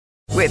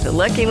With the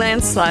Lucky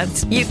Land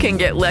Slots, you can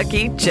get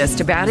lucky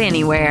just about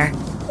anywhere.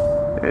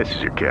 This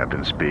is your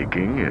captain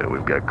speaking.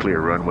 We've got clear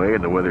runway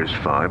and the weather's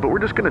fine, but we're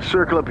just going to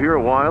circle up here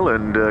a while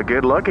and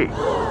get lucky.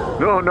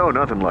 No,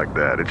 nothing like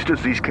that. It's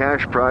just these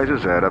cash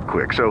prizes add up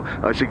quick. So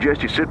I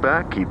suggest you sit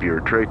back, keep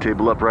your tray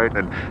table upright,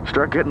 and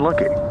start getting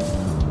lucky.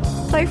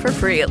 Play for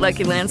free at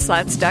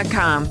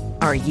LuckyLandSlots.com.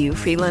 Are you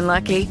feeling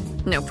lucky?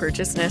 No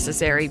purchase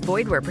necessary.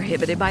 Void where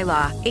prohibited by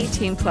law.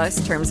 18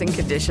 plus terms and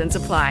conditions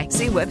apply.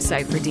 See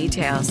website for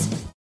details.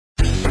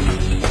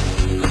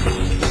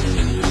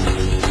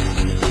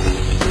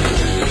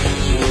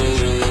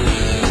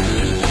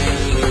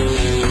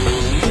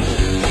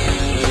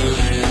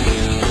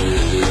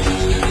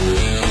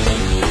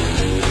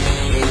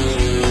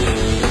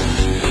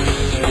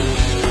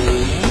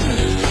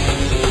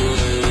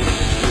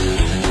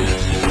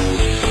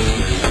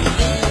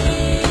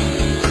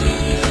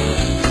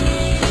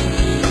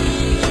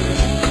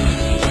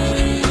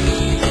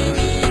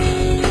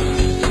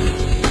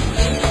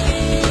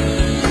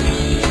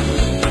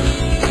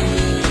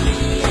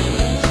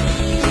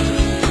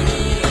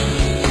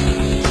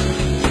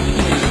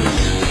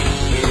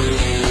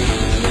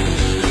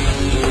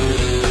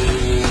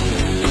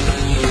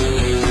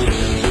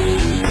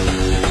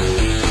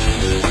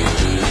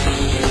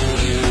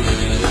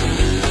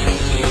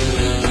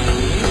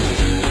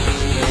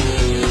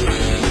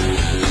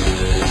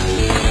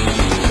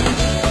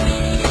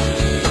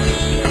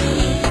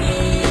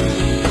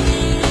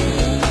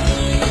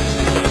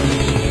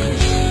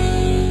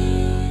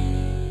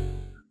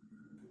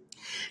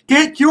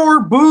 Get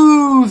your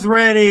booze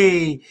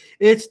ready.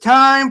 It's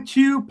time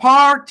to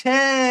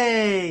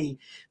partay.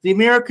 The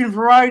American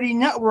Variety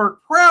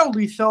Network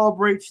proudly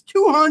celebrates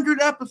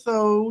 200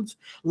 episodes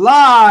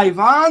live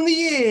on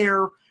the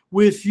air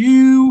with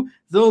you,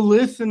 the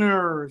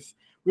listeners.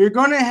 We're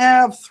going to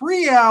have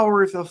 3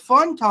 hours of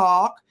fun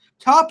talk,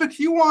 topics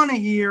you want to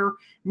hear,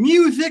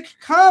 music,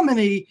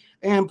 comedy,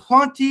 and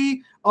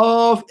plenty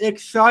of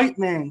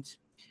excitement.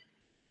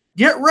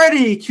 Get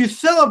ready to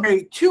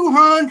celebrate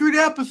 200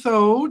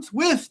 episodes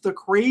with the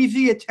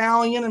Crazy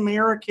Italian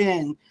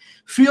American.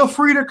 Feel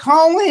free to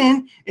call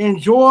in and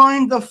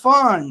join the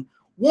fun.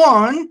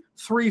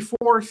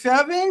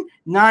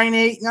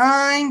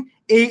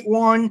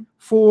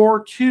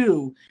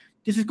 1-347-989-8142.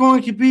 This is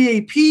going to be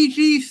a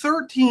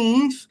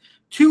PG-13's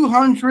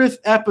 200th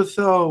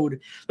episode.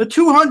 The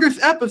 200th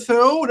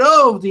episode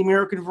of the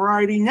American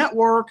Variety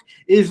Network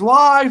is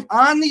live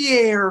on the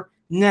air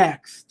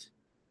next.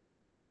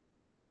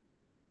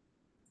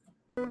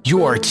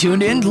 You are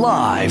tuned in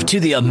live to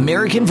the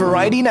American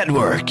Variety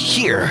Network,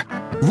 here,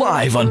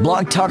 live on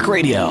Blog Talk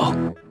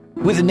Radio.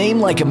 With a name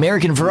like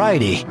American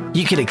Variety,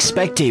 you can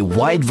expect a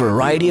wide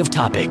variety of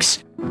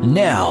topics.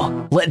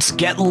 Now, let's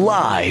get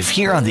live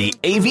here on the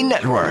AV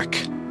Network.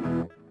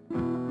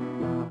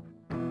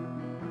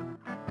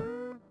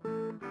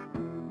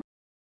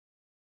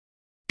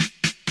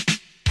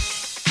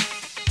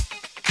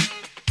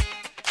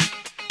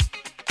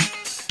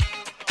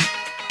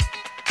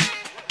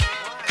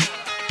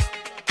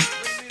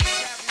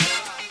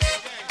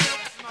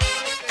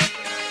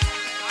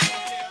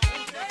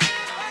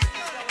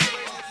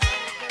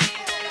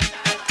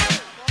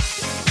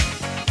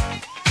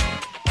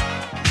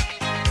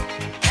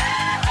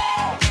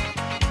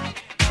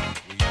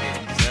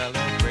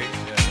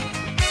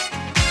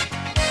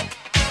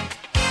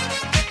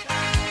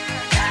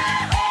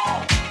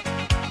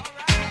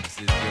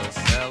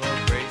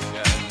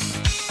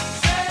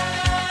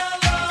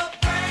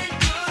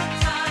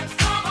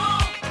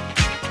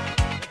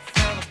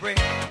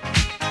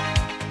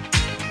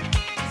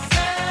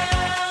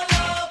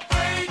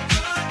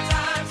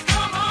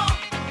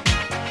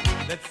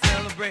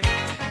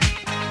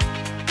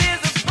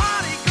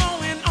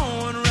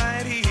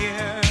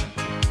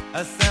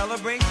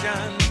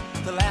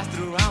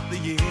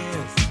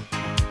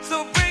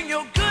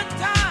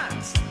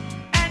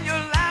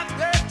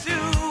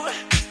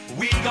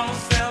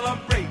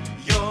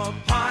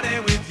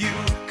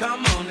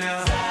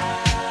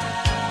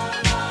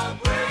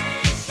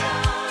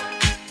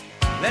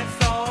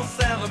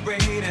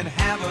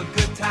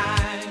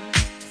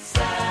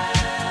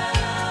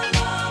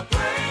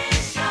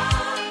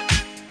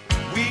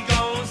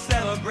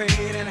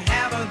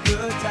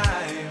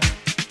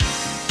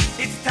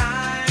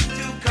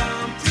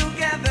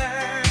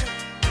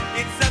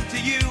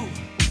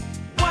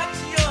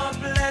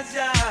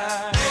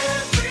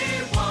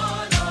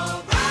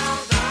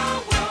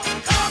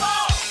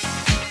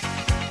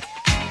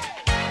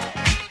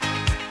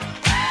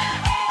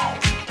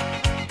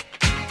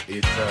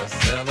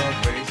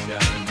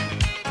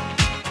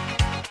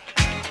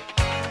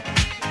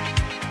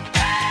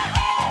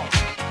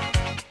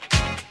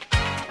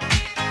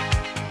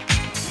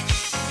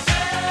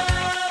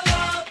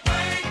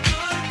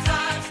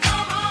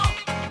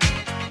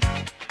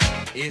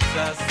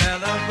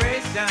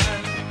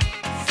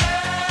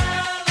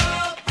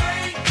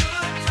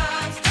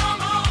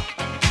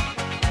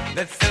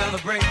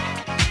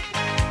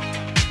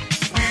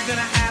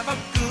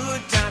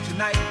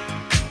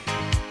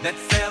 Let's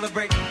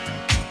celebrate.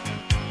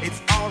 It's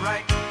all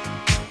alright.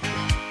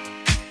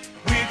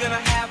 We're gonna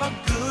have a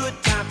good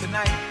time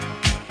tonight.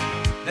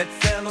 Let's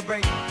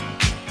celebrate.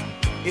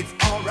 It's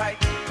alright,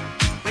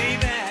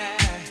 baby.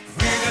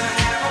 We're gonna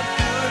have a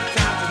good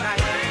time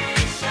tonight.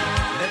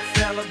 Let's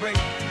celebrate.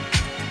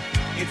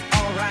 It's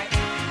alright.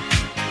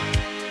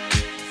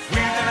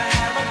 We're gonna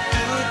have a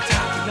good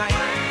time tonight.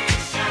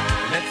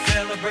 Let's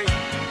celebrate.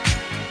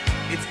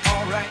 It's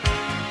alright.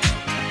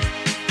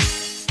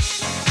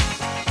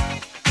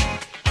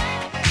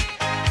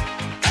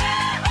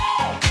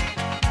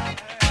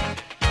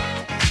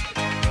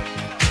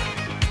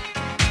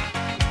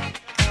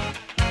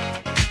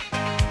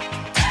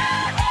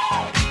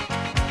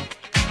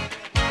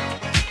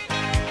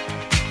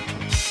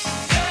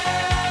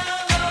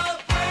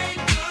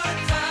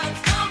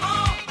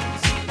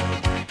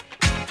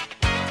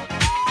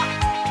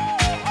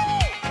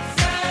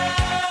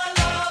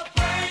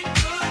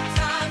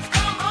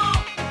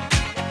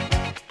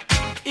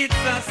 It's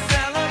a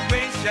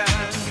celebration.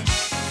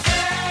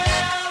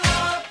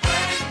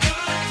 Celebrate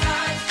good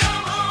times,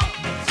 come on.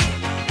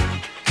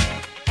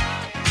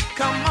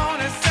 Come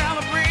on and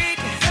celebrate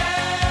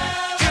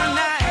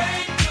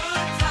tonight.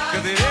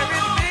 'Cause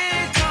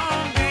everything's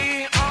gonna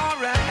be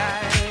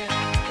alright.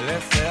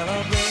 Let's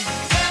celebrate.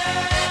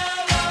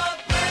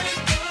 Celebrate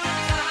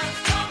good times,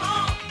 come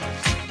on.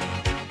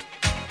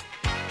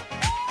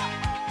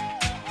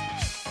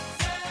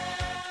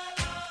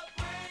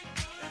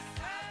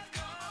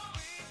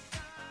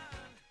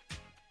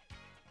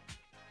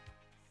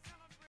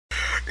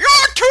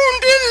 You're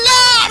tuned in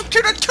live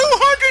to the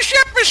 200th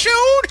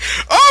episode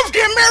of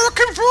the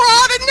American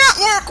Variety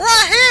Network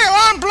right here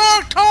on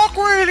Blog Talk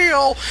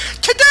Radio.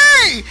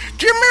 Today,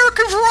 the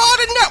American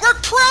Variety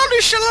Network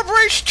proudly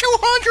celebrates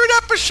 200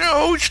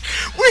 episodes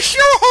with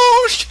your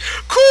host,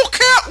 Cool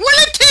Cat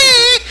Willie T,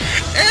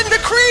 and the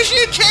crazy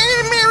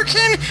Italian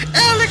American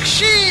Alex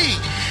C.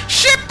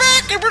 Sit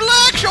back and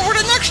relax over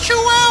the next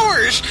 2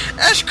 hours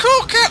as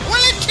Cool Cat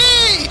Willie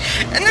T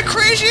and the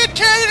crazy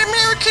Italian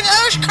American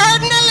Alex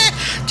Cardinelli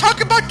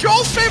talk about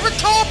your favorite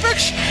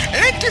topics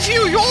and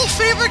interview your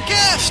favorite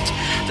guest.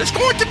 There's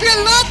going to be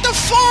a lot of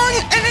fun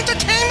and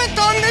entertainment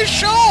on this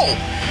show.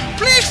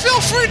 Please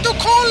feel free to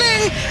call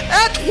in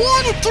at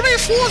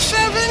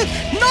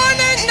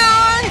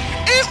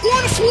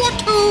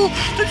 1-347-989-8142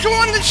 to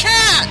join the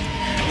chat.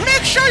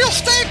 Make sure you'll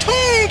stay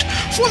tuned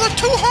for the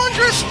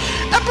 200th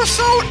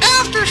episode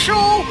after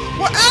show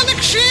where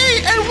Alex C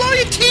and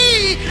Willie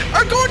T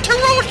are going to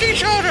roast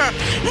each other.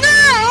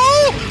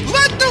 Now,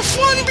 let the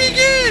fun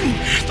begin.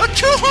 The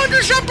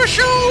 200th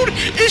episode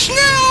is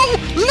now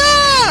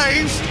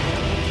live.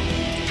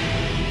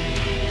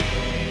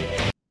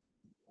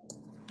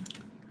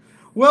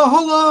 Well,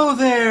 hello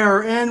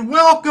there, and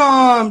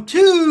welcome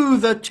to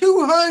the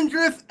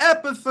 200th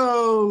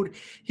episode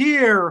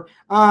here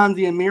on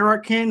the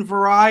American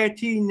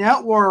Variety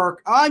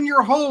Network. I'm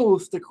your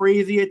host, the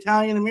crazy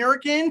Italian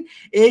American,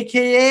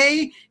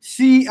 aka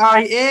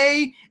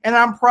CIA, and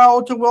I'm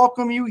proud to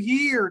welcome you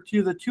here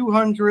to the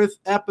 200th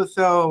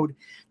episode.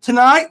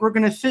 Tonight, we're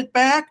going to sit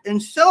back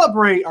and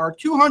celebrate our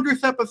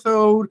 200th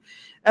episode,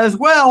 as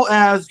well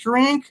as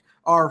drink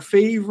our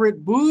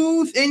favorite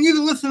booze, and you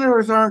the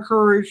listeners are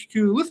encouraged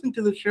to listen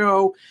to the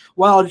show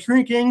while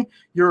drinking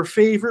your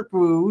favorite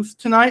booze.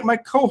 Tonight, my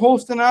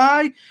co-host and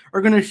I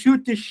are going to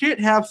shoot the shit,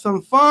 have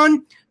some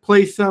fun,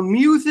 play some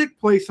music,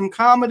 play some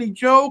comedy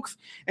jokes,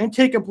 and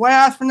take a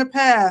blast from the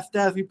past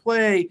as we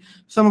play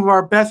some of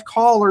our best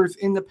callers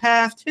in the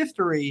past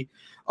history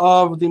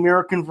of the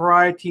American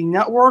Variety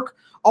Network.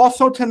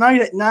 Also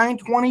tonight at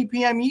 9:20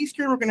 p.m.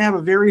 Eastern, we're going to have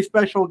a very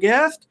special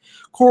guest.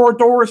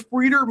 Corridorus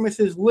breeder,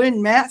 Mrs.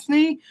 Lynn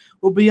Matzney,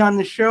 will be on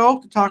the show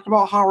to talk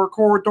about how her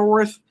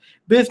Corridorus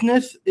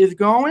business is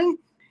going.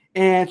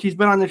 And she's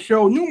been on the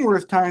show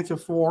numerous times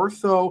before,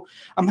 so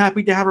I'm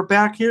happy to have her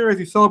back here as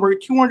we celebrate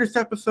 200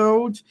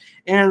 episodes.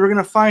 And we're going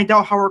to find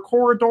out how her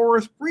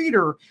Corridorus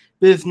breeder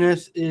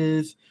business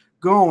is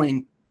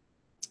going.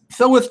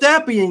 So with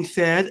that being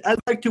said, I'd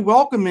like to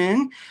welcome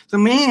in the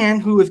man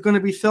who is going to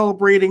be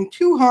celebrating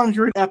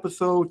 200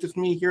 episodes with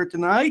me here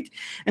tonight,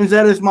 and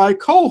that is my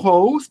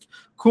co-host,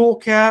 Cool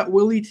Cat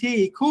Willie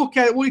T. Cool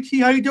Cat Willie T,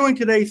 how you doing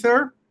today,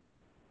 sir?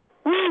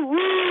 Woo,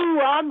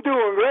 woo, I'm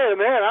doing great,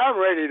 man. I'm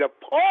ready to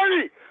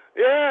party.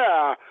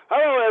 Yeah.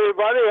 Hello,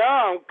 everybody.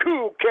 I'm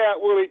Cool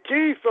Cat Willie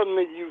T from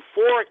the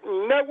Euphoric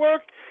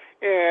Network.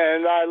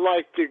 And I'd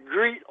like to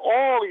greet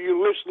all you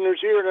listeners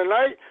here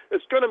tonight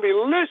that's going to be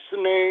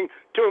listening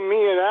to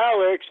me and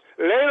Alex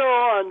later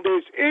on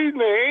this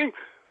evening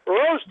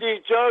roast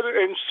each other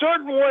in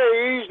certain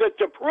ways that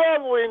you're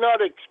probably not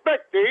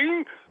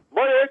expecting,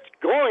 but it's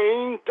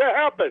going to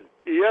happen.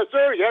 Yes,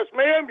 sir. Yes,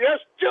 ma'am. Yes,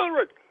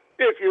 children.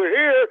 If you're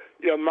here,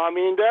 your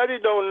mommy and daddy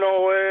don't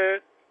know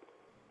it.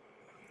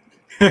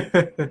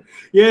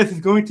 Yes, it's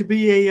going to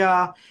be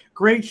a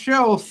great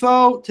show.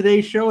 So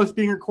today's show is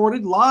being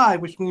recorded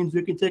live, which means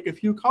we can take a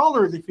few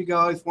callers if you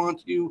guys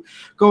want to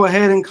go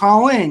ahead and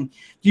call in.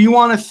 Do you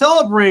want to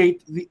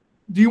celebrate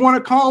Do you want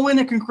to call in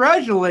and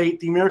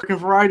congratulate the American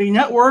Variety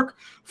Network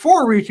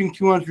for reaching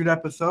 200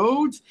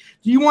 episodes?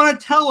 Do you want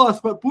to tell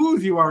us what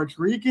booze you are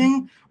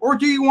drinking? Or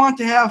do you want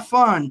to have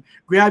fun?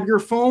 Grab your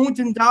phones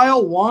and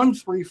dial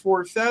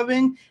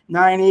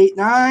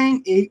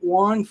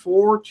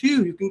 1-347-989-8142.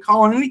 You can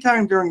call in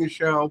anytime during the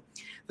show.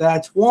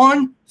 That's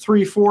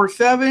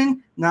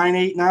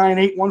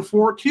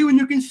 1-347-989-8142, and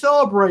you can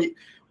celebrate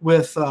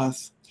with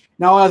us.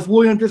 Now, as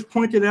William just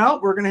pointed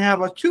out, we're going to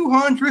have a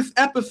 200th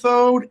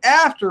episode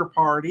after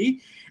party,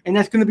 and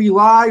that's going to be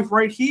live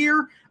right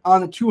here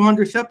on the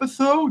 200th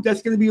episode.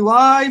 That's going to be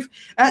live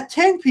at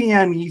 10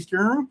 p.m.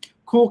 Eastern.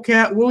 Cool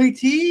Cat Willie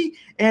T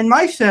and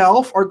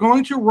myself are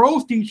going to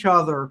roast each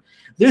other.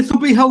 This will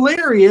be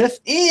hilarious,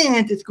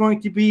 and it's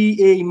going to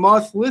be a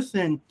must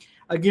listen.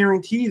 I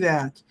guarantee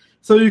that.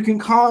 So you can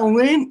call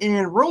in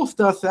and roast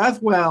us as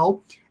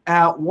well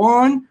at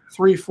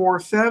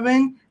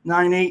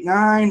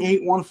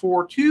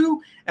 1-347-989-8142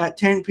 at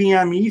 10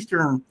 p.m.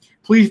 Eastern.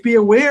 Please be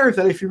aware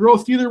that if you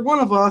roast either one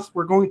of us,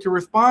 we're going to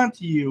respond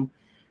to you.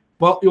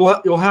 But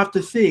you'll have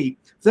to see.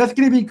 So that's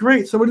going to be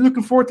great. So we're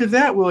looking forward to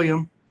that,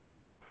 William.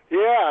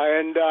 Yeah,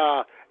 and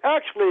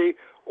actually,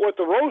 what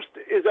the roast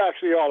is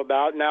actually all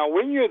about. Now,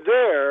 when you're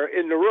there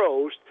in the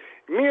roast,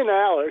 me and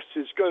Alice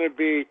is going to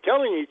be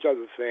telling each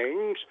other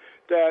things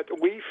that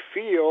we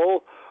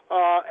feel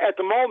at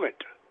the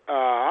moment.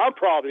 I'm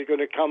probably going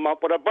to come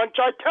up with a bunch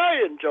of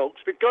Italian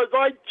jokes because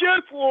I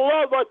just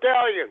love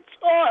Italians,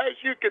 as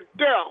you can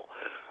tell.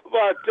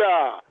 But,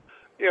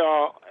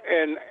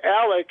 and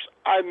Alex,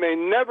 I may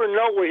never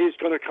know what he's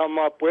going to come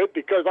up with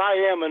because I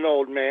am an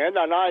old man,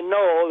 and I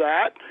know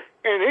that,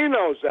 and he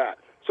knows that.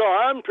 So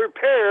I'm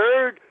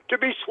prepared to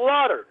be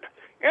slaughtered.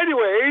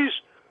 Anyways,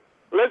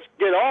 let's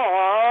get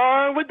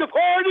on with the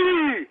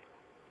party.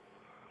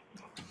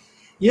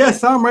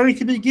 Yes, I'm ready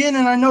to begin,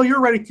 and I know you're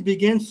ready to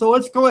begin, so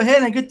let's go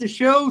ahead and get the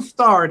show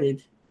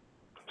started.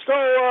 So,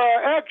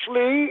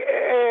 actually,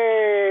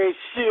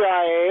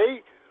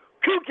 CIA,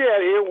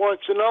 Coolcat here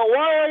wants to know,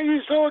 why are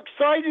you so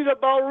excited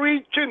about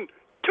reaching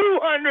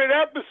 200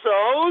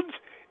 episodes?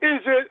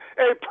 Is it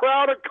a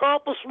proud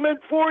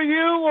accomplishment for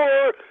you,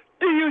 or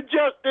do you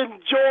just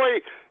enjoy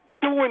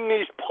doing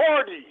these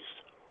parties?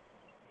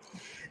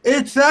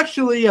 It's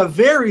actually a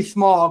very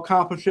small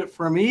accomplishment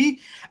for me.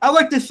 I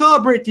like to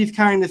celebrate these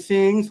kind of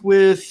things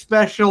with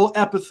special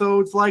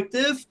episodes like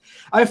this.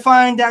 I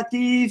find that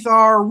these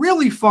are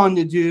really fun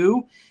to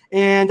do,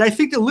 and I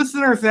think the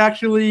listeners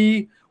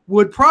actually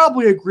would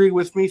probably agree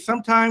with me.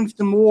 Sometimes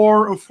the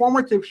more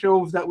informative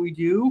shows that we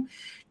do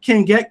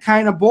can get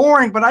kind of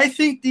boring, but I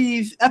think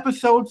these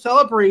episode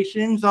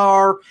celebrations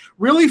are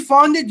really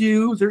fun to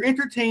do. They're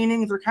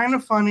entertaining, they're kind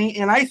of funny,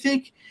 and I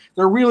think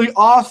they're really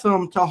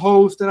awesome to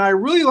host, and I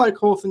really like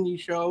hosting these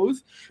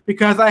shows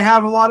because I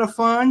have a lot of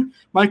fun.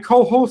 My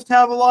co-hosts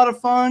have a lot of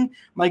fun.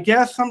 My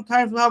guests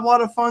sometimes will have a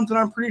lot of fun, and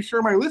I'm pretty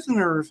sure my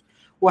listeners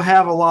will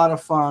have a lot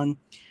of fun.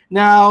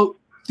 Now,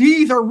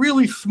 these are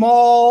really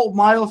small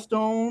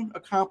milestone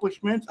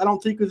accomplishments. I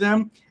don't think of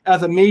them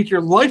as a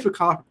major life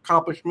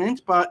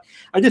accomplishment, but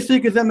I just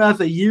think of them as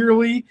a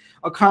yearly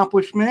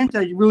accomplishment.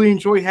 I really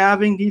enjoy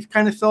having these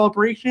kind of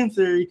celebrations.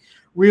 They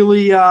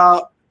really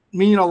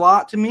mean a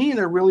lot to me, and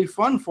they're really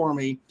fun for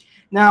me.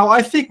 Now,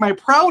 I think my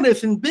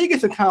proudest and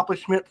biggest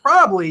accomplishment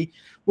probably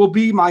will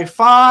be my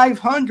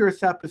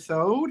 500th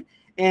episode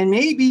and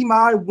maybe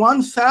my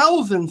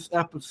 1,000th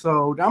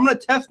episode. I'm going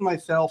to test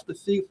myself to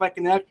see if I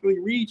can actually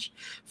reach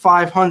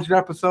 500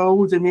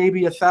 episodes and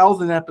maybe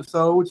 1,000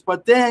 episodes.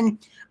 But then,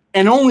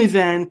 and only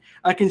then,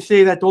 I can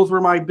say that those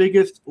were my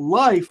biggest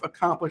life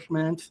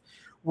accomplishments,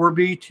 would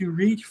be to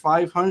reach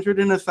 500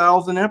 and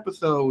 1,000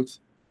 episodes.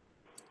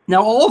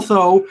 Now,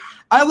 also,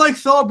 I like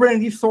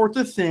celebrating these sorts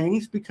of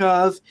things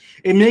because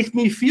it makes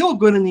me feel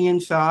good in the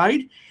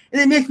inside,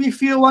 and it makes me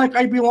feel like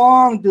I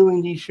belong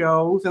doing these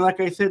shows, and like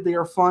I said, they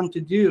are fun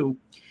to do.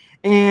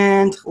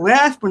 And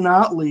last but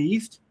not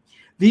least,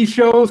 these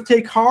shows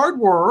take hard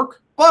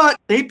work, but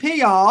they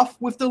pay off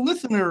with the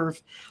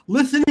listeners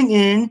listening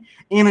in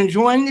and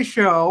enjoying the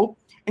show.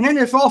 And then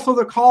there's also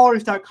the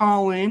callers that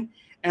call in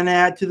and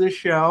add to the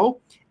show.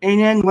 And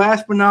then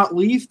last but not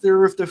least,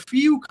 there's the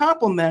few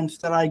compliments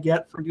that I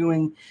get for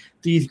doing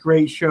these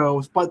great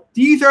shows. But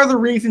these are the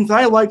reasons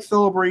I like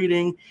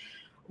celebrating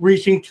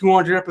reaching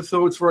 200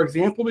 episodes, for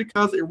example,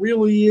 because it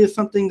really is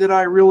something that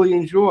I really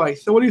enjoy.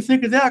 So what do you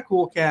think of that,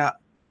 Cool Cat?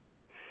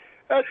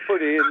 That's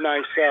pretty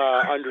nice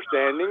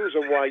understandings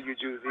of why you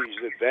do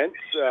these events,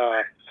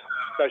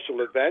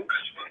 special events.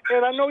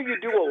 And I know you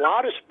do a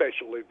lot of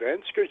special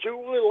events because you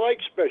really like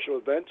special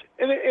events,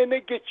 and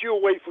they get you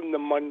away from the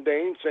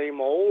mundane, same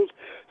old.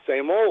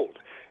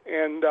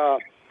 And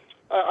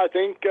I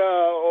think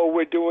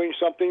we're doing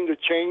something to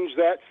change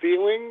that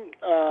feeling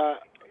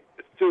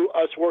through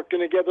us working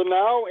together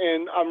now,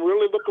 and I'm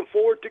really looking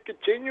forward to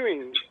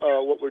continuing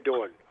what we're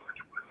doing.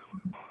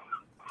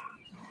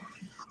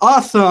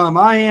 Awesome.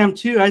 I am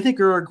too. I think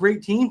we're a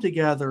great team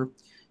together.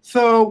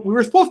 So we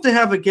were supposed to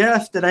have a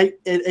guest at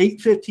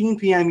 8:15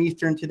 p.m.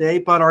 Eastern today,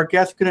 but our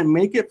guest couldn't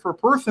make it for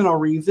personal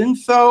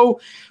reasons. So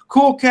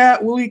Cool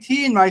Cat, Willie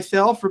T, and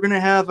myself are going to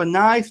have a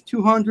nice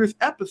 200th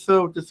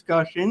episode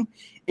discussion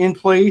in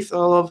place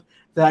of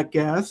that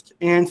guest.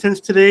 And since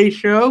today's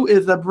show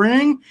is a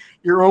Bring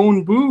Your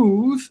Own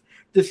Booze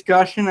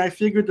discussion, I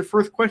figured the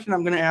first question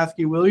I'm going to ask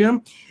you,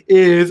 William,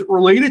 is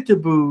related to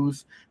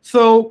booze.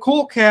 So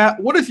Cool Cat,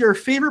 what is your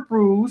favorite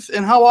booze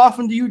and how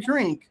often do you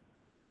drink?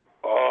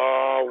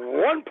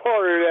 One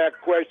part of that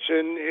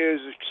question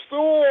is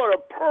sort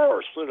of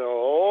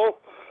personal.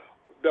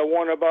 The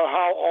one about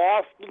how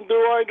often do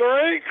I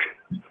drink?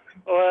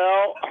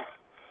 Well,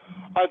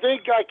 I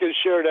think I can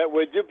share that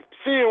with you,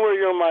 seeing where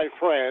you're my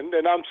friend,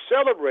 and I'm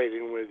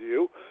celebrating with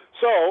you.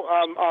 So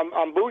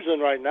I'm boozing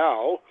right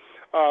now,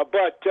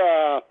 but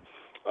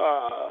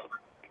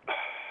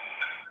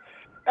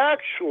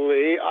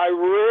actually, I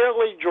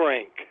rarely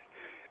drink,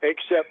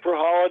 except for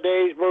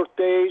holidays,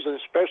 birthdays, and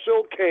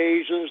special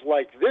occasions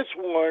like this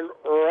one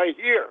right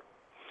here.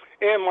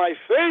 And my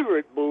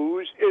favorite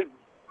booze is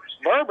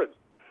bourbon.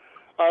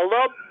 I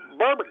love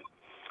bourbon.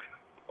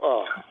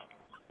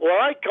 Where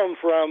I come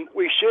from,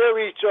 we share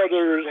each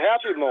other's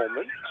happy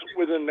moments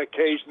with an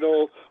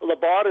occasional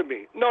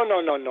lobotomy. No.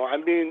 I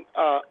mean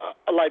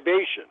a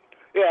libation.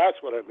 Yeah,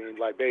 that's what I mean,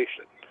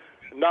 libation.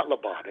 Not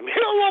lobotomy.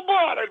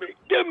 Lobotomy.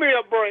 Give me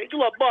a break.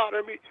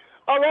 Lobotomy.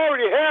 I've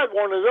already had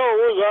one of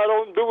those. I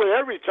don't do it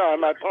every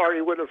time I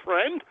party with a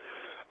friend.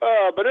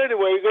 But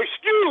anyways,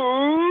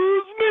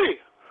 excuse me.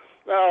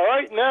 Now,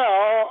 right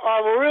now,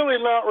 I'm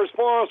really not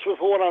responsible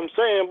for what I'm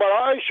saying, but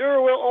I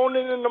sure will own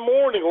it in the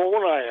morning,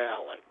 won't I,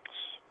 Alex?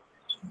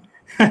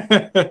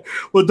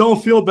 Well,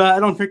 don't feel bad. I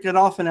don't drink that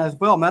often as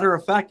well. Matter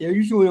of fact, I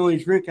usually only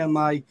drink on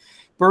my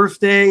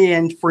birthday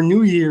and for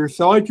New Year's.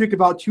 So I drink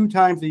about 2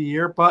 times a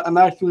year, but I'm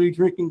actually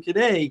drinking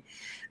today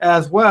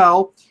as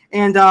well.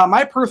 And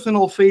my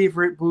personal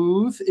favorite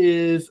booze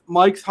is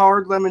Mike's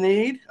Hard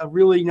Lemonade, a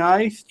really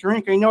nice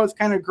drink. I know it's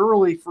kind of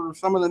girly for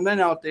some of the men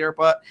out there,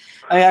 but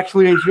I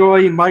actually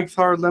enjoy Mike's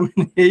Hard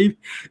Lemonade.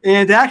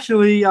 And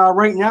actually,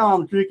 right now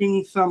I'm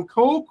drinking some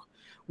Coke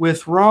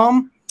with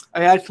rum.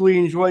 I actually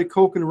enjoy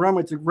Coke and rum.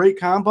 It's a great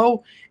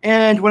combo.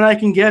 And when I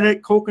can get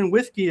it, Coke and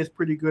whiskey is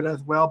pretty good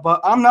as well. But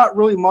I'm not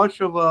really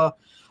much of a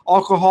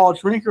alcohol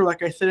drinker.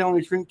 Like I said, I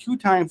only drink 2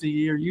 times a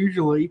year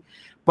usually.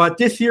 But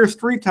this year's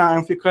 3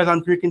 times because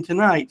I'm drinking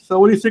tonight. So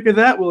what do you think of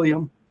that,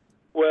 William?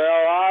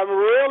 Well, I'm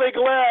really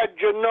glad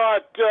you're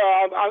not,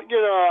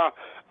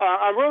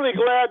 I'm really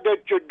glad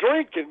that you're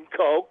drinking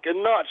Coke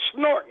and not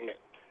snorting it.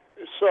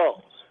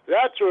 So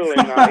that's really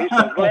nice.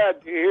 I'm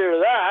glad to hear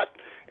that.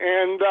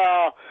 And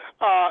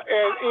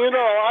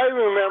I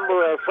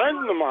remember a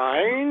friend of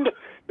mine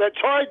that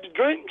tried to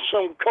drink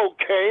some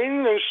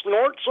cocaine and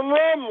snort some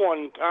rum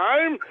one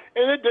time,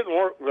 and it didn't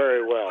work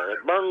very well.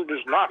 It burned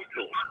his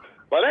nostrils.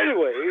 But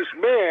anyways,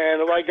 man,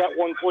 have I got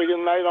one for you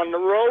tonight on the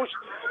roast.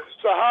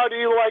 So how do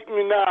you like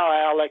me now,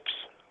 Alex?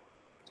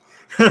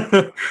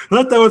 I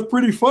thought that was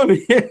pretty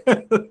funny.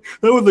 That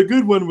was a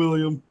good one,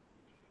 William.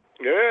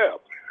 Yeah.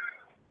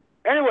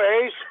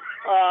 Anyways,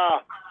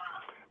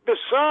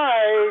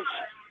 besides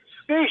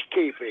fish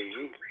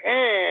keeping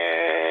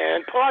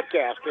and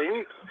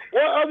podcasting,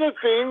 what other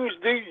things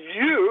do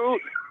you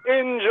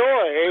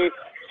enjoy,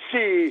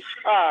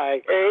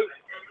 CIA?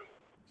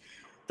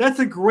 That's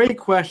a great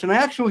question. I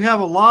actually have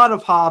a lot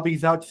of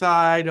hobbies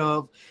outside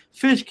of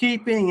fish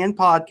keeping and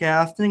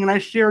podcasting, and I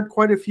shared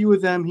quite a few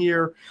of them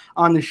here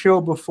on the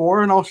show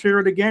before, and I'll share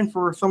it again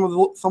for some of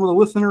the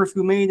listeners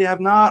who may have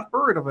not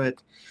heard of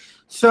it.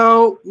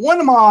 So one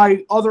of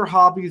my other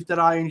hobbies that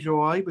I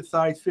enjoy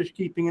besides fish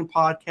keeping and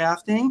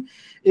podcasting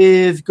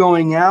is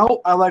going out.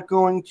 I like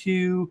going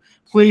to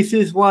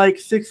places like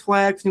Six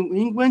Flags New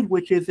England,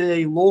 which is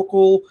a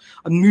local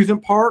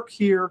amusement park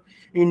here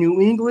in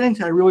New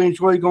England. I really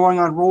enjoy going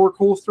on roller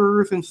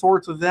coasters and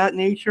sorts of that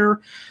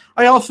nature.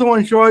 I also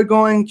enjoy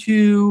going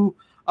to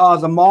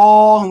the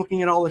mall and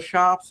looking at all the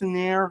shops in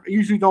there. I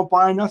usually don't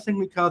buy nothing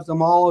because the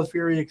mall is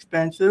very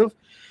expensive.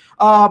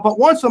 But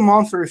once a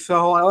month or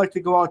so, I like to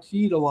go out to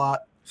eat a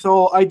lot.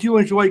 So I do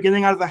enjoy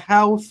getting out of the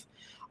house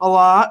a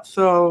lot.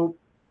 So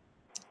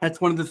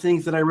that's one of the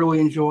things that I really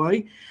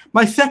enjoy.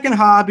 My second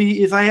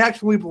hobby is I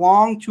actually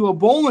belong to a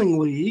bowling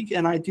league,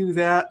 and I do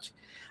that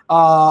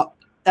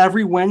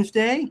every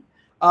Wednesday.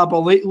 But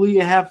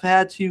lately I have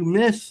had to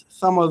miss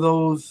some of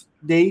those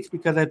dates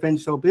because I've been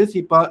so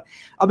busy. But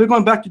I'll be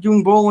going back to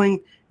doing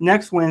bowling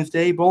next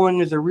Wednesday. Bowling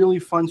is a really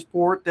fun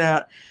sport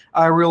that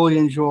I really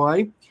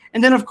enjoy.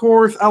 And then, of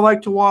course, I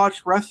like to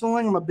watch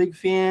wrestling. I'm a big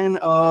fan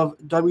of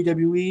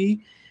WWE,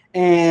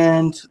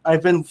 and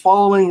I've been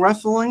following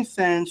wrestling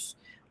since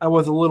I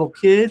was a little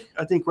kid.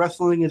 I think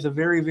wrestling is a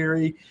very,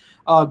 very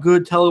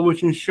good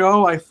television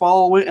show. I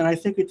follow it, and I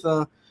think it's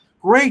a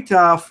great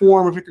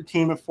form of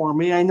entertainment for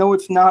me. I know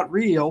it's not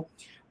real,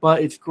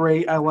 but it's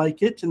great. I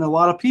like it, and a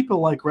lot of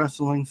people like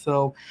wrestling,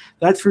 so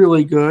that's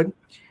really good.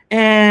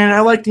 And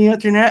I like the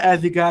internet,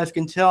 as you guys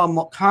can tell. I'm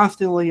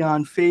constantly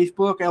on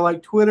Facebook. I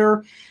like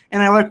Twitter,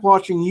 and I like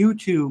watching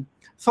YouTube.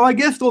 So I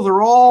guess those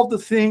are all the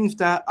things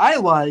that I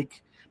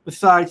like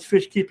besides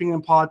fish keeping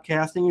and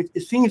podcasting.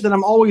 It seems that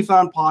I'm always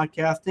on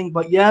podcasting,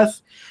 but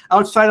yes,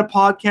 outside of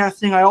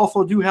podcasting, I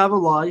also do have a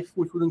life,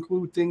 which would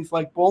include things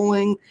like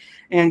bowling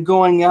and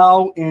going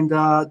out and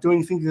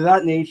doing things of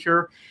that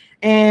nature.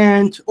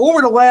 And over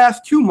the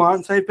last 2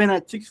 months, I've been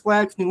at Six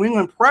Flags New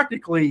England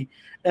practically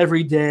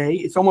every day.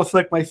 It's almost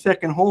like my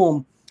second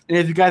home. And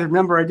as you guys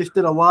remember, I just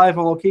did a live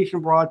on location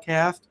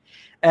broadcast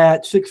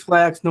at Six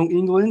Flags New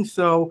England.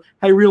 So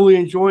I really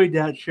enjoyed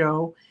that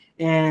show.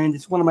 And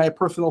it's one of my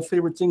personal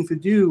favorite things to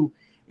do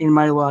in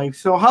my life.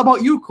 So how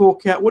about you, Cool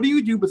Cat? What do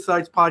you do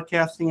besides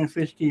podcasting and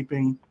fish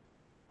keeping?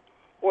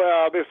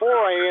 Well, before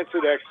I answer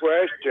that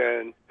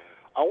question,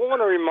 I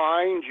want to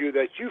remind you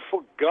that you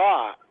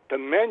forgot to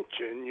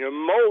mention your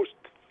most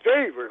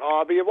favorite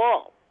hobby of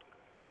all.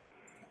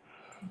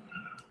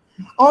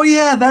 Oh,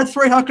 yeah, that's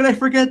right. How could I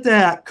forget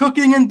that?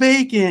 Cooking and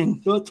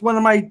baking. So it's one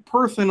of my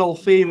personal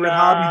favorite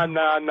hobbies.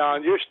 No.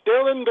 You're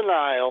still in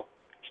denial.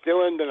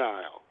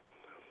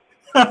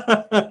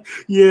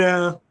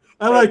 Yeah,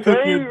 I like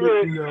cooking and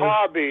favorite baking.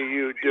 hobby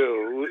you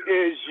do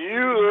is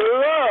you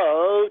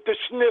love to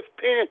sniff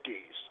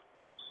panties.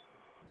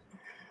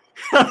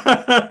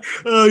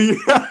 Oh,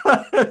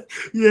 yeah.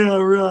 Yeah,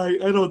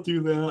 right. I don't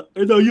do that.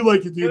 I know you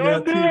like to do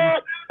that, too.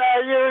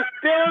 You're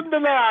still in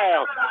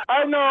denial.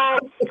 I know.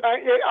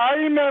 I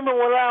remember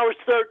when I was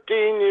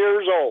 13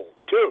 years old,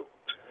 too.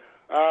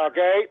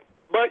 Okay?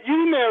 But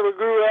you never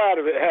grew out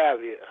of it,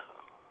 have you?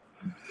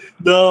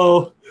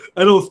 No,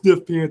 I don't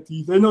sniff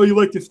panties. I know you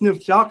like to sniff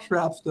jock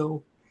straps,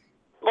 though.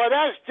 Well,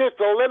 that's just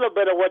a little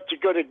bit of what you're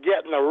going to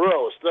get in the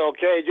roast,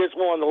 okay? Just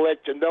wanted to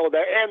let you know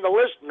that, and the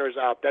listeners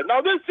out there.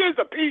 Now, this is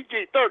a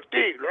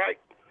PG-13, right?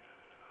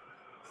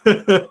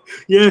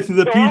 Yes, it's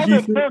a so PG-13.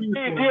 all the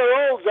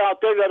 13-year-olds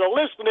out there that are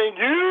listening,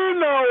 you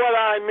know what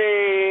I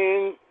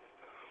mean.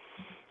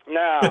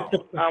 Now,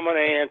 I'm going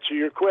to answer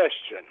your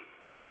question.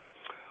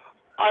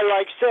 I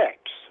like sex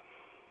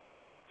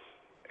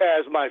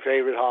as my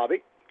favorite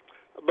hobby,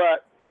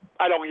 but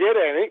I don't get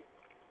any.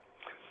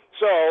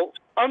 So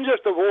I'm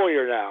just a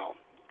voyeur now.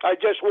 I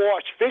just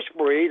watch fish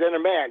breathe and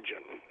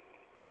imagine.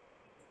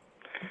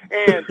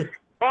 And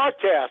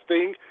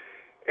podcasting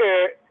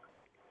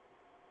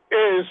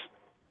is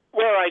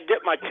where I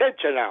get my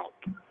tension out.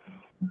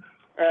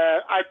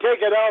 I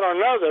take it out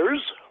on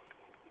others,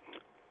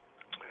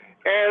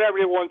 and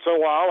every once in a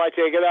while I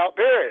take it out,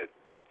 period.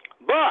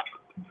 But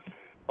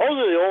those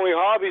are the only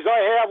hobbies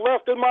I have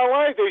left in my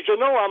life. As you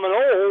know, I'm an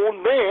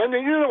old man,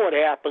 and you know what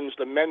happens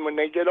to men when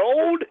they get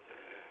old.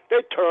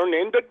 They turn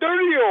into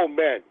dirty old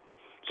men.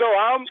 So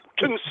I'm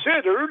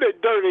considered a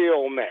dirty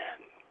old man.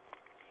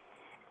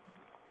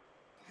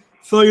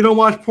 So you don't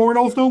watch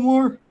pornos no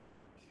more?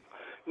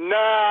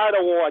 Nah, I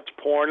don't watch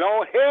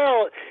porno.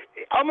 Hell,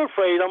 I'm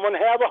afraid I'm going to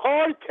have a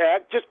heart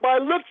attack just by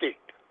looking.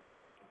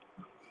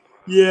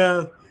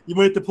 Yeah, you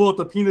might have to pull out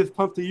the penis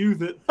pump to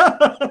use it.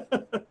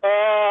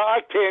 I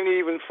can't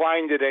even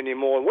find it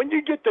anymore. When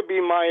you get to be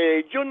my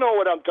age, you know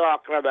what I'm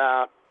talking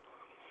about.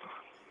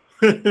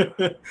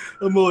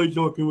 I'm only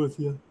joking with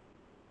you.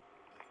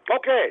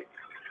 Okay.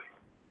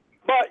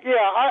 But,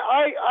 yeah,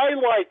 I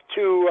like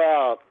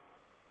to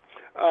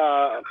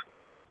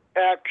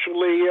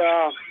actually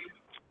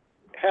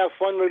have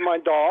fun with my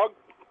dog,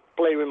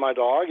 play with my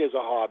dog as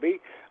a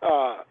hobby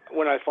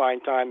when I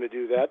find time to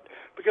do that,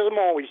 because I'm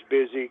always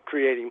busy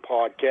creating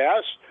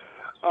podcasts.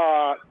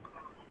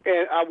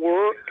 And I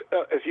work.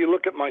 If you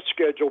look at my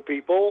schedule,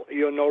 people,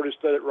 you'll notice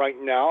that right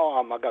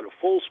now I got a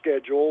full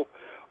schedule,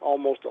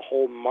 almost a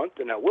whole month,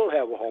 and I will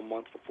have a whole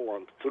month before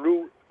I'm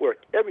through work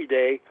every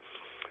day.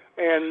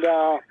 And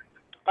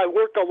I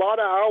work a lot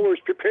of hours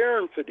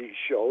preparing for these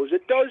shows.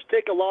 It does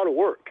take a lot of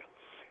work,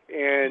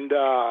 and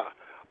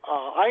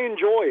I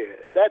enjoy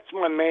it. That's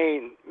my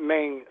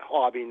main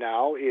hobby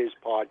now is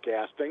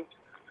podcasting,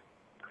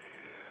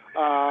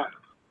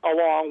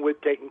 along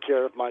with taking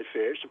care of my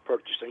fish and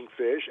purchasing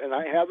fish. And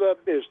I have a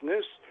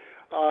business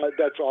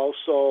that's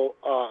also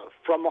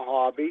from a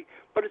hobby,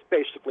 but it's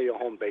basically a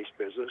home-based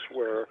business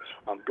where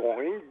I'm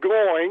going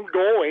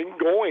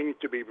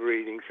to be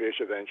breeding fish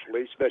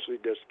eventually, especially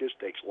discus,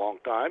 takes a long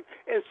time,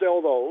 and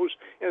sell those.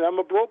 And I'm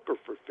a broker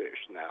for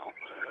fish now.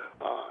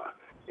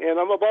 And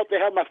I'm about to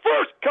have my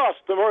first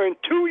customer in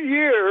 2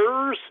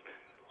 years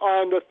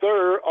on the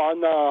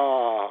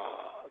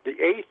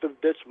 8th of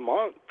this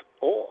month.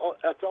 Oh,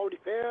 that's already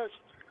passed?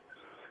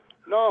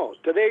 No,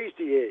 today's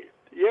the 8th.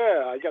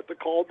 Yeah, I got the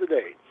call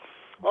today.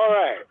 All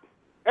right.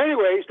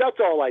 Anyways, that's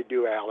all I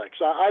do, Alex.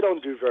 I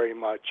don't do very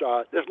much.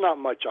 There's not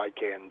much I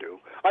can do.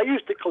 I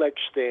used to collect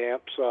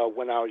stamps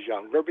when I was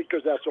younger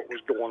because that's what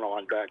was going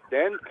on back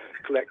then.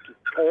 Collected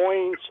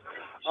coins.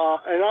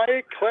 And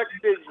I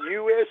collected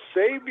U.S.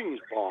 savings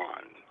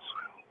bonds.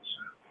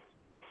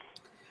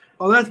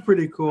 Oh, that's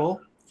pretty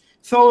cool.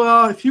 So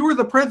if you were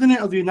the president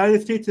of the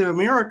United States of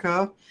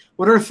America,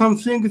 what are some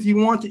things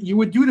you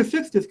would do to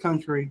fix this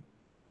country?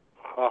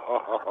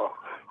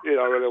 You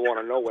don't really want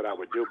to know what I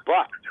would do,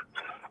 but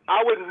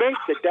I would make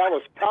the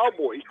Dallas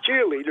Cowboys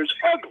cheerleaders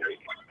ugly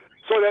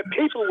so that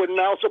people would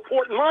now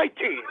support my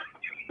team.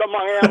 the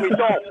Miami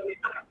Dolphins.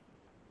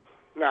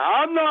 Now,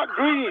 I'm not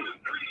greedy.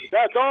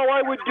 That's all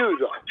I would do,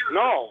 though.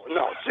 No,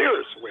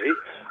 seriously.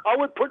 I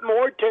would put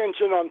more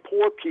attention on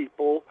poor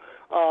people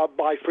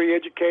by free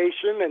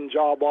education and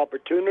job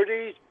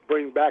opportunities,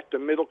 bring back the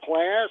middle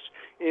class,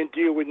 and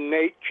deal with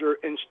nature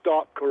and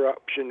stop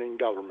corruption in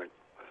government.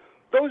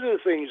 Those are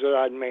the things that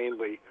I'd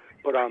mainly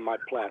put on my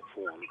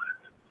platform.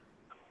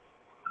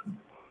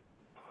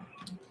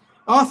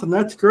 Awesome.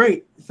 That's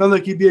great. Sounds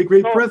like you'd be a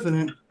great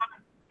president.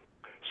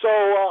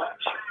 So,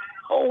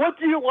 what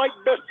do you like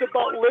best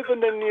about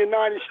living in the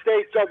United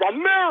States of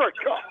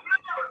America?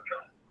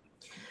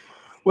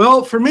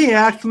 Well, for me, I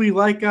actually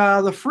like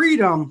the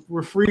freedom.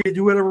 We're free to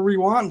do whatever we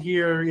want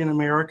here in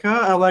America.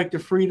 I like the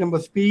freedom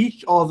of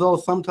speech, although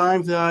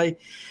sometimes I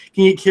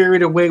can get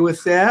carried away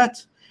with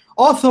that.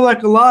 Also,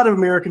 like a lot of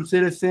American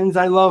citizens,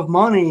 I love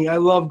money. I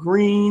love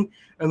green.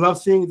 I love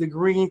seeing the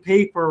green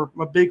paper.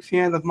 I'm a big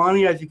fan of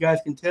money, as you guys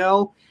can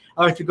tell.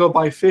 I like to go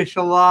buy fish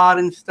a lot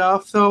and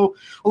stuff. So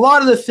a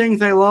lot of the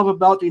things I love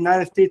about the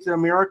United States of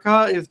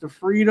America is the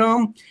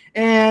freedom,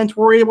 and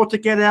we're able to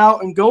get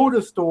out and go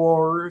to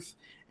stores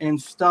and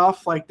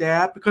stuff like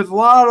that, because a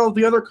lot of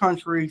the other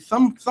countries,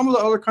 some of the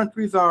other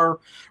countries are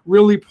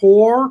really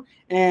poor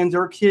and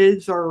their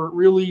kids are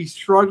really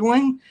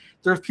struggling.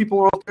 There's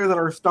people out there that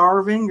are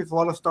starving. There's a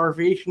lot of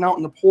starvation out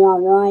in the poor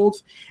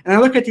world. And I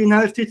look at the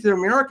United States of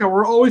America,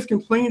 we're always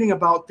complaining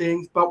about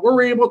things, but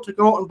we're able to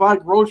go out and buy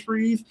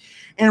groceries,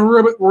 and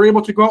we're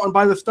able to go out and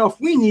buy the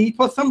stuff we need.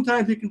 Plus,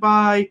 sometimes you can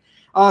buy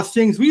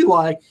things we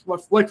like.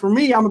 Like for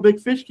me, I'm a big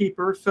fish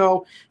keeper,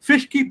 so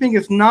fish keeping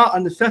is not a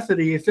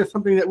necessity. It's just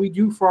something that we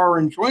do for our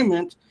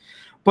enjoyment.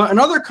 But in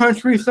other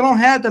countries, they don't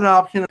have that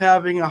option of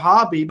having a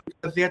hobby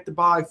because they have to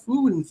buy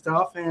food and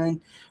stuff, and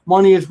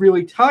money is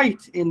really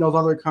tight in those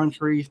other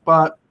countries.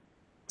 But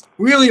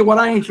really what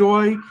I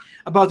enjoy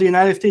about the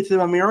United States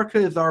of America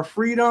is our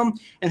freedom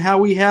and how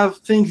we have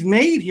things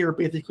made here,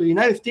 basically. The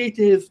United States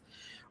is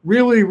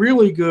really,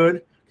 really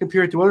good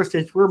compared to other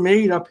states. We're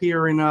made up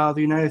here in the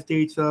United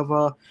States of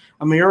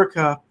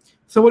America.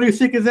 So what do you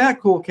think of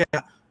that, Cool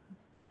Cat?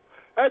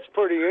 That's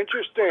pretty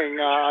interesting.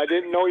 I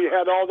didn't know you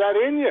had all that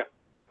in you.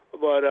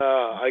 But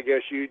I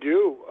guess you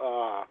do.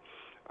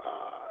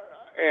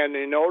 And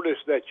you notice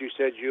that you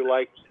said you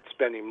like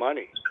spending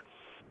money.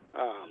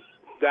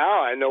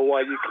 Now I know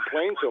why you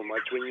complain so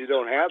much when you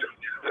don't have it.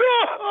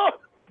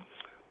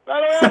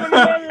 I don't have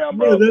any money, I'm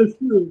broke. Yeah, that's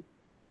true.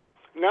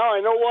 Now I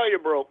know why you're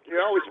broke.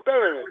 You're always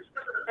spending it.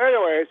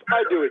 Anyways,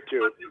 I do it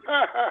too.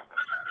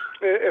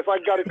 If I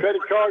got a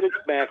credit card, it's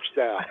maxed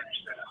out.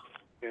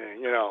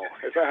 And,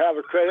 if I have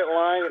a credit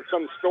line at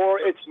some store,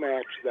 it's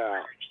maxed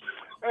out.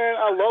 And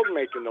I love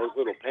making those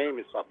little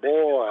payments, but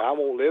boy, I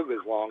won't live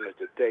as long as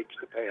it takes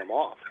to pay them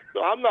off.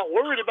 So I'm not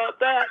worried about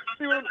that.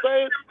 See what I'm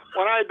saying?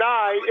 When I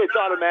die, it's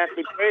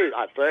automatically paid,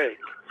 I think.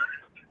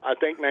 I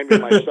think maybe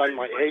my son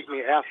might hate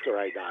me after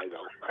I die,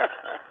 though.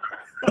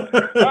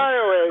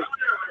 Anyways,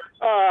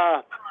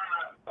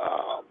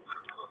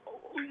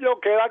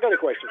 okay, I got a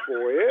question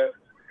for you.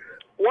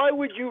 Why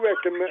would you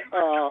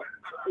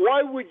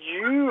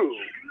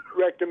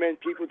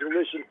recommend people to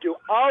listen to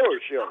our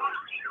show?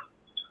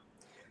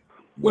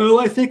 Well,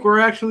 I think we're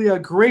actually a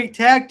great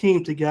tag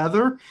team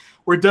together.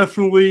 We're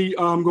definitely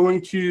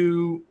going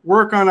to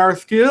work on our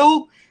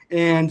skill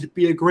and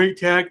be a great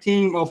tag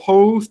team of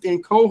host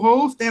and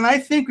co-host. And I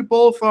think we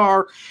both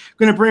are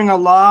going to bring a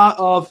lot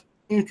of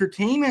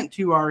entertainment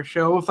to our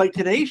shows. Like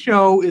today's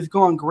show is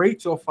going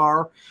great so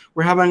far.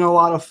 We're having a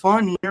lot of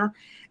fun here.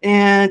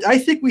 And I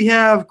think we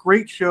have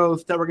great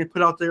shows that we're going to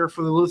put out there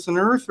for the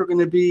listeners. We're going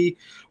to be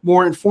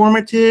more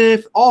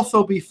informative,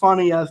 also be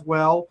funny as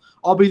well.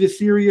 I'll be the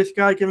serious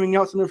guy giving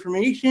out some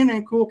information,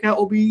 and Cool Cat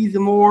will be the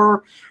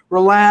more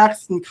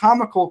relaxed and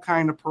comical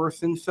kind of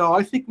person. So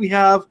I think we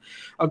have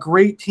a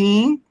great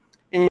team,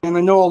 and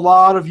I know a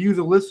lot of you,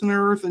 the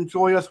listeners,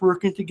 enjoy us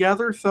working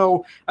together.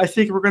 So I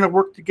think we're going to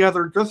work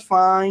together just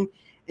fine,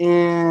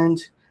 and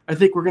I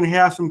think we're going to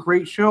have some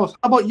great shows.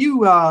 How about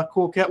you,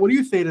 Cool Cat? What do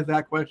you say to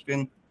that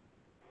question?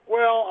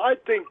 Well, I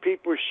think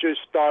people should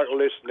start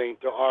listening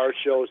to our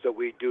shows that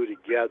we do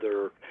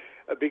together,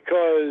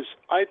 because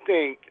I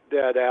think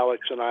that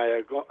Alex and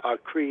I are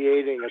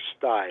creating a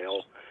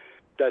style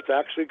that's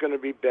actually going to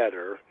be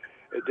better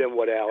than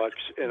what Alex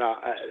and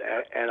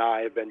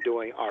I have been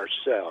doing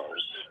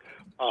ourselves,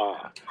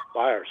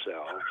 by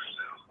ourselves.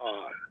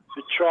 I'm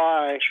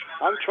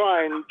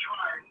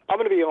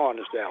going to be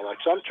honest,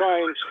 Alex. I'm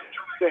trying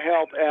to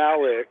help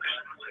Alex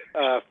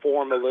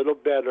form a little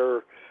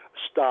better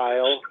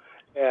style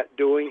at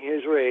doing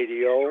his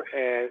radio,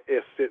 and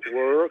if it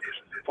works,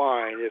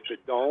 fine. If it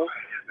don't,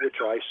 we'll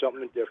try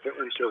something different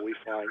until we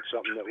find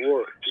something that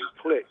works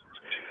and clicks.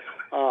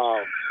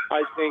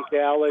 I think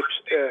Alex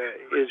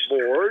is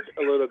bored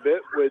a little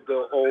bit with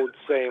the old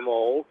same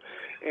old,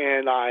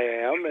 and I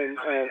am,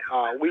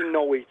 and we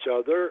know each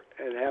other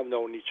and have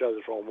known each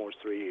other for almost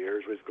 3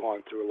 years. We've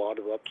gone through a lot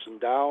of ups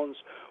and downs.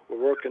 We're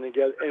working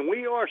together, and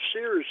we are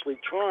seriously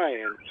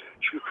trying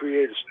to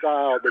create a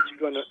style that's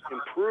going to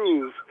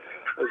improve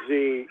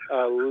the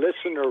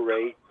listener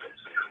rate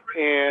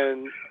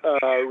and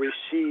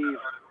receive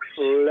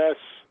less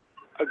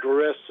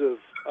aggressive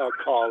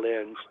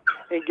call-ins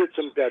and get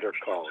some better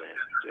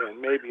call-ins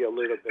and maybe a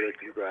little bit of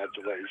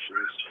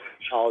congratulations,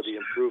 how the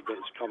improvement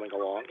is coming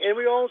along. And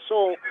we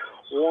also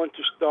want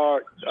to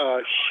start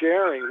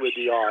sharing with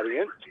the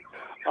audience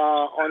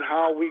on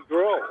how we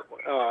grow.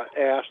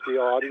 Ask the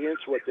audience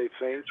what they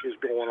think is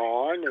going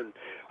on and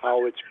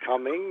how it's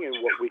coming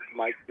and what we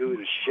might do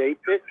to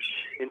shape it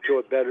into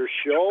a better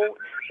show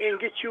and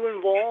get you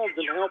involved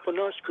in helping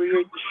us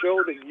create the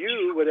show that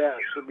you would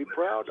actually be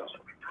proud of.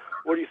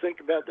 What do you think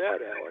about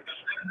that,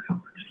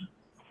 Alex?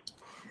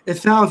 It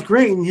sounds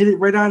great, and you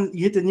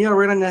hit the nail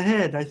right on the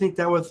head. I think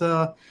that was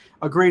a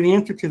great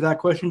answer to that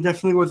question.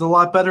 Definitely was a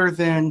lot better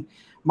than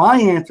my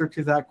answer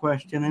to that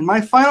question. And my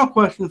final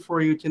question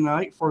for you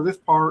tonight, for this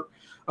part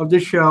of the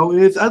show,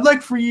 is I'd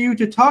like for you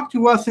to talk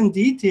to us in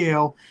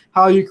detail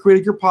how you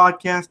created your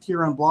podcast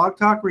here on Blog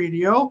Talk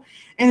Radio,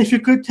 and if you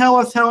could tell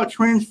us how it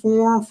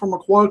transformed from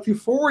Aquatic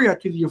Euphoria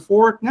to the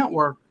Euphoric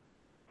Network.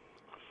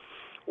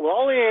 Well,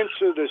 I'll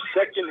answer the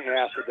second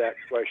half of that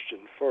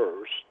question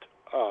first.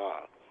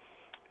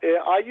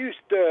 I used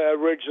to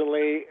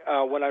originally,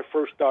 when I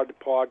first started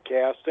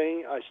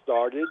podcasting, I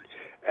started,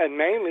 and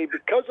mainly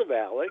because of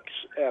Alex,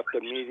 after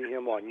meeting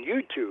him on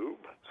YouTube.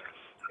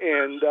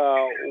 And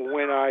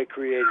when I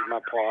created my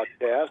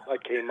podcast, I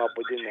came up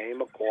with the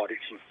name Aquatic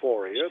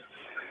Euphoria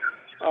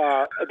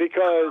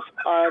because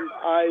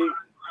I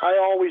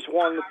always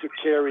wanted to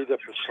carry the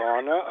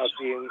persona of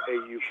being a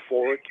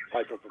euphoric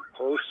type of a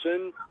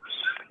person,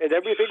 and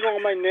everything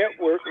on my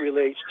network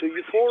relates to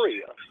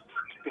euphoria.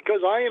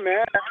 Because I am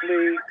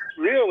actually,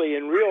 really,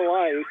 in real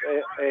life,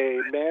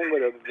 a man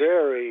with a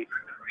very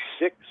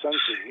sick sense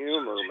of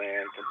humor,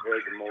 man,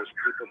 compared to most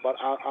people. But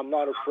I'm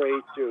not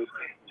afraid to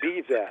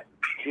be that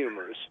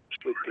humorous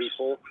with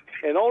people.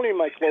 And only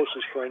my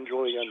closest friends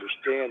really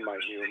understand my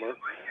humor.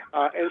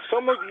 And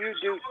some of you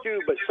do,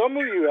 too. But some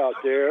of you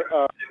out there,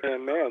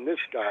 man, this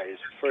guy is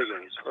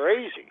friggin'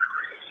 crazy.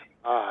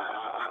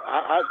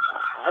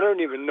 I don't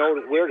even know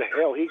where the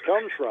hell he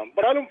comes from,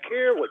 but I don't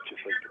care what you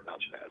think about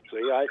that.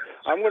 See,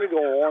 I'm going to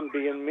go on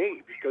being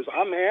me because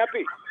I'm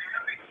happy.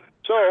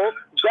 So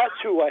that's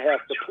who I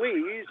have to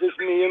please, is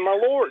me and my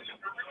Lord.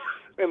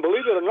 And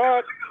believe it or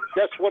not,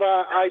 that's what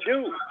I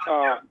do.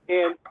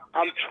 And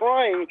I'm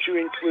trying to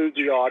include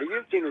the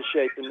audience in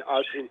shaping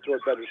us into a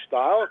better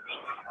style,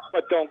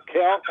 but don't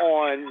count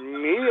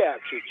on me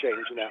actually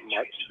changing that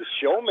much. The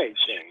show may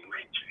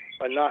change,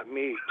 but not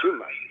me too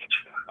much.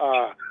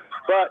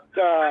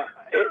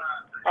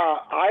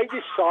 I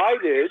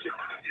decided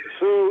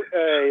through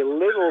a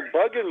little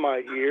bug in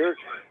my ear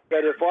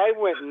that if I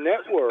went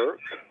network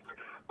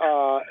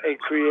and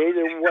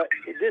created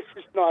this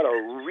is not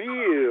a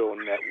real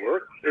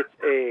network, it's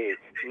a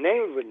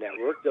name of a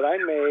network, that I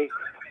may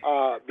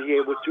be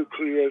able to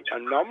create a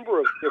number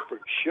of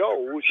different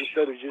shows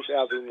instead of just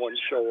having one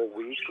show a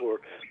week or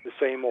the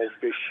same old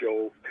fish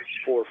show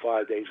 4 or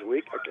 5 days a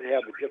week. I could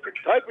have a different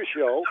type of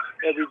show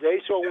every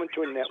day, so I went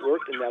to a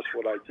network, and that's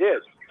what I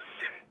did.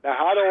 Now,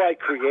 how do I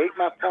create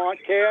my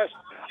podcast?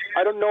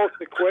 I don't know if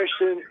the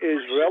question is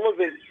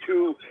relevant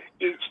to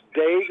each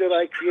day that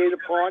I create a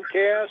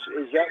podcast.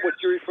 Is that what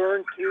you're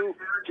referring to,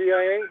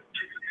 TIA?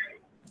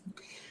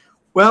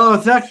 Well, I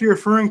was actually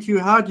referring to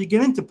how did you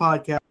get into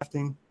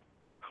podcasting?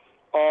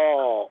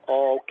 Oh,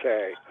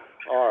 okay.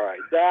 All right.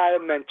 I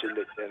mentioned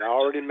it then. I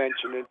already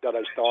mentioned it that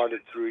I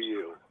started through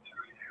you.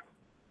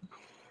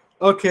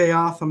 Okay,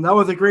 awesome. That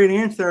was a great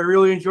answer. I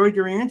really enjoyed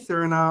your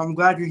answer, and I'm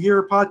glad you're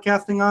here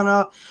podcasting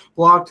on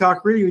Blog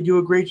Talk Radio. You do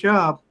a great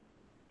job.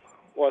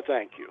 Well,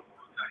 thank you.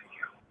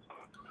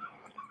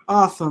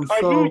 Awesome.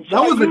 Are you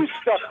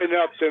stepping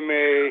up to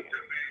me?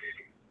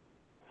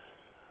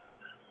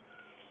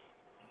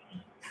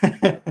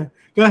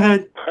 Go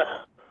ahead.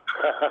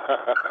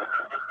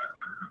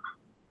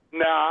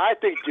 No, I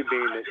think you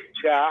mean it.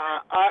 Yeah,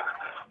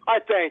 I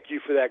thank you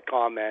for that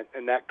comment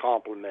and that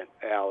compliment,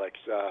 Alex.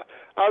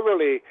 I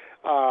really,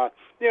 I've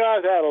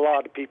had a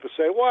lot of people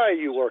say, "Why are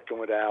you working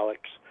with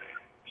Alex?"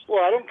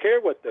 Well, I don't care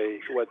why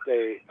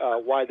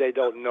they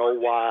don't know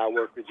why I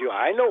work with you.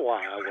 I know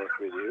why I work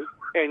with you,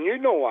 and you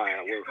know why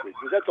I work with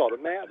you. That's all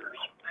that matters.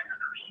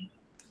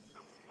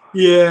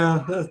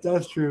 Yeah,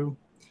 that's true.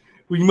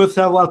 Well, you must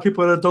have a lot of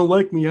people that don't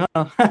like me, huh?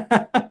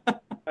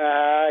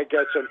 I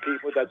got some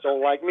people that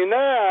don't like me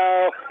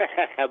now,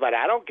 but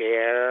I don't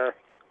care.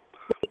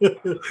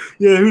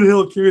 Yeah, who the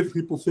hell cares what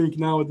people think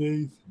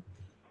nowadays?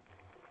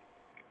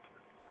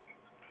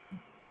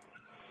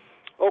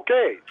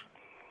 Okay.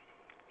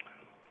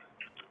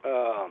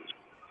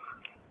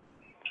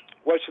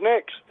 What's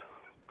next?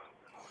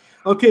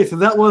 Okay, so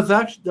that was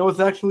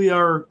actually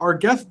our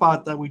guest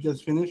spot that we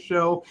just finished.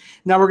 So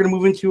now we're going to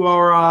move into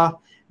our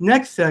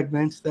next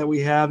segment that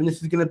we have, and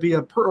this is going to be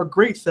a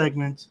great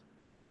segment.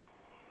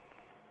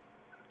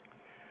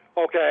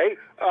 Okay,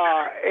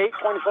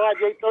 8:25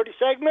 to 8:30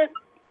 segment.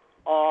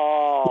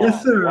 Oh,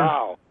 yes, sir.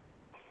 Wow.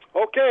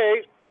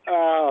 Okay.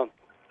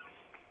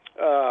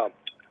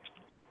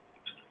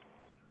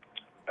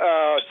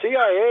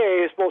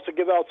 CIA is supposed to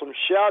give out some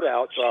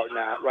shout-outs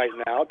right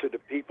now to the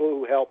people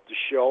who helped the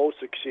show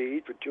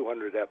succeed for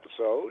 200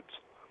 episodes.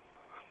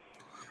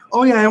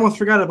 Oh, yeah, I almost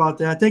forgot about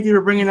that. Thank you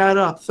for bringing that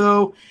up.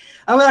 So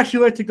I would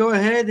actually like to go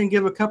ahead and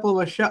give a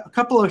couple of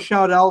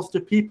shout-outs to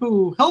people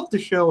who helped the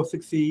show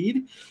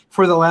succeed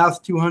for the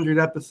last 200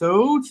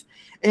 episodes.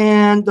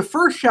 And the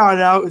first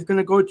shout-out is going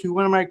to go to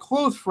one of my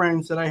close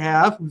friends that I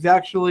have, who's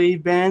actually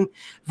been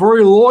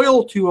very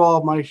loyal to all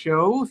of my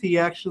shows. He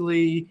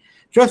actually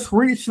just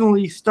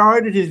recently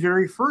started his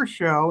very first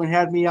show and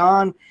had me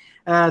on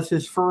as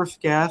his first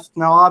guest.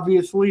 Now,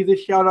 obviously, this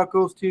shout-out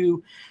goes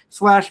to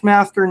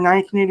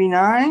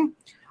Slashmaster1989.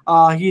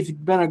 He's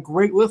been a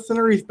great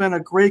listener. He's been a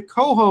great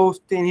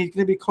co-host, and he's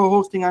going to be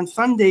co-hosting on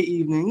Sunday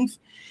evenings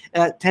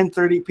at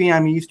 10:30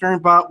 p.m. Eastern.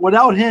 But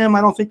without him,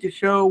 I don't think the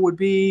show would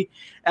be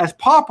as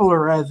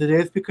popular as it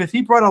is, because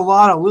he brought a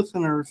lot of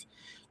listeners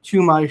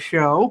to my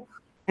show.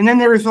 And then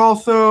there's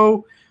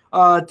also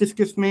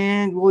Discus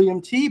Man William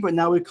T., but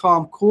now we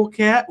call him Cool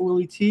Cat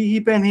Willie T.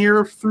 He's been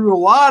here through a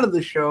lot of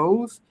the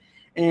shows,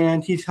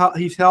 and he's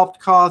helped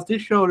cause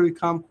this show to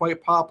become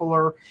quite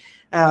popular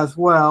as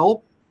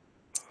well.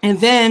 And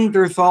then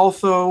there's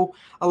also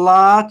a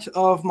lot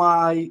of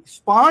my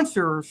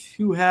sponsors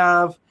who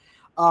have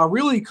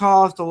really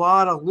caused a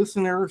lot of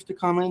listeners to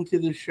come into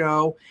the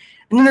show.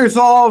 And then there's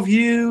all of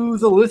you,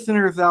 the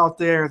listeners out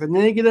there, the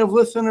negative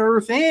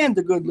listeners and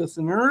the good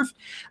listeners.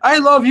 I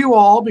love you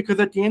all, because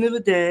at the end of the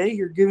day,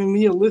 you're giving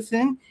me a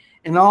listen,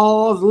 and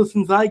all the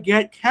listens I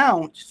get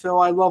count. So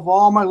I love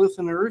all my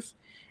listeners.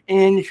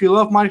 And if you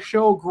love my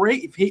show,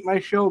 great. If you hate my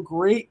show,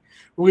 great. It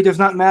really does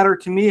not matter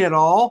to me at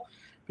all,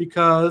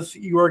 because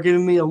you are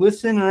giving me a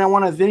listen. And I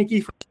want to thank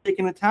you for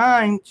taking the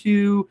time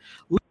to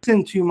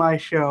listen to my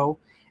show.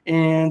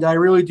 And I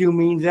really do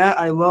mean that.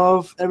 I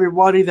love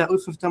everybody that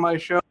listens to my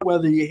show,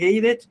 whether you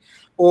hate it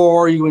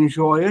or you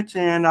enjoy it.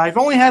 And I've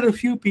only had a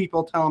few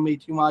people tell me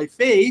to my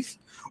face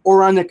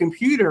or on the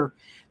computer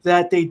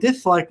that they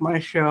dislike my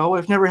show.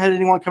 I've never had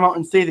anyone come out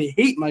and say they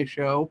hate my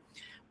show,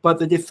 but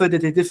they just said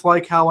that they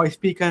dislike how I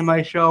speak on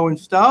my show and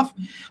stuff.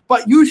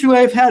 But usually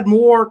I've had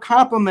more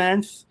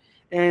compliments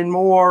and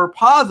more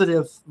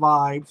positive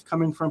vibes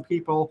coming from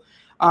people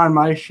on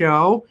my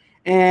show.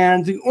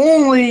 And the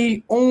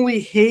only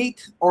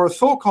hate, or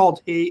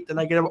so-called hate, that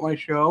I get about my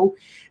show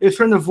is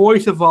from the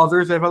voice of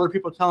others. I have other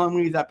people telling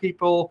me that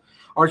people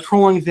are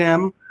trolling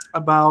them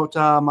about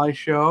my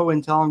show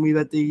and telling me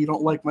that they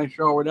don't like my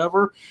show or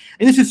whatever.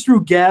 And this is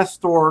through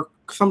guests or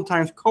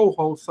sometimes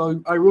co-hosts, so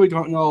I really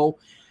don't know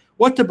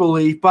what to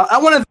believe. But I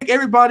want to thank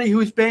everybody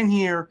who's been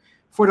here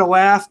for the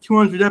last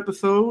 200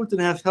 episodes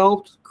and has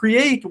helped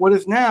create what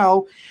is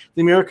now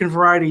the American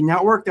Variety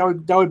Network.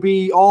 That would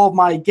be all of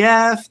my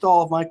guests,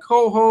 all of my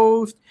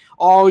co-hosts,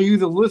 all you,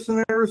 the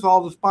listeners,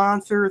 all the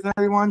sponsors, and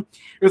everyone.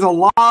 There's a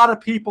lot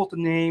of people to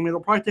name. It'll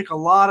probably take a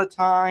lot of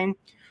time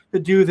to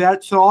do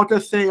that. So I'll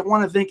just say I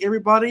want to thank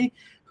everybody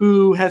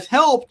who has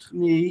helped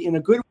me in a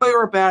good way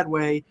or a bad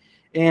way,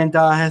 and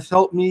has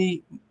helped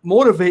me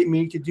motivate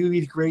me to do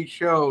these great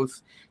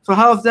shows. So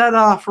how's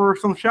that for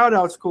some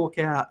shout-outs, Cool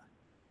Cat?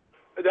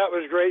 That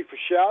was great for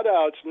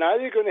shout-outs. Now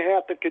you're going to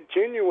have to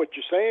continue what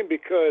you're saying,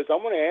 because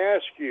I'm going to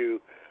ask you,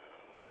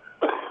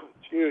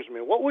 excuse me,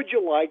 what would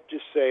you like to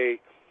say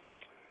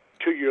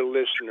to your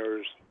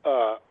listeners,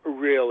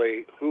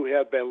 really, who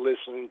have been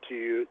listening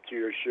to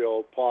your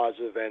show,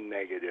 positive and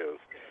negative,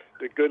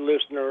 the good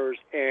listeners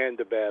and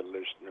the bad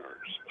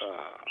listeners?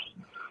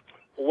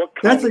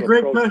 That's a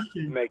great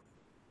question.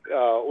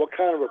 What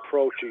kind of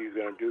approach are you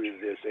going to do to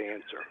this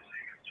answer?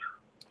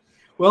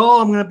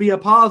 Well, I'm going to be a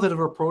positive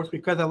approach,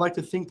 because I like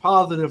to think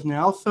positive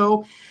now.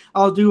 So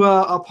I'll do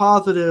a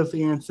positive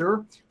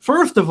answer.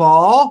 First of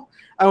all,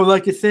 I would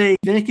like to say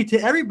thank you to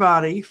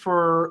everybody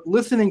for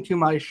listening to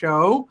my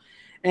show.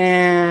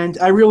 And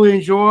I really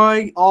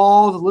enjoy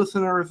all the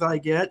listeners I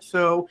get.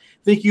 So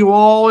thank you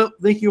all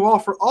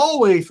for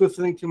always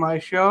listening to my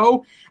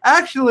show.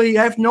 Actually,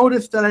 I've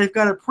noticed that I've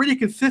got a pretty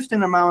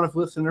consistent amount of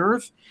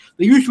listeners.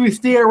 They usually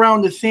stay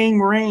around the same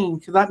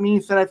range. So that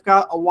means that I've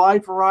got a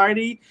wide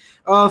variety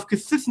of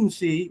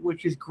consistency,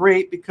 which is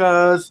great,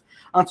 because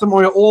on some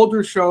of my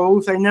older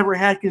shows, I never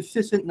had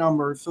consistent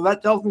numbers. So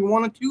that tells me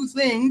one of two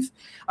things.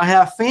 I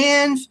have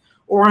fans,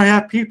 or I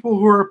have people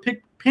who are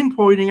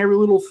pinpointing every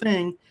little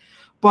thing.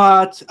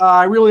 But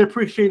I really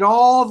appreciate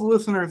all the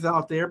listeners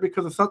out there,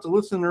 because without the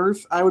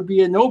listeners, I would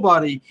be a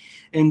nobody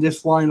in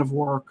this line of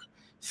work.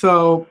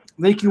 So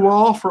thank you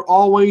all for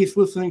always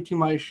listening to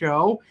my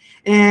show.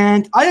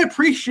 And I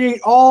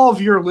appreciate all of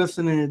your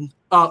listens.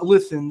 I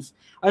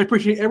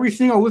appreciate every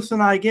single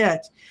listen I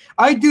get.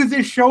 I do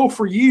this show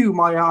for you,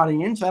 my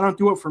audience. I don't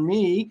do it for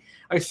me.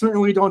 I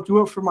certainly don't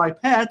do it for my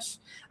pets.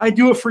 I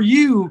do it for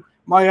you,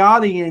 my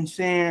audience.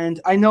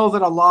 And I know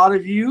that a lot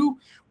of you,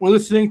 when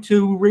listening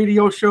to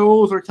radio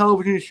shows or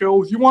television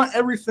shows, you want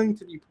everything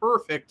to be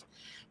perfect.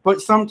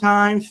 But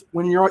sometimes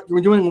when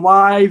you're doing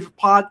live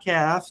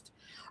podcast,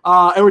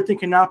 everything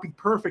cannot be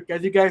perfect.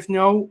 As you guys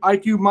know, I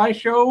do my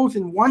shows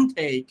in one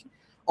take.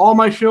 All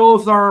my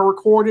shows are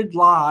recorded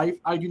live.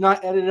 I do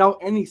not edit out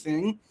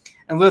anything.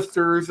 unless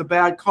there's a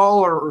bad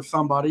caller or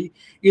somebody.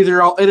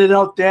 Either I'll edit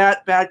out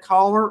that bad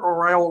caller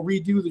or I will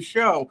redo the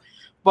show.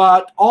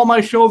 But all my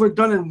shows are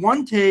done in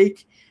one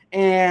take,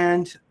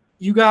 and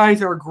you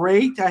guys are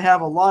great. I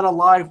have a lot of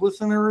live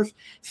listeners.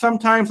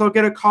 Sometimes I'll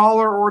get a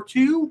caller or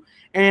two,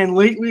 and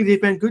lately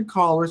they've been good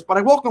callers. But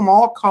I welcome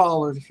all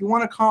callers. If you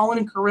want to call in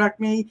and correct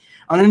me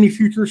on any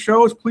future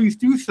shows, please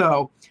do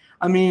so.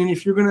 I mean,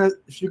 if you're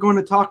going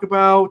to talk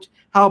about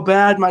how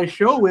bad my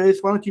show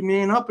is, why don't you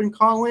man up and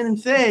call in and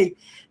say,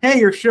 hey,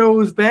 your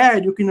show is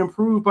bad. You can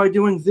improve by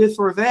doing this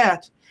or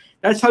that.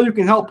 That's how you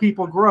can help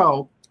people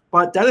grow.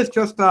 But that is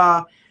just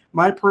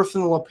my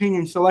personal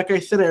opinion. So like I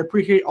said, I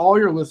appreciate all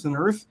your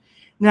listeners.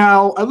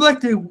 Now, I'd like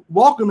to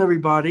welcome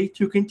everybody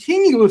to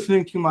continue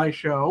listening to my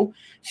show.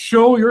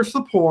 Show your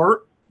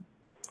support.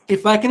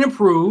 If I can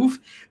improve,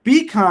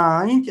 be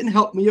kind and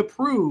help me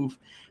improve.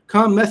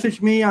 Come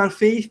message me on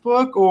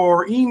Facebook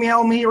or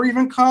email me or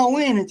even call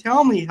in and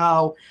tell me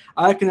how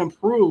I can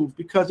improve.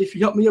 Because if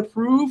you help me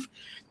improve,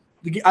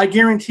 I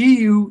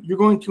guarantee you're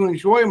going to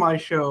enjoy my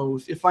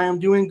shows. If I am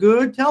doing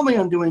good, tell me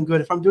I'm doing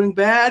good. If I'm doing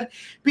bad,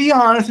 be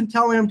honest and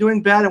tell me I'm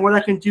doing bad and what I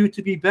can do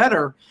to be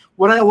better.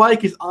 What I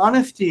like is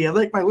honesty. I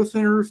like my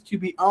listeners to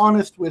be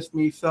honest with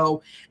me.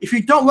 So if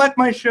you don't like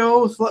my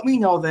shows, let me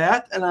know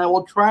that, and I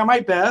will try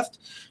my best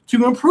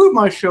to improve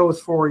my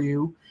shows for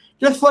you.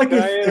 Just like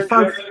if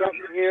I'm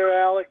something here,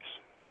 Alex.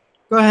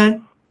 Go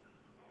ahead.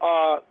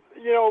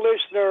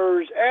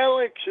 Listeners,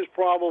 Alex is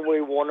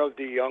probably one of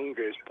the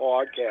youngest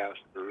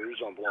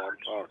podcasters on Blog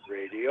Talk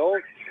Radio,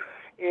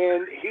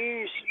 and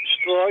he's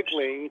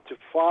struggling to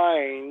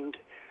find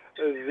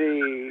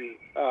the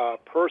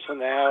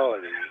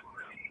personality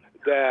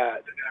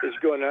that is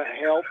going to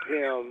help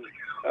him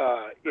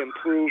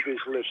improve his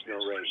listener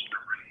rate.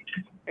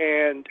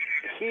 And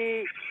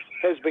he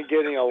has been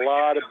getting a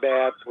lot of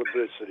bad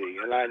publicity,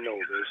 and I know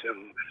this.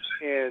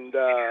 And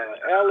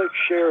Alex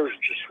shares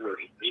this with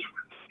me.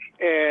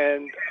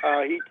 And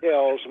he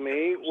tells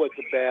me what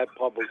the bad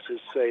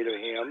publicists say to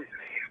him.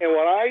 And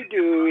what I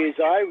do is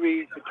I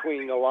read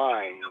between the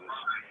lines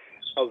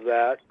of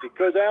that,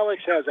 because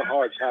Alex has a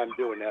hard time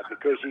doing that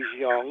because he's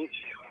young.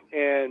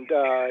 And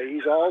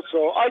he's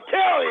also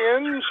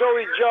Italian, so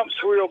he jumps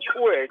real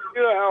quick.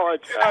 You know how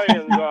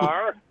Italians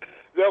are.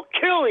 They'll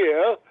kill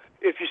you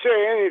if you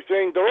say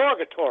anything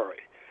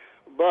derogatory.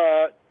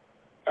 But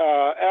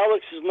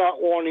Alex is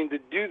not wanting to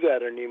do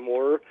that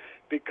anymore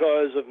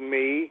because of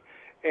me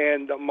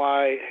and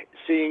my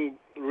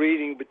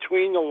reading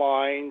between the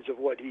lines of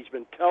what he's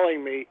been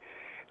telling me.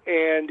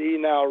 And he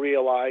now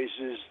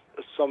realizes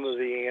some of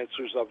the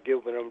answers I've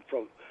given him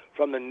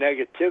from the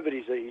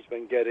negativities that he's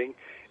been getting.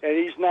 And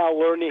he's now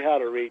learning how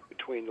to read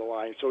between the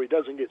lines, so he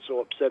doesn't get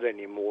so upset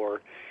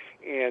anymore.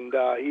 And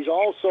he's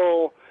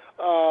also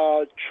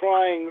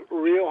trying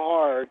real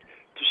hard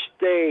to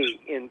stay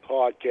in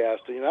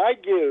podcasting. And I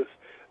give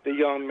the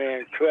young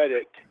man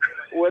credit.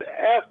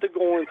 After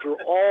going through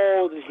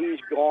all that he's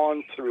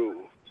gone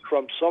through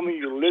from some of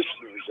your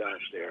listeners out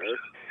there,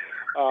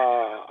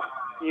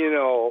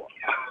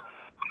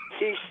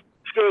 he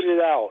stood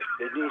it out,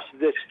 and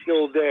he's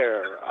still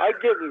there. I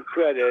give him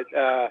credit.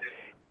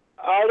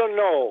 I don't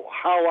know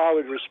how I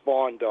would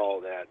respond to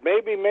all that.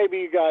 Maybe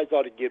you guys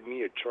ought to give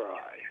me a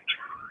try.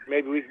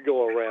 Maybe we can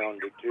go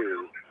around it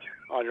too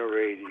on the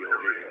radio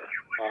here.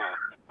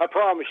 I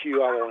promise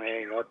you I won't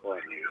hang up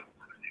on you.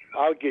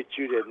 I'll get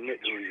you to admit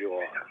who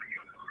you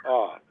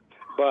are.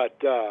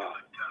 But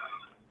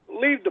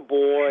leave the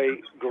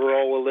boy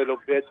grow a little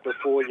bit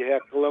before you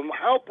heckle him.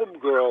 Help him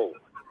grow.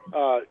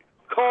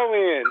 Call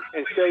in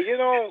and say,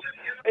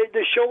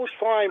 the show's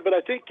fine, but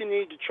I think you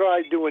need to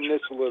try doing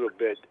this a little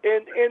bit.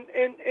 And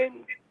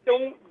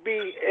don't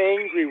be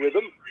angry with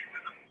him.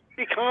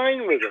 Be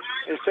kind with him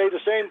and say the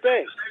same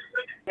thing.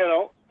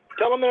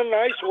 Tell him in a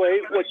nice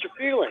way what you're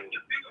feeling.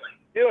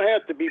 You don't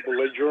have to be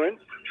belligerent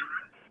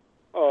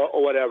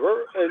or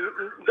whatever. And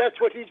that's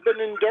what he's been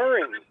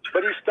enduring.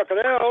 But he stuck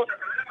it out.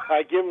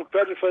 I give him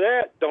credit for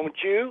that, don't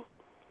you?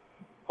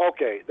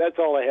 Okay, that's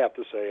all I have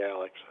to say,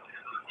 Alex.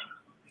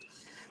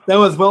 That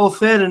was well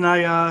said, and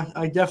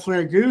I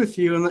definitely agree with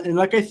you. And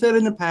like I said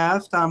in the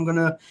past, I'm going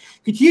to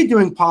continue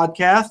doing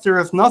podcasts. There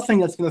is nothing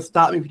that's going to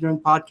stop me from doing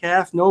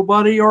podcasts.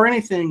 Nobody or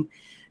anything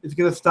is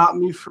going to stop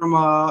me from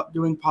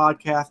doing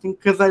podcasting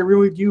because I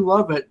really do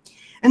love it.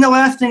 And the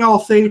last thing I'll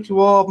say to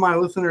all of my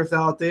listeners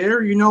out there,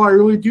 I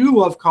really do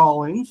love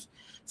call-ins.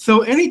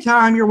 So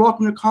anytime you're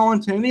welcome to call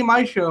into any of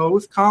my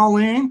shows, call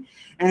in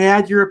and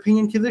add your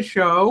opinion to the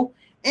show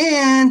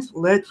and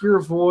let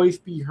your voice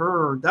be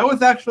heard. That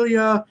was actually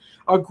a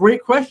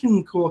great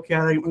question, Cool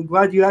Cat. I'm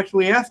glad you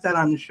actually asked that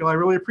on the show. I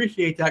really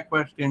appreciate that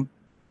question.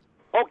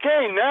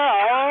 Okay,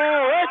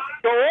 now let's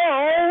go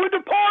on with the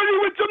party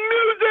with some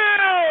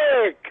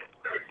music.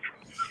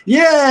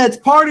 Yeah, it's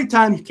party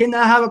time. You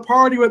cannot have a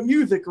party with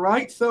music,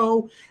 right?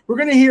 So we're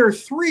going to hear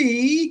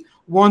 3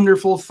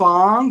 wonderful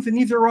songs, and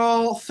these are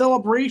all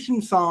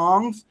celebration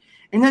songs.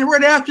 And then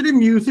right after the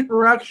music,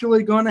 we're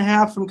actually going to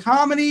have some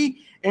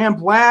comedy and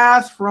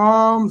blast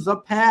from the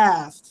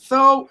past.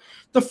 So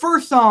the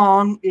first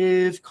song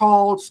is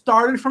called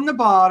Started from the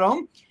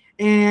Bottom,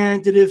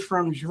 and it is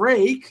from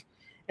Drake.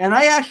 And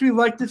I actually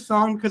like this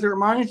song because it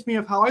reminds me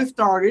of how I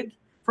started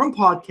from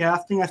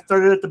podcasting. I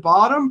started at the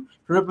bottom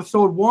from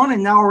episode 1,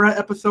 and now we're at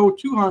episode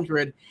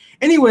 200.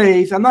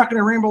 Anyways, I'm not going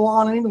to ramble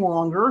on any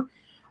longer.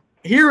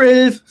 Here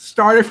is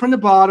Started from the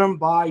Bottom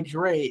by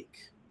Drake.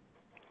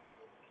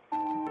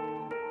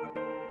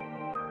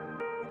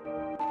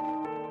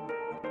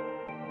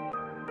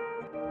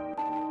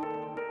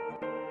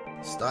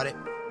 Started.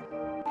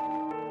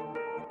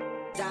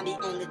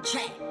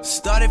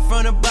 Started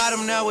from the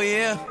bottom, now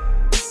we're here.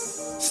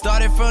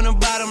 Started from the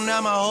bottom,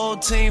 now my whole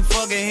team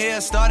fucking here.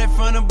 Started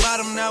from the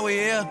bottom, now we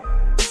here.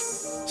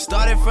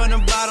 Started from the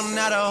bottom,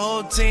 now the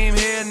whole team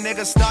here.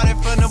 Nigga, started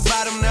from the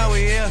bottom, now we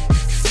here.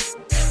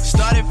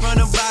 Started from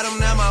the bottom,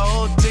 now my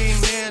whole team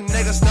here.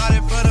 Nigga,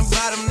 started from the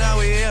bottom, now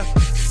we here.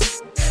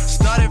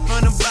 Started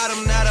from the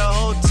bottom, now the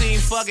whole team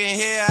fucking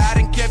here. I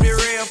done kept it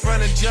real from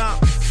the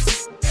jump.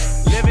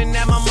 Living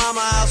at my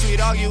mama's house, we'd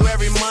argue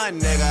every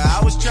month, nigga. I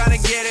was trying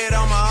to get it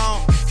on my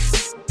own.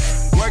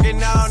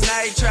 Working all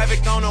night,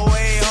 traffic on the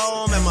way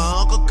home, and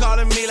my uncle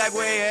calling me like,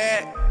 where you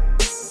at?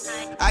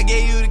 I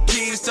gave you the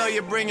keys, so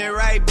you bring it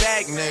right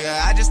back,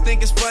 nigga. I just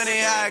think it's funny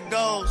how it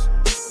goes.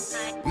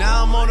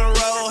 Now I'm on the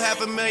road,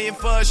 $500,000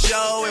 for a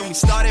show, and we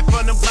started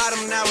from the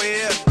bottom, now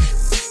we're here.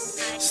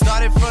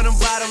 Started from the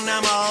bottom,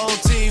 now my whole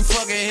team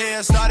fucking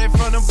here. Started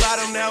from the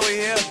bottom, now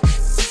we here.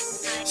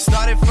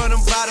 Started from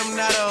the bottom,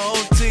 now the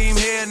whole team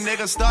here,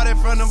 nigga. Started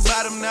from the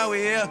bottom, now we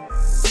here.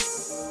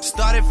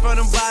 Started from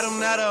the bottom,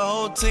 now the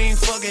whole team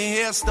fucking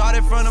here.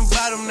 Started from the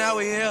bottom, now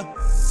we here.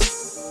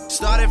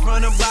 Started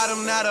from the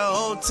bottom, now the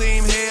whole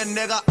team here,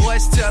 nigga.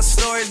 Always tell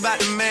stories about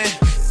the man.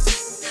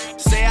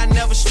 Say I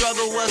never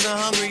struggled, wasn't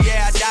hungry,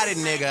 yeah, I doubt it,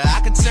 nigga. I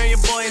could turn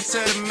your boy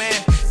into the man.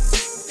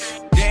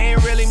 There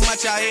ain't really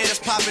much out here that's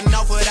popping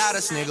off without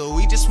us, nigga.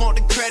 We just want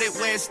the credit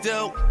where it's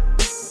due.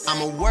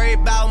 I'ma worry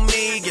about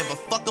me, give a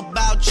fuck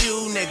about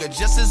you, nigga.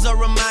 Just as a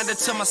reminder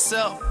to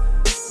myself,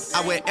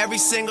 I wear every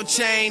single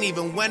chain,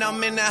 even when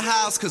I'm in the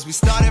house. Cause we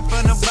started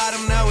from the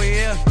bottom, now we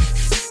here.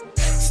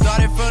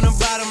 Started from the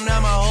bottom,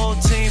 now my whole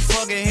team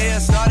fucking here.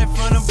 Started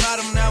from the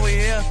bottom, now we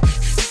here.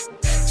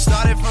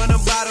 Started from the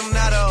bottom,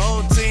 now the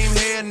whole team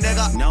here,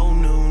 nigga. No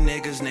new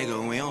niggas,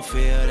 nigga, we don't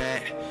feel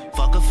that.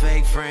 Fuck a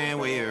fake friend,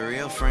 where your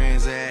real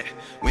friends at?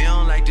 We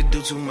don't like to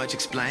do too much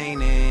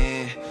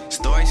explaining.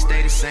 Story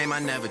stay the same, I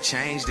never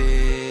changed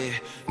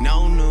it.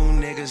 No new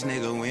niggas,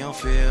 nigga, we don't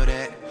feel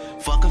that.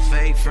 Fuck a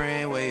fake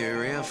friend, where your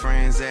real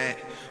friends at?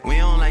 We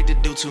don't like to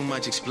do too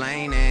much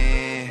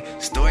explaining.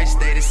 Story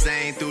stay the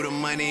same through the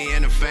money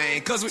and the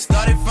fame. Cause we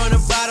started from the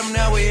bottom,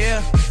 now we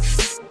here.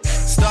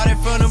 Started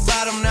from the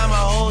bottom, now my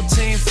whole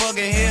team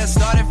fucking here.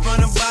 Started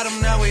from the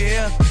bottom, now we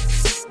here.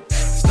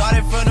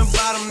 Started from the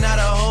bottom, now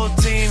the whole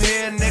team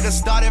here, nigga.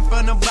 Started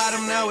from the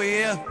bottom, now we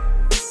here.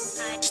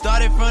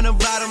 Started from the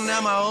bottom,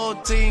 now my whole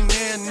team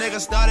here, nigga.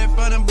 Started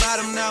from the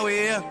bottom, now we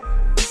here.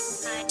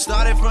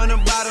 Started from the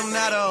bottom,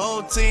 now the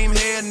whole team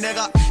here,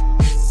 nigga.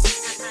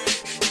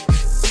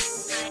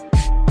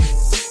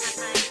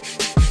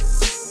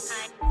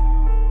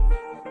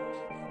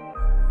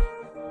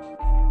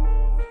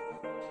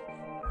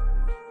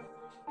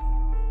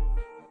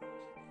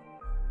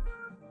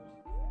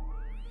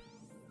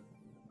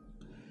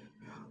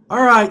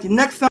 All right, the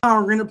next song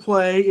we're going to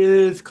play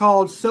is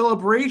called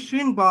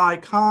Celebration by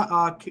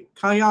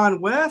Kanye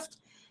West,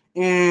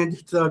 and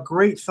it's a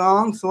great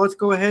song, so let's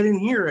go ahead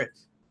and hear it.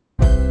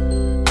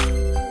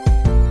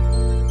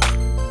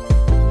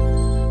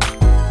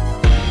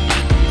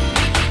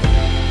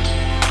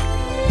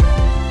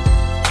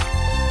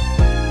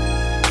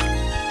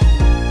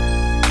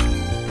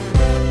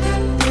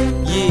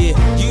 Yeah,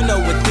 you know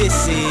what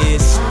this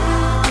is.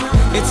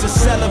 It's a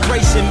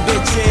celebration,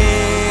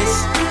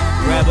 bitches.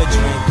 Grab a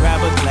drink, grab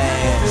a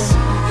glass.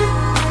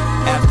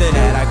 After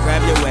that, I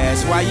grab your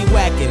ass. Why you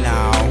whacking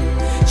all?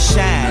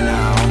 Shine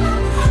on.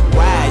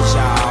 Wise,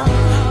 y'all.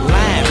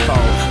 Lying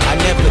for. I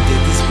never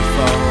did this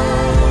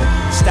before.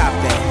 Stop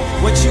that.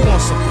 What you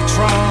want, some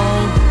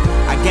Patron?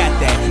 I got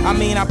that. I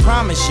mean, I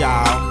promise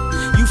y'all.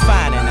 You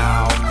fine and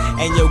all.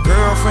 And your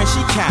girlfriend, she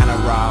kinda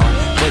raw.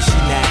 But she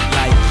not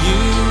like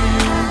you.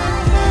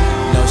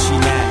 No, she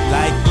not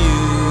like you.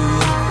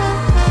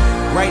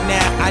 Right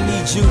now, I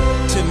need you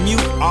to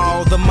mute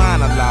all the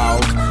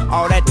monologue.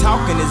 All that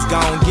talking is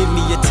gone, give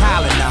me your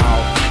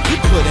Tylenol. You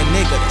put a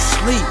nigga to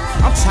sleep,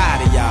 I'm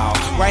tired of y'all.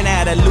 Right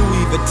now, the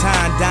Louis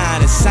Vuitton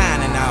dine is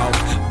signing off.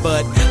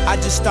 But I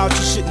just thought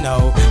you should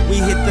know, we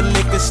hit the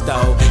liquor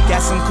store,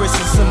 got some Chris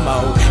and some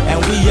more,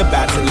 and we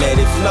about to let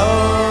it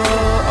flow.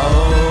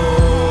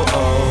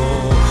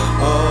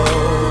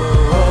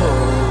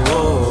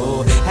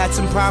 Had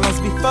some problems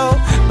before,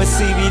 but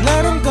see we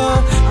let them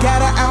go.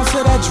 Got an ounce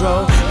of that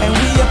dro, and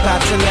we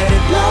about to let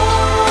it blow.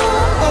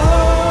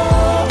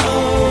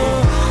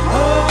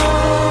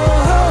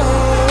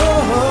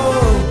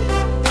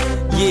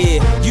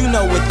 Yeah, you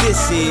know what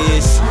this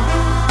is.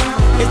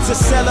 It's a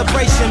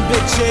celebration,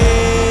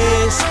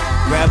 bitches.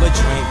 Grab a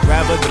drink,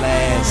 grab a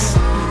glass.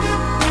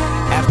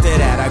 After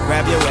that, I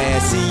grab your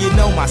ass. See, you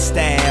know my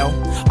style.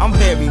 I'm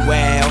very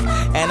well,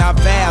 and I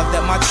vowed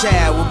that my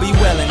child will be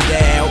well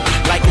endowed,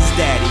 like his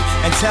daddy.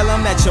 And tell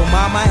him that your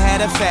mama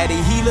had a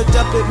fatty. He looked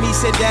up at me,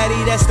 said, Daddy,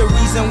 that's the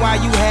reason why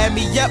you had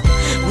me. Yup,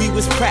 we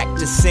was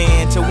practicing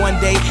till one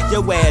day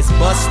your ass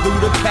bust through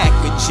the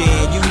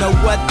packaging. You know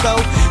what though?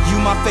 You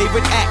my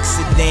favorite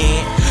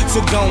accident.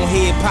 So go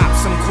ahead, pop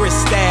some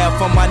Cristal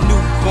for my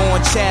newborn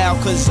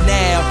child. Cause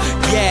now,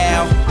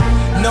 yeah,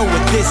 know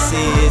what this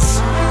is.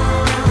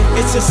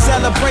 It's a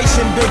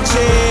celebration,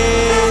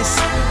 bitches.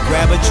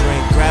 Grab a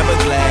drink, grab a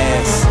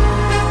glass.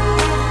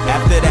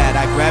 After that,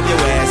 I grab your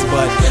ass,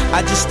 but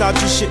I just thought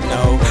you should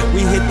know.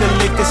 We hit the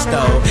liquor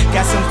store,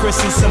 got some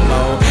Chris and some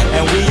more,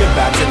 and we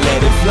about to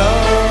let it flow.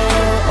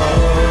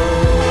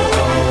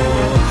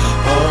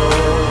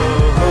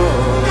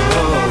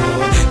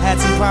 Had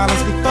some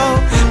problems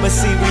before, but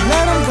see, we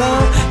let them go.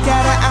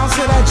 Got an ounce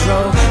of that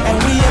dro, and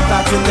we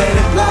about to let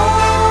it blow.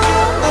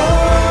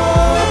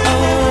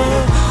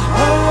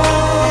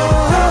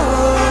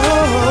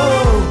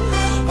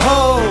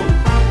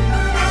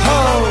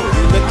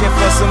 Looking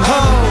for some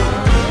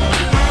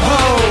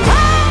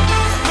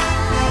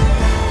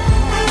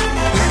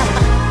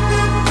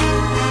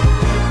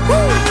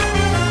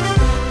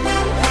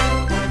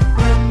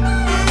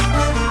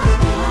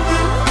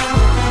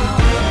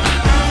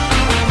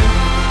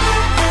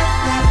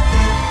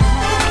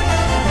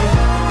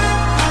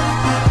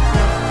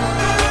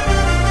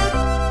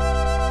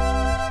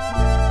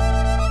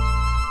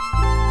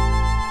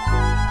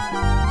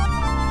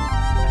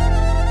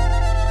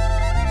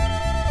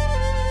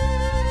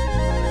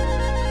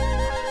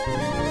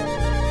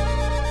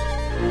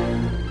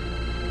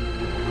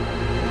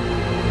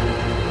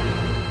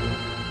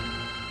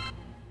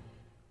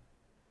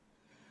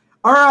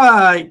All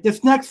right,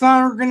 this next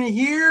song we're going to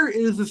hear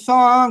is a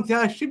song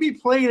that should be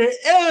played at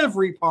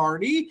every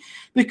party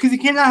because you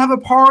cannot have a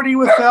party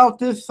without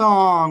this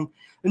song.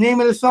 The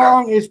name of the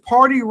song is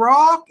Party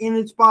Rock, and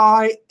it's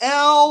by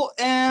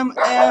LMFAO.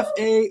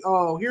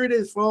 Here it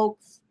is, folks.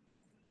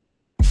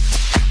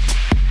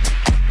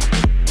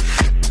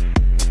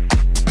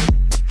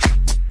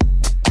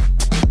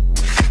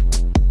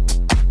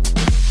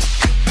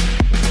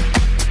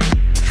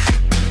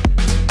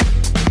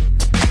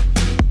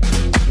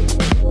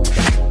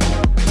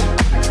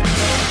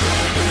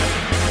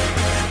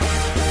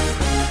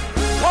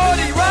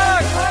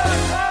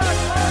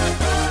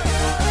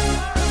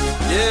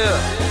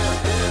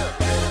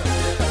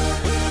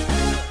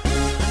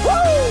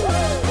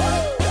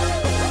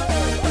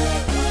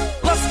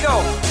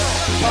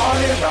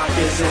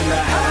 In the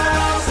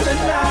house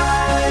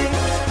tonight,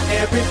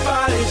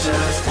 everybody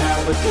just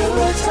have a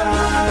good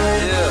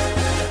time,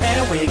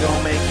 and we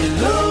gon' make you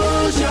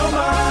lose your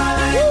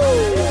mind.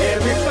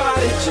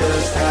 Everybody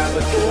just have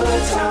a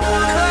good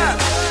time.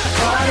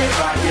 Party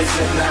rock is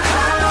in the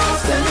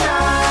house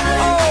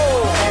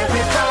tonight.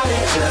 Everybody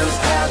just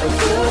have a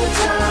good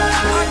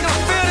time,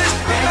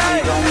 and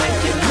we gon'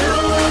 make you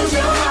lose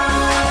your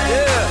mind.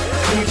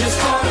 We just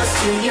wanna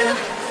see you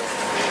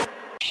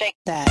shake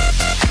that.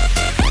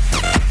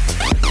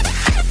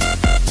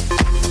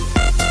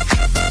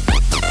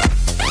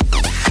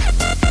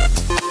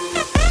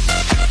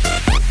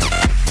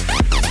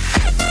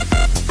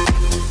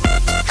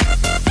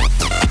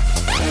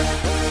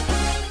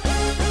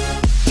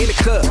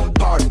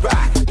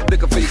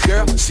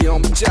 Girl, she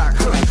on my jock,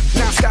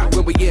 Now stop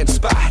when we in the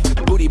spot.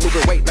 Booty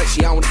moving weight like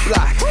she on the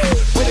block.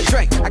 With a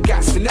drink, I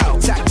got to know.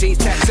 Tight jeans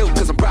tattoo,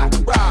 cause I'm rock,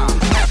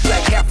 half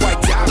black, half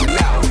white, diamond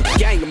now.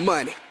 Gang of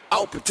money,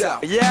 open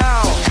up. Yo,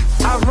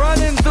 I'm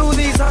running through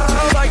these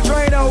halls like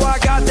Drano. I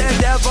got that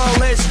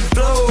devilish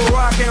flow,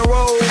 rock and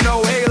roll,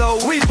 no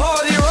halo. We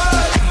party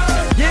rock.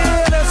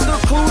 Yeah, that's the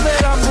clue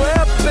that I'm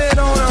repping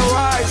on a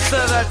rise to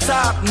the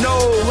top. No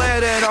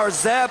lead in our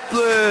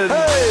Zeppelin.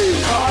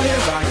 Hey, party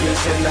rock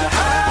is in the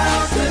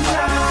house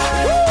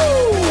tonight. Woo!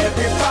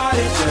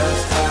 Everybody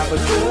just have a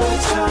good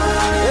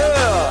time.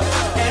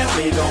 Yeah, and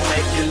we gon'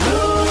 make you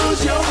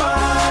lose your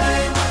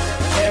mind.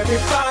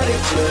 Everybody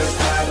just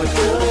have a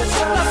good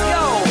time. Let's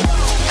go.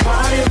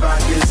 Party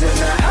rock is in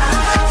the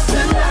house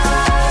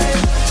tonight.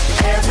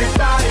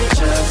 Everybody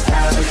just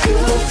have a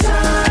good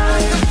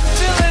time.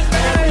 Feeling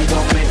bad. And we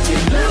gon' make you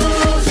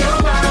lose your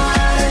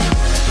mind.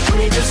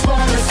 We just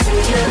wanna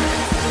see you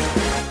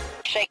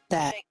shake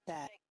that.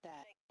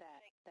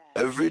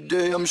 Every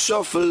day I'm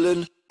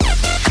shuffling.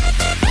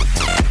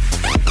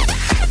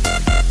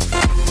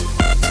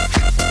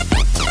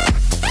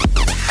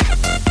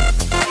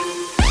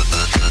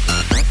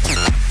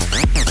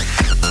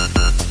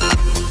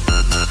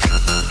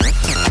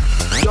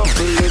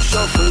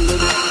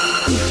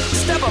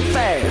 Step up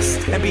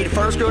fast and be the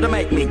first girl to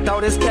make me throw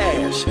this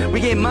cash. We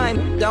get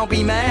mine, don't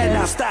be mad,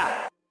 now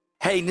stop.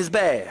 Hating is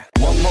bad.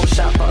 One more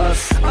shot for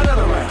us,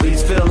 another round.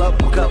 Please fill up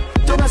my cup,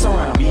 don't mess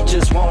around. We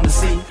just want to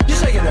see you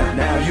shaking up.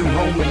 Now you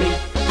home with me,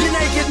 you're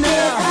naked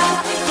now. Get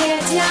up,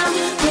 get down,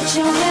 put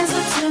your hands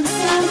up to the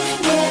sun.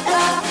 Get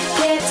up,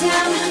 get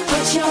down,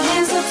 put your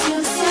hands up to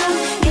the sun.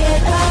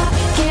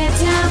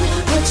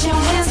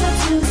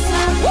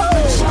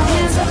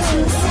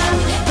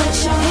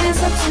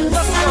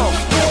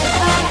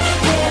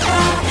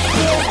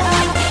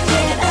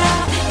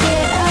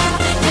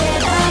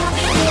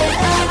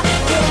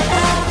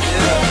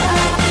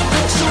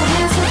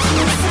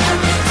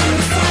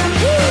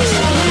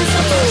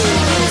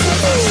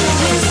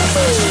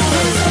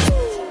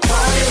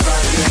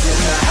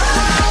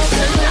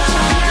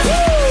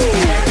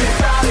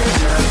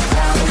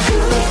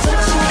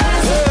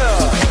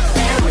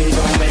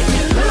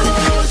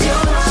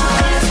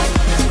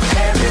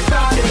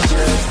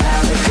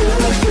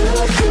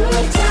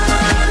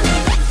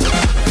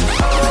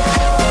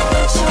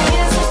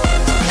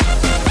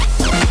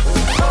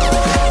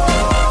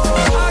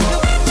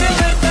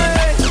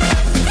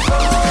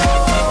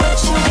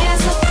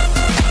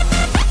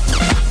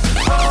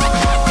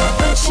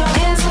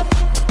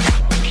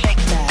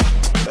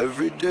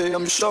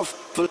 I'm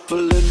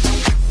shuffling.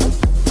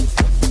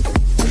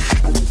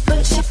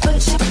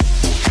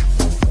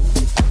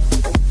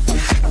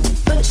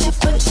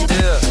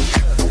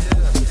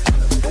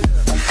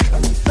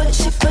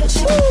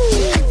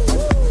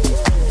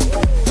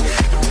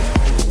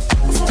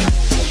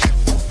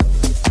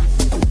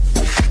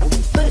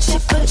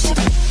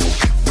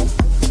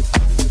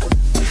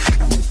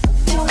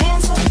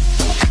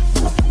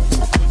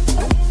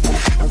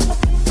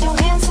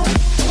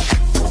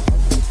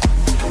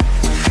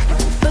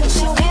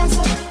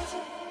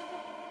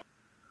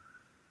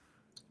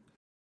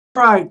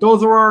 Right,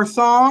 those are our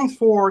songs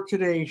for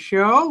today's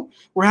show.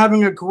 We're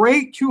having a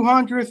great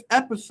 200th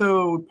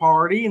episode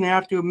party, and I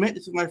have to admit,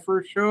 this is my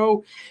first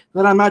show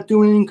that I'm not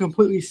doing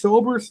completely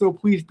sober, so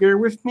please bear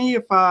with me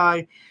if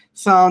I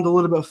sound a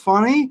little bit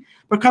funny.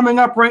 But coming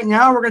up right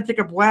now, we're going to take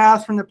a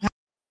blast from the past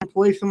and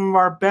play some of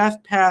our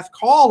best past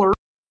callers.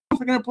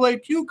 We're going to play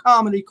 2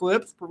 comedy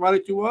clips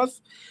provided to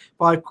us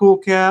by Cool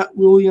Cat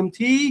William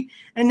T.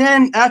 And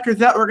then after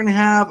that, we're going to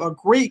have a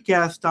great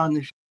guest on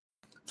the show.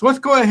 So let's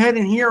go ahead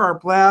and hear our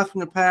blast from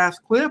the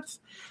past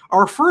clips.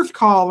 Our first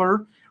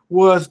caller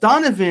was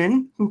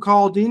Donovan, who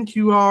called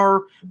into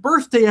our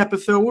birthday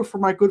episode for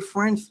my good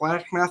friend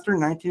Slashmaster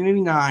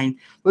 1989.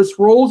 Let's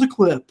roll the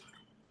clip.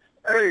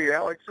 Hey,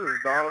 Alex, this is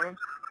Donovan.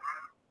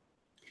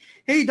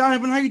 Hey,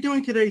 Donovan, how you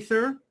doing today,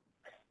 sir?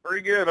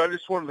 Pretty good. I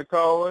just wanted to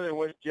call in and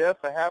wish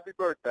Jeff a happy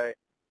birthday.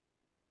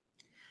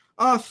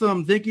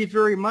 Awesome. Thank you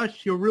very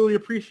much. You'll really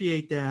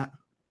appreciate that.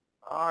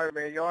 All right,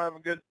 man. Y'all have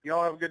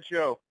a good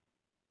show.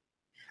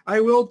 I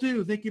will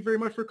do. Thank you very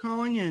much for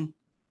calling in.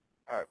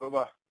 All right,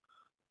 bye-bye.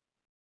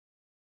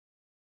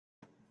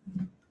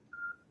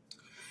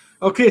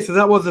 Okay, so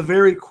that was a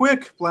very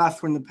quick blast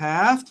from the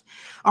past.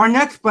 Our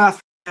next blast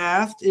from the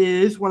past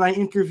is when I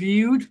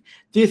interviewed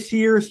this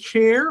year's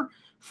chair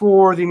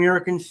for the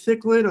American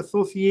Cichlid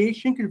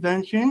Association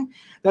convention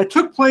that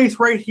took place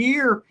right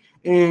here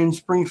in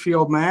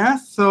Springfield,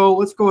 Mass. So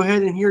let's go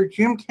ahead and hear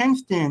Jim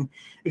Kenston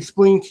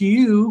explain to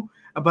you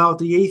about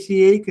the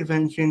ACA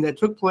convention that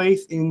took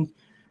place in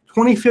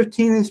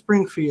 2015 in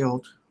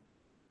Springfield.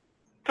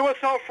 So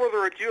without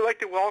further ado, I'd like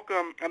to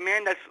welcome a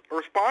man that's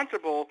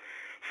responsible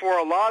for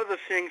a lot of the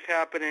things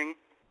happening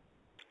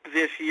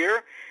this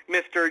year,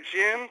 Mr.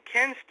 Jim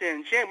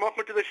Kenston. Jim,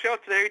 welcome to the show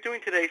today. How are you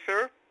doing today,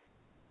 sir?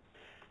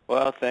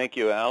 Well, thank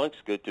you, Alex.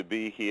 Good to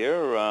be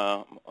here.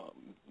 I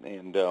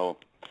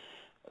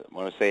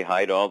want to say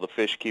hi to all the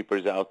fish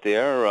keepers out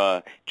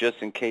there.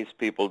 Just in case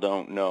people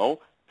don't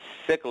know,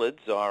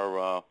 cichlids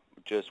are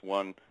just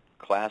one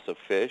class of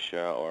fish,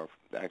 or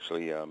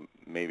actually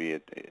maybe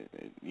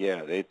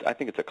I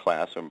think it's a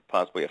class or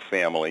possibly a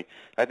family.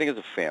 I think it's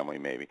a family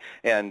maybe.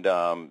 And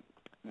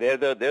they're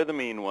the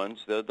mean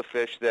ones. They're the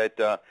fish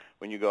that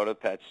when you go to the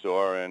pet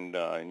store and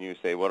you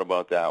say, what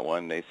about that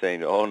one? They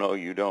say, oh, no,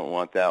 you don't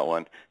want that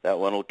one. That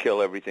one will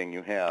kill everything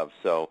you have.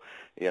 So,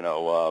 these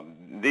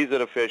are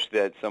the fish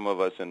that some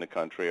of us in the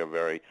country are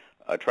very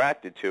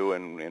attracted to,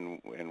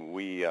 and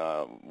we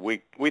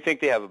think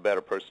they have a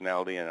better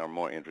personality and are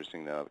more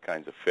interesting than other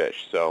kinds of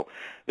fish. So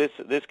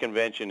this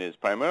convention is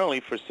primarily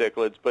for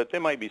cichlids, but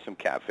there might be some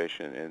catfish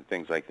and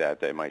things like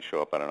that might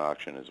show up at an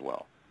auction as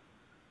well.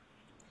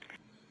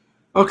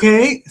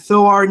 Okay,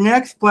 so our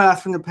next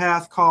blast from the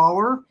past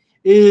caller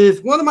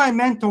is one of my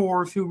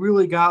mentors who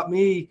really got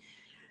me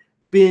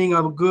being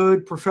a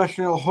good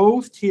professional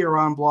host here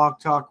on Blog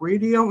Talk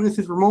Radio. And this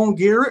is Ramon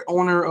Garrett,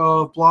 owner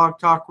of Blog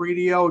Talk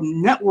Radio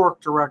Network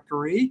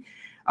Directory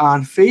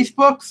on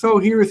Facebook. So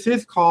here's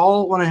his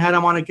call when I had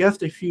him on a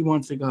guest a few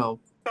months ago.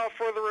 Without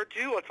further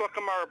ado, let's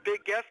welcome our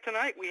big guest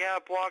tonight. We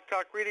have Blog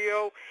Talk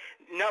Radio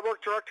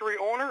Network Directory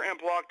owner and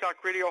Blog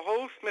Talk Radio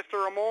host,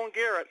 Mr. Ramon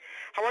Garrett.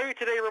 How are you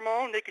today,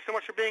 Ramon? Thank you so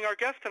much for being our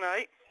guest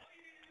tonight.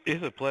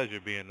 It's a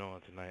pleasure being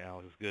on tonight,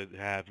 Alex. It's good to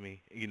have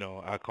me.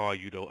 I call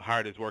you the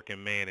hardest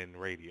working man in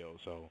radio,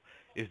 so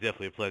it's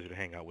definitely a pleasure to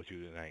hang out with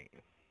you tonight.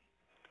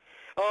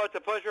 Oh, it's a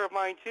pleasure of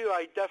mine, too.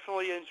 I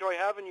definitely enjoy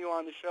having you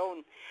on the show,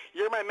 and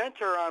you're my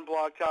mentor on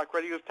Blog Talk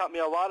Radio. You've taught me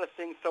a lot of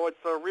things, so it's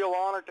a real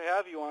honor to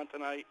have you on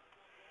tonight.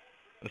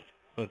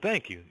 Well,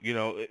 thank you.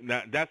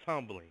 That's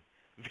humbling,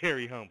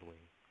 very humbling.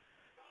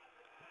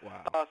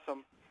 Wow.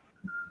 Awesome.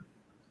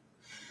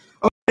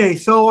 Okay,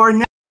 so our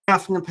next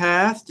from the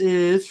past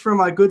is from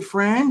my good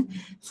friend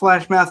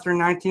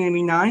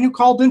 /Master1989 who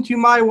called into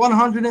my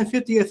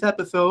 150th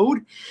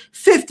episode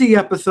 50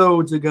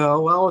 episodes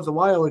ago. Well, it was a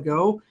while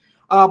ago.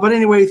 But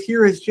anyways,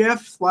 here is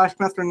Jeff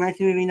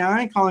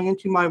 /Master1989 calling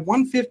into my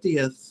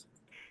 150th.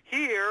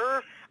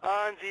 Here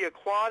on the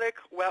Aquatic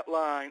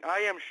Wetline. I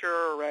am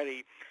sure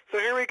ready. So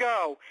here we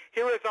go.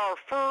 Here is our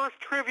first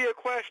trivia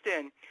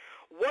question.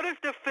 What is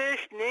the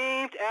fish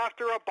named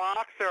after a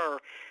boxer?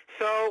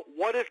 So,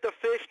 what is the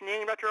fish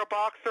named after a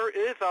boxer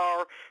is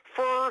our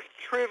first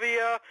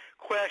trivia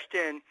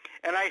question.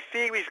 And I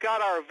see we've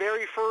got our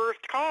very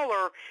first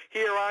caller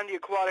here on the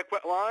Aquatic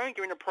Wetline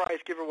during the prize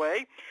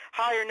giveaway.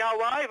 Hi, you're now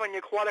live on the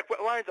Aquatic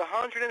Wetline's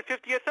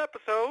 150th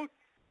episode.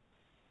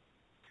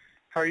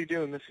 How are you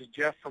doing? This is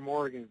Jeff from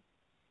Oregon.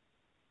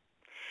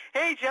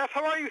 Hey, Jeff,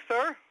 how are you,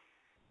 sir?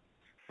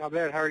 Not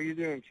bad. How are you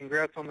doing?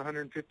 Congrats on the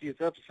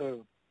 150th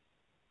episode.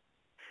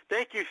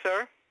 Thank you,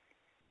 sir.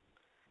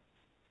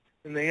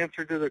 And the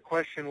answer to the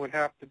question would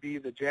have to be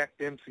the Jack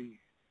Dempsey.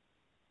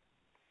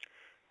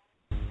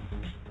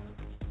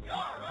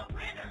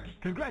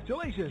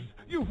 Congratulations!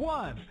 You've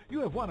won!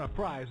 You have won a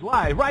prize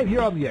live right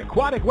here on the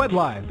Aquatic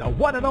Wetline, the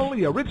one and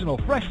only original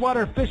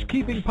freshwater fish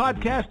keeping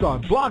podcast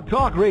on Blog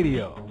Talk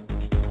Radio.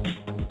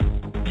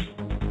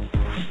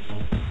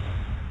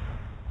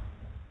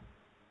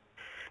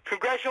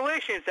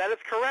 Congratulations, that is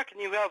correct,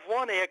 and you have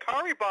won a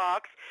Hikari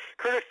box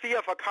courtesy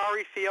of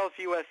Hikari Sales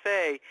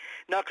USA.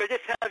 Now, could I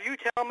just have you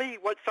tell me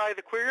what size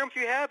aquariums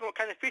you have and what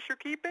kind of fish you're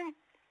keeping?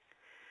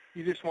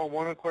 You just want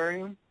one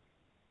aquarium?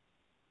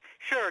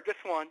 Sure, just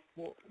one.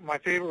 Well, my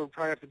favorite would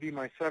probably have to be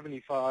my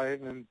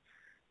 75, and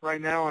right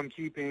now I'm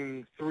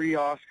keeping 3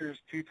 Oscars,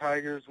 2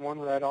 tigers,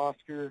 1 red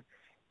Oscar,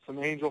 some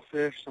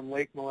angelfish, some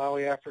Lake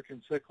Malawi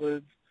African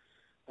cichlids,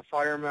 a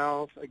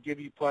firemouth, a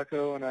Gibby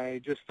pleco, and I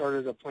just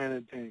started a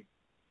planted tank.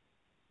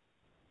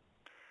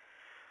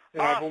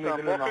 And awesome. I've only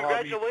been in the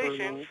hobby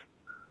Congratulations.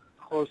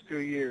 for close to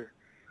a year.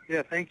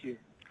 Yeah, thank you.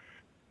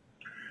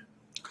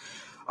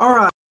 All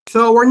right.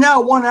 So we're now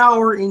 1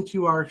 hour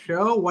into our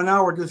show. 1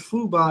 hour just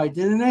flew by,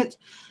 didn't it?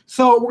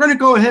 So we're going to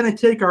go ahead and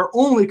take our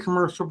only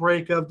commercial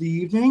break of the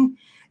evening.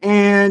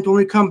 And when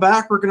we come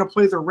back, we're going to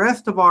play the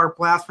rest of our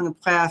Blast from the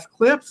Past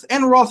clips.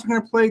 And we're also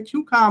going to play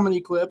 2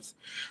 comedy clips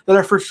that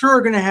are for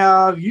sure going to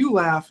have you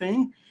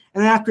laughing.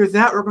 And after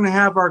that, we're going to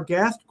have our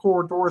guest,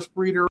 Corridorus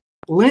breeder,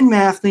 Lynn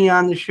Mathney,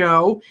 on the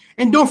show.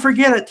 And don't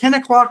forget, at 10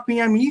 o'clock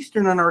p.m.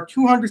 Eastern on our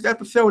 200th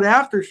episode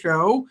after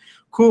show,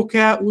 Cool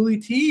Cat Willie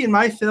T and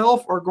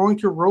myself are going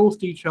to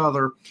roast each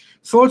other.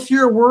 So let's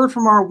hear a word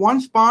from our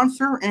 1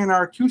 sponsor and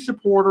our 2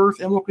 supporters,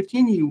 and we'll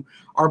continue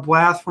our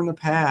Blast from the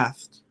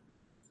Past.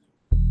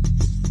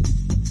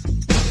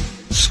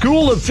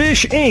 School of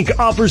Fish, Inc.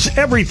 offers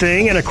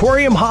everything an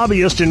aquarium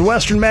hobbyist in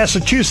western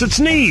Massachusetts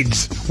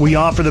needs. We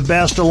offer the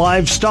best of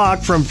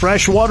livestock from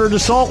freshwater to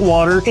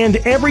saltwater and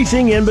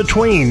everything in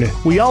between.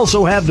 We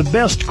also have the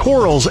best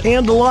corals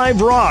and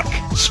live rock.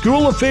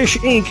 School of Fish,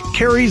 Inc.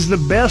 carries the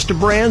best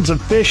brands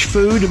of fish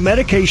food,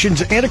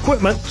 medications, and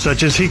equipment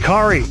such as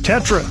Hikari,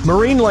 Tetra,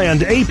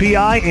 Marineland,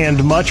 API,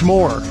 and much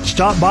more.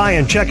 Stop by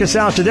and check us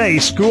out today.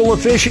 School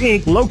of Fish,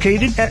 Inc.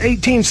 located at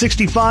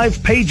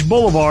 1865 Page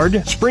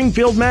Boulevard,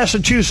 Springfield,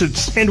 Massachusetts.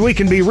 And we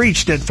can be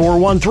reached at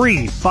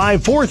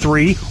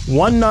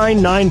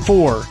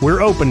 413-543-1994.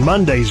 We're open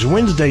Mondays,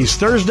 Wednesdays,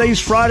 Thursdays,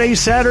 Fridays,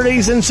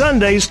 Saturdays, and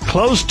Sundays.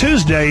 Closed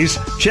Tuesdays.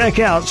 Check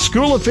out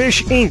School of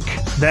Fish, Inc.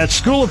 That's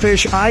School of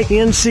Fish,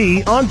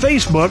 INC, on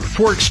Facebook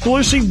for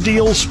exclusive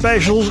deals,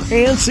 specials,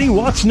 and see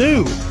what's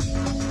new.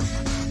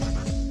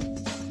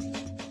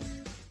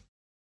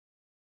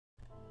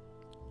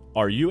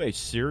 Are you a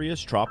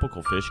serious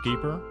tropical fish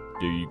keeper?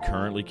 Do you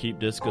currently keep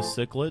discus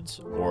cichlids,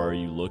 or are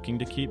you looking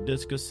to keep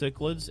discus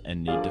cichlids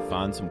and need to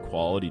find some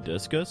quality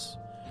discus?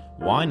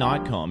 Why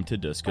not come to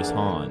Discus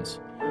Hans?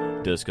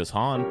 Discus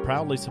Han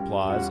proudly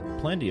supplies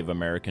plenty of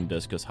American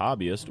discus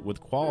hobbyists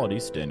with quality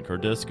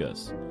Stenker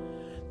discus.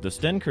 The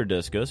Stenker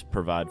discus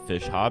provide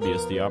fish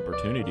hobbyists the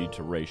opportunity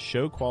to raise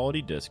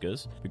show-quality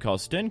discus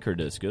because Stenker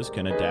discus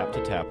can adapt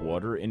to tap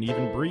water and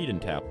even breed in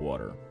tap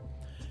water.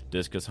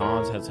 Discus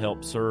Hans has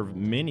helped serve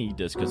many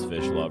discus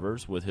fish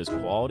lovers with his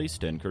quality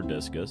Stenker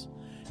discus,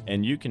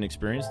 and you can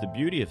experience the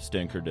beauty of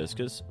Stenker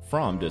discus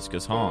from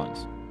Discus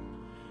Hans.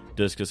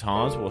 Discus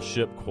Hans will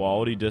ship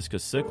quality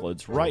discus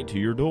cichlids right to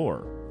your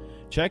door.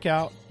 Check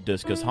out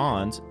Discus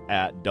Hans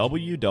at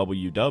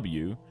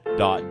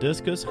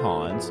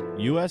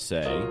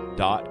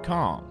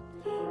www.discushansusa.com.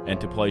 And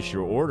to place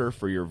your order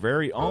for your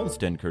very own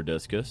Stenker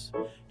discus,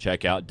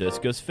 check out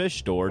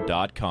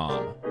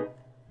discusfishstore.com.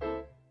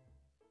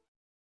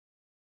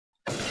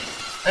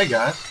 Hey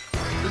guys,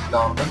 this is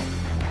Donovan.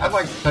 I'd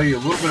like to tell you a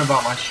little bit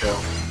about my show,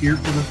 Here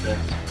for the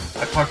Fins.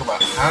 I talk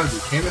about how I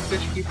became a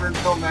fish keeper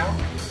until now,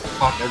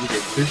 talk everyday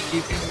fish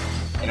keeping,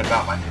 and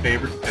about my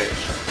favorite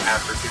fish,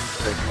 African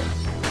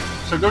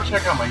cichlids. So go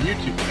check out my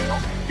YouTube channel,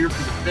 Here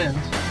for the Fins,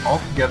 all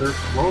together,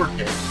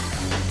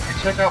 lowercase, and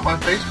check out my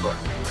Facebook,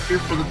 Here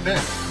for the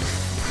Fins.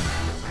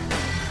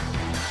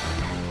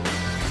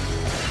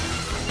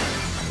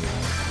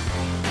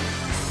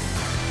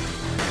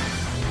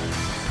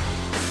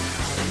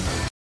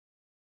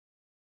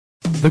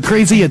 The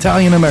crazy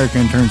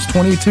Italian-American turns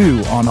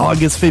 22 on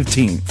August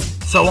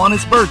 15th. So on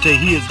his birthday,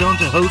 he is going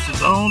to host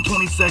his own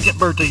 22nd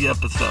birthday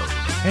episode.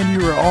 And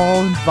you are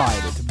all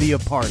invited to be a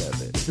part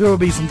of it. There will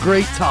be some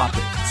great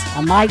topics.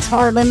 A Mike's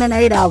Hard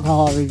Lemonade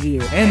alcohol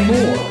review. And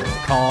more.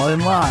 Call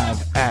in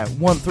live at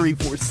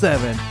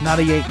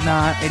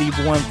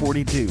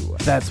 1347-989-8142.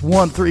 That's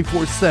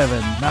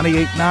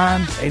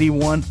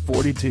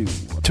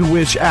 1347-989-8142. To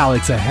wish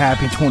Alex a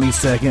happy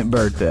 22nd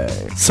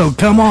birthday. So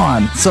come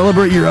on,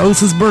 celebrate your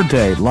Osa's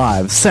birthday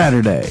live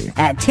Saturday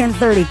at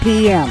 10:30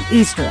 p.m.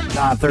 Eastern,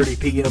 9:30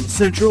 p.m.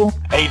 Central,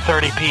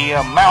 8:30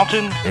 p.m.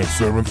 Mountain, and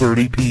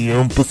 7:30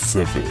 p.m.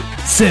 Pacific.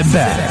 Sit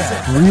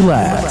back,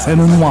 relax,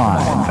 and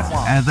unwind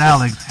as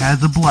Alex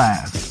has a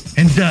blast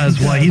and does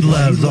what he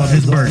loves on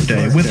his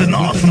birthday with an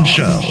awesome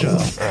show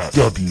at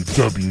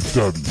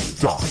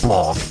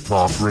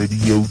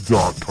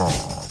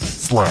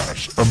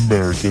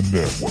www.blogtalkradio.com/American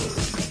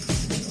Network.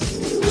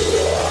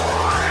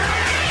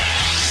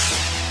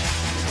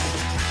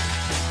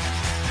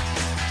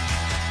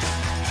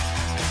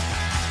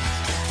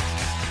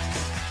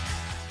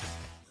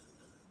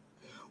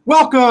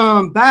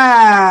 Welcome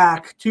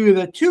back to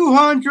the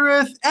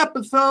 200th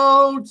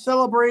episode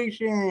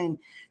celebration.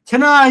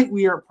 Tonight,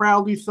 we are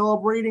proudly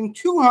celebrating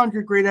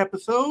 200 great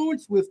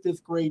episodes with this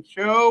great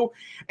show.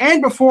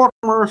 And before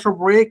commercial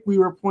break, we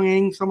were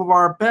playing some of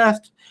our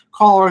best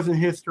callers in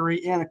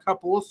history and a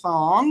couple of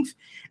songs.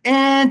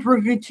 And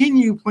we're going to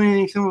continue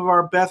playing some of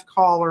our best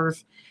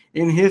callers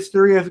in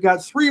history. I've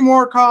got 3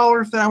 more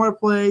callers that I'm going to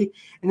play,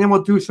 and then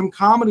we'll do some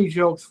comedy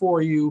jokes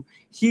for you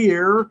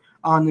here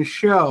on the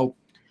show.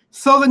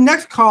 So the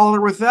next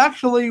caller was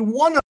actually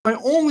one of my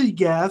only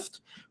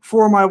guests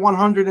for my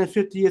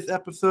 150th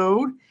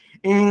episode,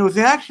 and it was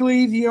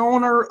actually the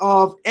owner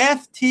of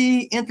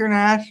ST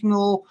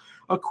International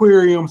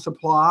Aquarium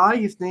Supply.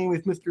 His name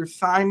is Mr.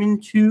 Simon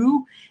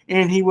Tu,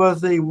 and he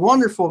was a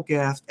wonderful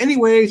guest.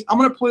 Anyways, I'm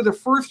going to play the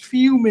first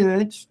few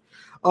minutes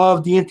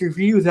of the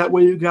interview. That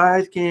way you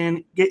guys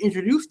can get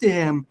introduced to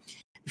him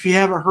if you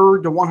haven't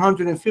heard the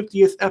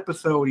 150th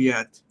episode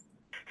yet.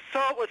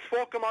 So let's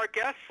welcome our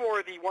guest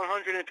for the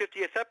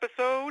 150th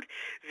episode,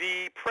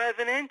 the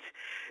president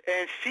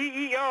and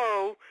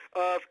CEO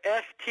of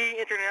ST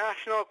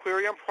International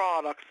Aquarium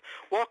Products.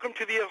 Welcome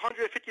to the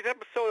 150th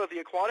episode of the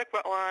Aquatic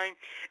Wetline,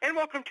 and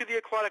welcome to the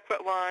Aquatic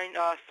Wetline,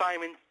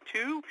 Simon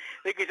Tu.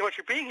 Thank you so much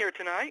for being here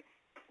tonight.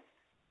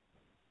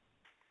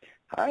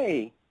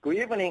 Hi. Good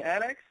evening,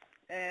 Alex,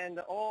 and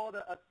all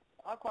the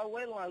Aquatic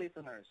Wetline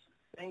listeners.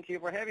 Thank you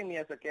for having me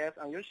as a guest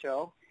on your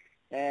show.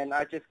 And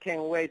I just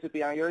can't wait to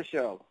be on your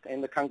show.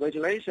 And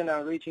congratulations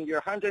on reaching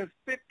your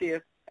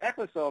 150th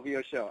episode of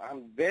your show.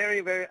 I'm very,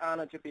 very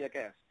honored to be a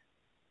guest.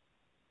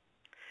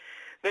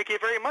 Thank you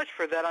very much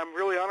for that. I'm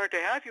really honored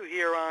to have you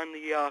here on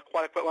the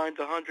Aquatic Wetline's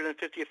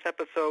 150th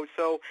episode.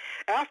 So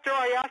after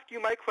I ask you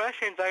my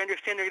questions, I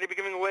understand you're going to be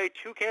giving away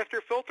 2 canister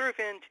filters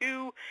and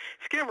 2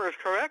 skimmers,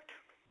 correct?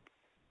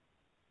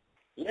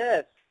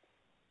 Yes.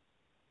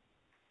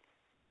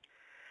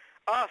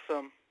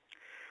 Awesome.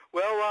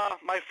 Well,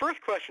 my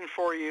first question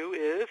for you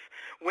is,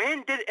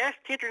 when did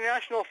ST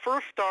International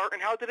first start,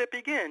 and how did it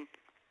begin?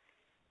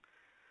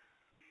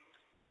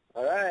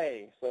 All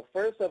right. So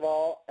first of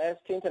all,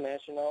 ST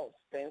International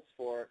stands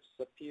for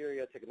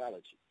Superior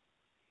Technology.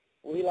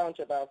 We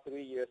launched about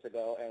 3 years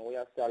ago, and we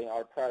are selling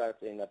our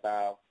products in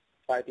about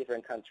 5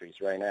 different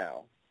countries right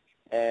now.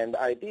 And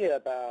the idea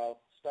about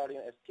starting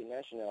ST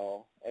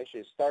International,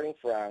 actually starting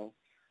from,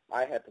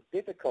 I had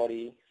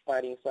difficulty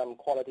finding some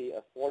quality,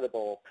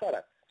 affordable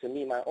products to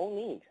meet my own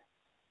need.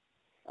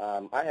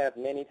 I have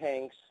many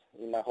tanks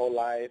in my whole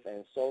life,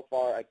 and so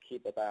far I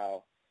keep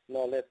about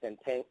no less than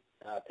 10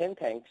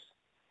 tanks,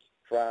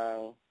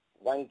 from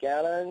 1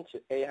 gallon to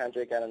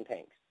 800-gallon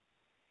tanks.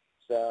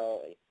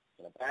 So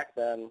back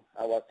then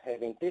I was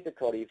having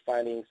difficulty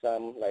finding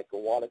some like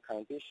water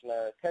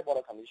conditioner, tap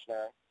water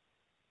conditioner,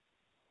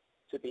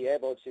 to be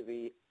able to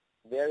be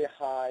very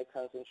high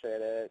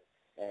concentrated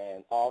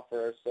and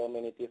offer so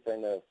many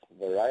different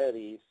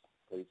varieties.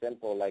 For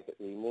example, like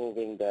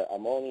removing the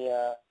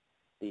ammonia,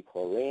 the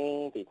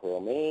chlorine, the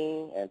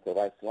chromium, and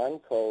provide slime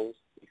coats,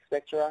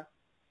 etc.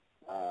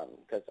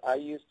 Because I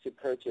used to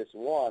purchase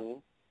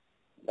one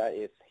that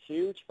is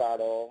huge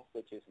bottle,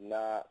 which is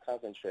not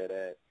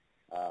concentrated.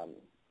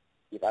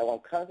 If I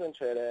want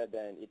concentrated,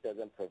 then it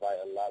doesn't provide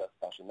a lot of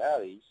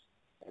functionalities,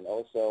 and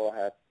also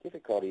have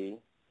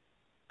difficulty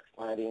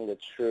finding the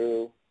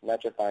true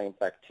nitrifying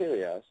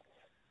bacteria.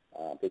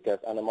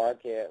 Because on the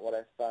market, what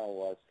I found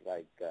was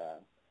like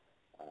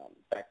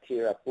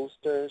bacteria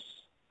boosters,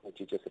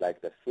 which is just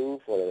like the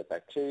food for the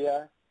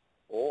bacteria,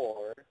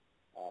 or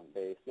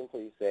they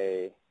simply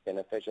say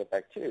beneficial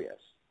bacteria.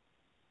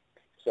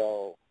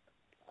 So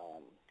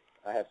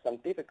I have some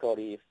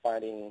difficulty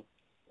finding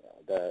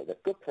the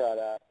good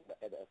product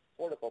at an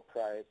affordable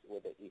price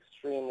with an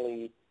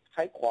extremely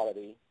high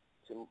quality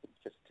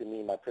just to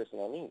meet my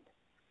personal need.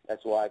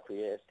 That's why I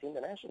created ST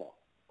International.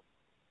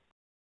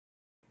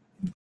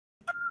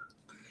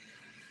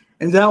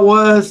 And that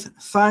was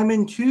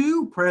Simon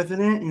Tu,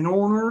 president and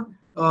owner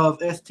of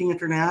ST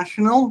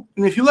International.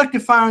 And if you'd like to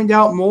find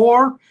out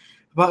more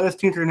about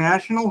ST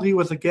International, he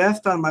was a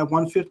guest on my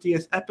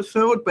 150th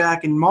episode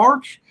back in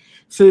March.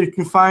 So you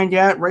can find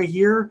that right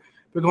here.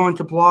 We're going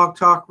to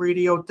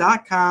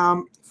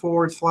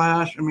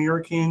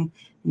blogtalkradio.com/American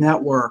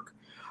Network.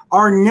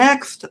 Our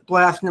next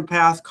Blast in the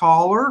Past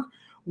caller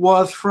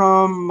was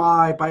from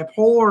my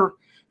bipolar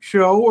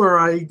show where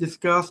I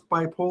discussed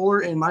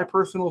bipolar and my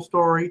personal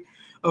story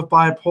of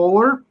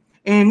bipolar.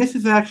 And this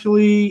is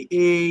actually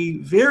a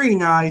very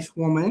nice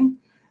woman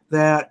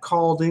that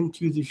called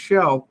into the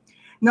show.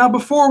 Now,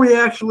 before we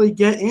actually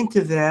get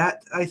into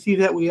that, I see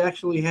that we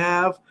actually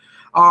have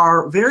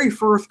our very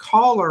first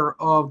caller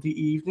of the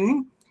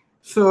evening.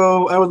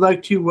 So I would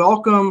like to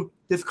welcome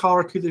this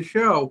caller to the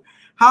show.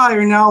 Hi,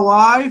 you're now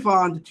live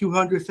on the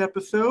 200th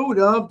episode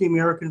of the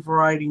American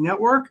Variety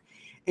Network,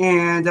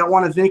 and I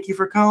want to thank you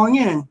for calling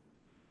in.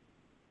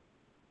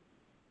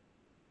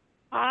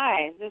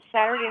 Hi, is this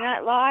Saturday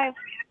Night Live?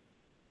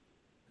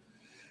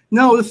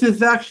 No, this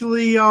is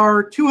actually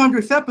our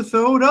 200th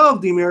episode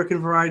of the American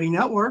Variety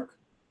Network.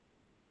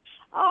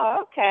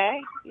 Oh,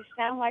 okay. You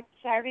sound like the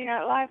Saturday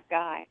Night Live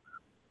guy.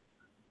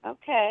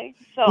 Okay,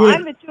 so Yeah.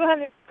 I'm the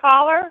 200th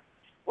caller.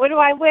 What do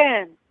I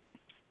win?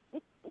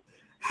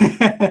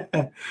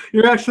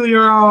 You're actually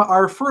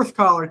our first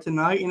caller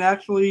tonight, and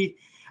actually,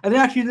 I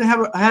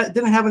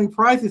didn't have any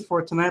prizes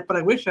for tonight, but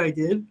I wish I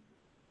did.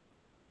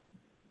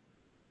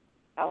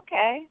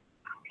 Okay.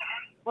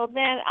 Well,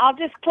 then I'll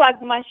just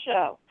plug my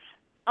show.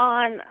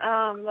 On,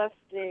 let's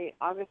see,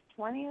 August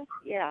 20th?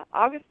 Yeah,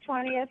 August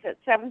 20th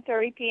at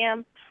 7:30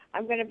 p.m.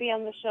 I'm going to be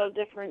on the show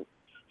Different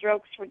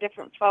Strokes for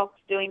Different Folks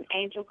doing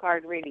angel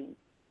card readings.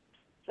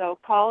 So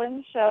call in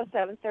the show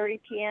 7:30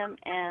 p.m.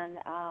 and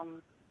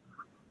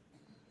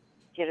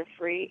get a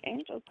free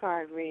angel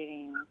card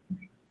reading.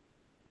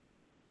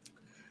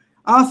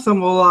 Awesome.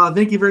 Well,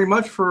 thank you very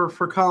much for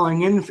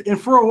calling in. And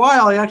for a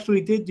while, I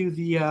actually did do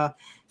the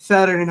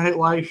Saturday Night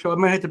Live show. I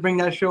might have to bring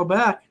that show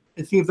back.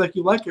 It seems like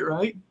you like it,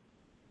 right?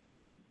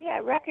 Yeah, I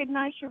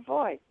recognize your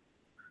voice.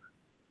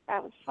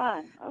 That was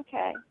fun.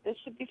 Okay. This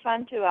should be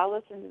fun, too. I'll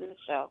listen to the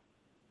show.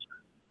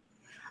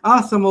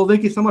 Awesome. Well,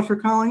 thank you so much for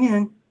calling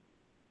in.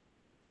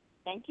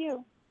 Thank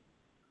you.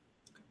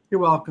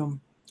 You're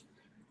welcome.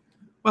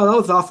 Well, that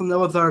was awesome. That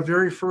was our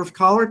very first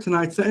caller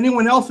tonight. So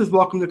anyone else is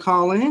welcome to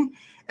call in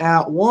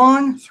at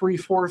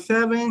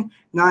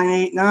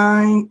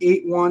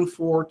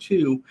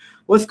 1-347-989-8142.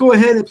 Let's go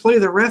ahead and play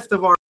the rest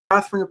of our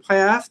Blast from the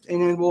Past,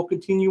 and then we'll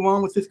continue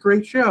on with this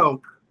great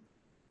show.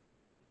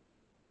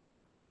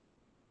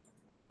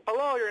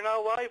 Hello, you're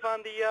now live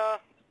on the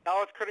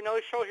Alex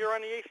Cardinelli Show here on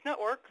the ACE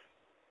Network.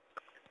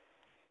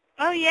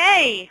 Oh,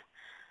 yay.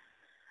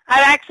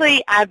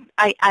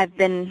 I've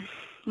been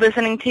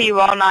listening to you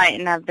all night,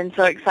 and I've been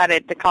so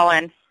excited to call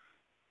in.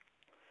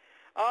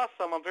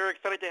 Awesome. I'm very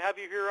excited to have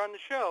you here on the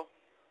show.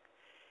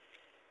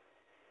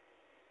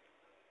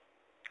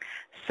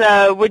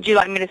 So would you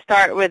like me to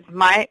start with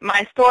my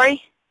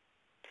story?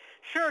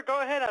 Sure,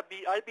 go ahead.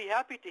 I'd be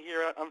happy to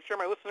hear it. I'm sure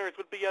my listeners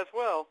would be as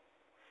well.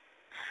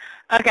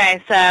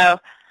 Okay, so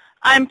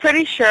I'm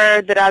pretty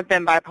sure that I've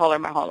been bipolar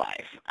my whole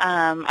life.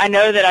 I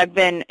know that I've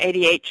been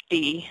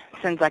ADHD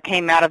since I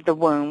came out of the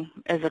womb,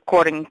 as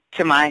according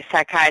to my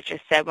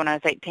psychiatrist said when I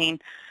was 18,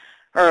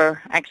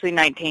 or actually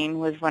 19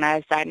 was when I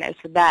was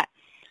diagnosed with that.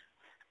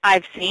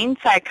 I've seen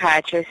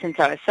psychiatrists since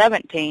I was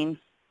 17,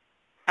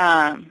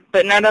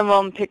 but none of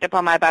them picked up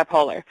on my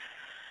bipolar.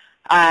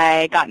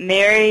 I got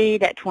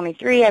married at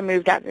 23. I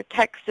moved out to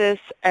Texas,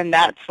 and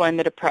that's when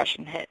the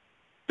depression hit.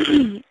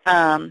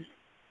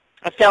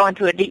 I fell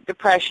into a deep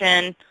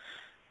depression.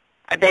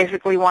 I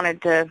basically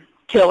wanted to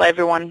kill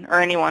everyone or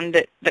anyone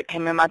that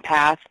came in my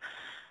path.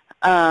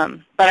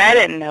 But I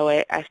didn't know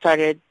it. I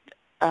started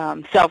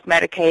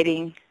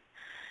self-medicating,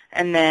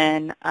 and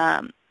then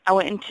I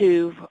went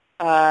into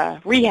a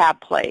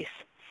rehab place.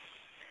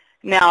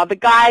 Now,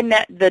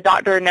 the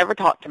doctor never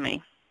talked to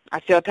me. I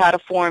filled out a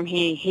form.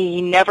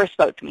 He never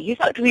spoke to me. He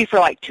spoke to me for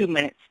like 2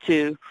 minutes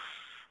to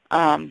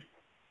say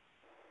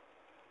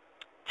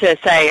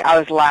I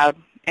was allowed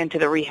into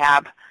the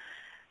rehab,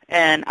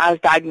 and I was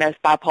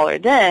diagnosed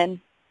bipolar then.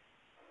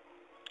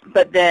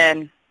 But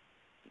then,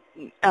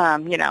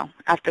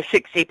 after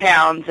 60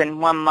 pounds and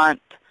 1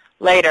 month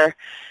later,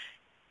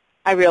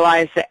 I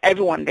realized that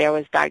everyone there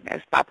was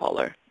diagnosed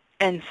bipolar.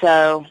 And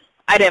so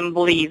I didn't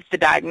believe the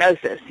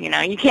diagnosis.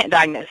 You can't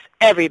diagnose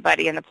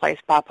everybody in the place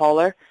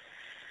bipolar.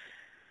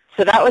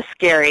 So that was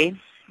scary,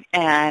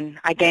 and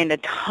I gained a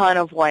ton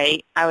of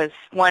weight. I was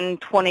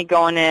 120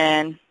 going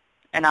in,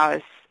 and I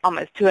was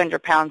almost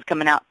 200 pounds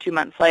coming out 2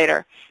 months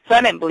later. So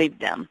I didn't believe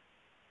them.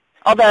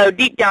 Although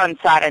deep down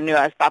inside I knew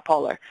I was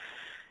bipolar.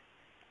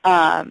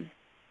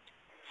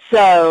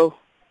 So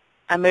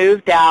I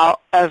moved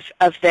out of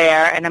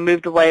there, and I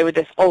moved away with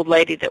this old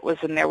lady that was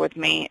in there with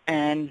me,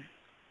 and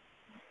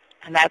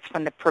that's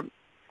when the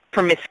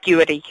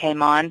promiscuity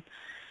came on.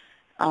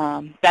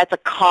 That's a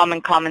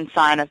common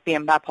sign of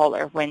being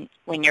bipolar.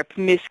 When you're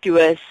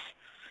promiscuous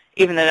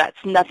even though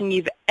that's nothing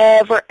you've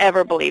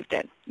ever believed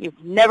in.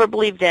 You've never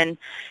believed in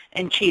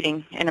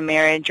cheating in a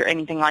marriage or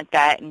anything like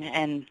that,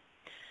 and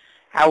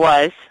I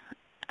was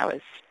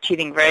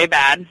cheating very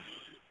bad.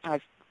 I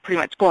was pretty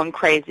much going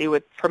crazy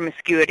with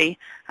promiscuity.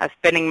 I was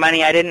spending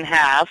money I didn't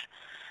have,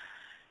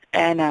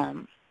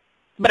 and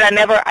but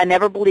I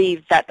never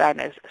believed that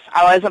diagnosis.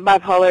 I wasn't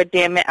bipolar,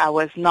 damn it, I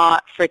was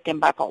not freaking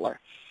bipolar.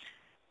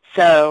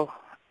 So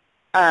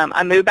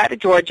I moved back to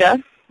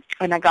Georgia,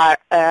 and I got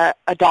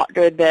a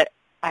doctor that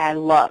I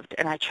loved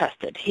and I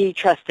trusted. He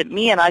trusted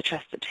me, and I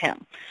trusted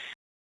him.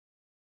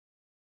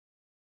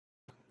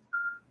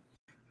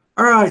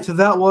 All right, so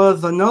that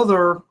was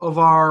another of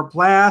our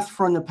blast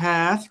from the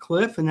past,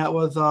 Cliff, and that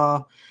was,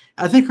 I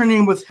think her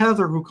name was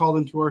Heather, who called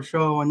into our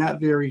show on that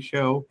very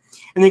show.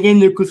 And again,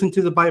 you can listen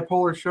to the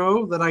bipolar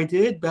show that I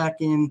did back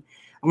in,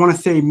 I want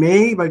to say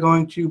May, by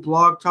going to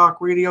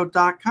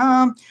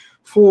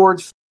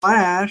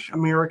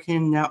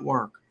blogtalkradio.com/American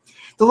Network.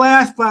 The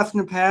last blast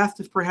from the past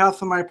is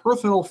perhaps my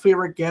personal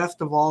favorite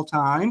guest of all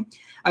time.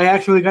 I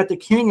actually got the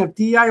king of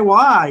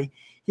DIY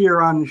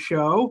here on the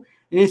show.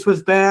 This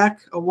was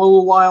back a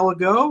little while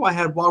ago. I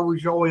had Waru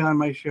Joey on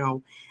my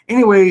show.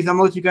 Anyways, I'm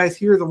going to let you guys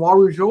hear the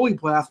Waru Joey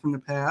blast from the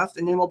past,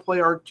 and then we'll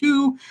play our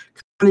 2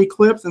 comedy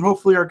clips, and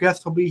hopefully our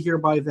guest will be here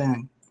by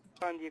then.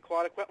 On the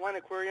Aquatic Wetline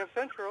Aquarium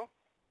Central.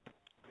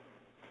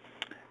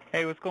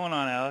 Hey, what's going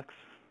on, Alex?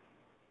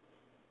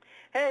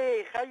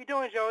 Hey, how you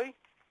doing, Joey?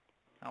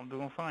 I'm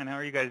doing fine. How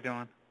are you guys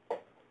doing?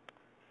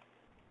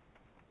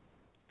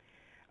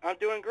 I'm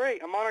doing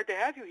great. I'm honored to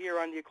have you here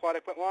on the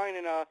Aquatic Wetline,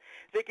 and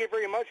thank you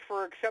very much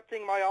for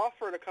accepting my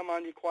offer to come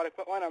on the Aquatic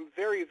Wetline. I'm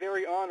very,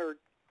 very honored.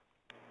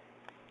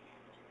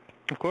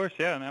 Of course,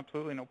 yeah,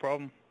 absolutely, no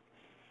problem.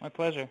 My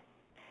pleasure.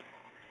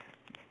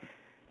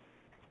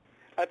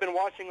 I've been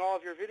watching all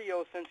of your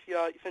videos since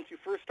you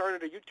first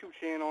started a YouTube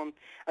channel, and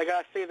I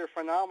gotta say they're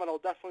phenomenal.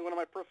 Definitely one of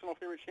my personal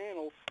favorite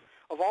channels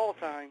of all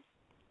time.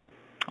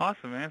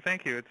 Awesome, man.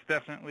 Thank you. It's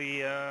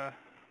definitely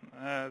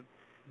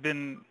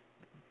been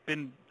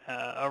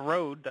a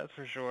road, that's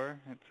for sure.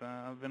 It's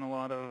been a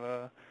lot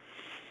of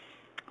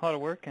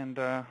work and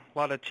a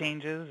lot of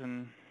changes,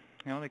 and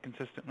they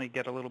consistently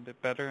get a little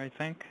bit better, I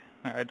think.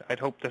 I'd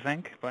hope to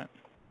think, but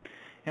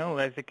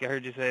I think I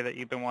heard you say that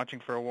you've been watching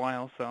for a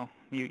while, so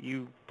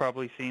you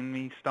probably seen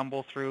me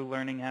stumble through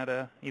learning how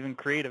to even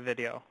create a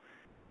video.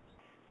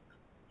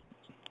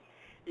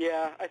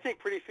 Yeah, I think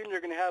pretty soon they're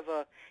going to have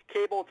a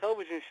cable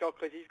television show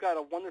because he's got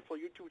a wonderful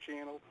YouTube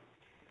channel.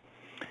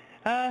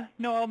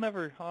 No, I'll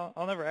never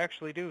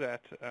actually do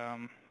that.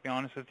 Be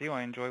honest with you,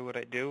 I enjoy what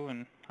I do,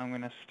 and I'm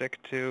going to stick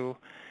to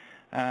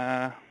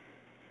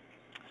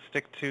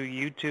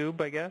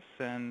YouTube, I guess,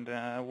 and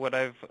what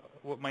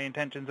my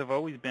intentions have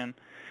always been,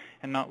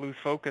 and not lose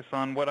focus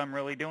on what I'm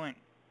really doing.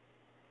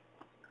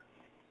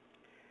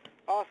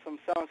 Awesome,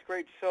 sounds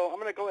great. So I'm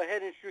going to go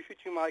ahead and introduce you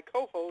to my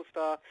co-host,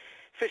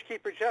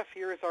 Fishkeeper Jeff.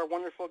 Here is our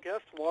wonderful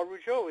guest, Waru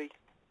Joey.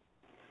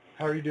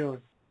 How are you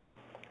doing?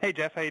 Hey,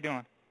 Jeff, how you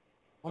doing?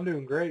 I'm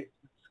doing great.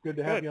 It's good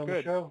to have you on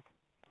the show.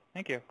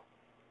 Thank you.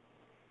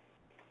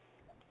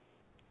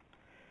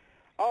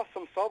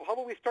 Awesome. So how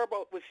about we start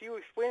with you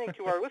explaining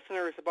to our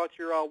listeners about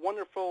your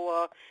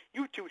wonderful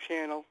YouTube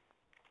channel?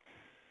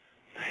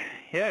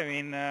 Yeah, I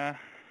mean, I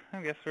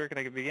guess where can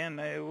I begin?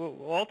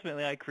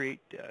 Ultimately, I create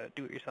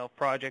do-it-yourself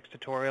projects,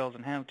 tutorials,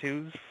 and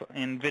how-tos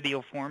in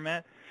video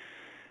format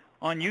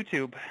on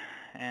YouTube,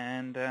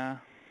 and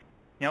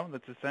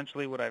that's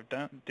essentially what I've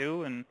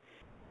do and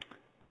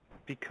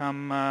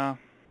become a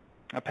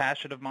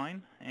passion of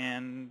mine,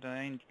 and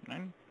I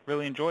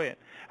really enjoy it.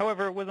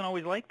 However, it wasn't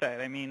always like that.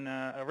 I mean,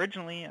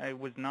 originally I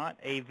was not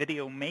a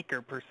video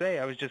maker per se.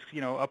 I was just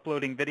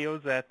uploading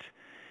videos at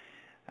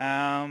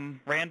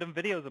random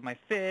videos of my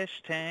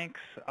fish,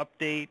 tanks,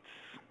 updates,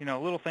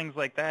 little things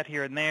like that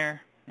here and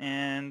there,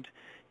 and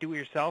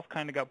do-it-yourself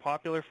kind of got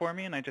popular for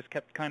me, and I just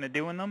kept kind of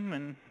doing them,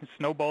 and it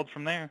snowballed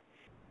from there.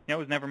 It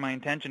was never my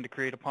intention to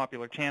create a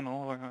popular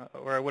channel,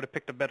 or I would have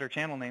picked a better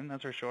channel name,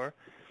 that's for sure.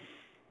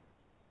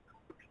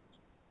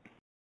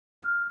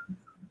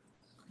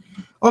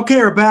 Okay,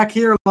 we're back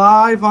here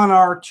live on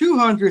our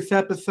 200th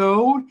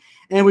episode,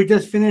 and we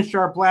just finished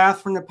our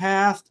blast from the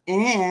past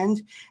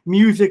and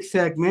music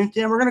segment,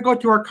 and we're going to go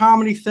to our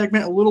comedy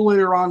segment a little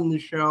later on in the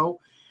show,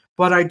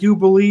 but I do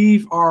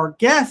believe our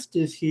guest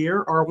is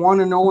here, our one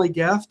and only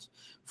guest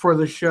for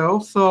the show,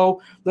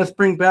 so let's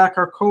bring back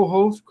our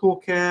co-host, Cool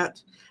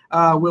Cat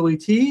Willie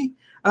T.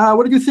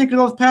 What did you think of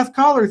those past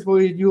callers,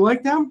 Willie? Did you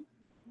like them?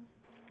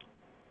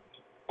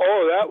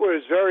 Oh, that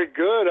was very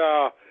good.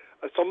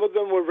 Some of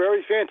them were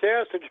very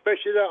fantastic,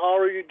 especially that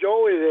Waru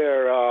Joey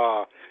there.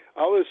 I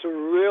was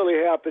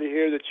really happy to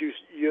hear that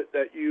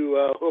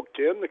you hooked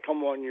him to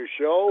come on your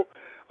show.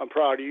 I'm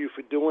proud of you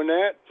for doing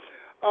that.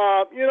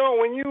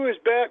 When you was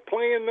back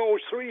playing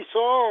those 3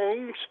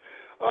 songs,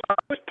 I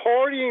was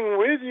partying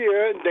with you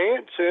and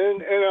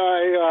dancing, and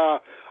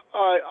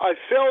I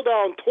fell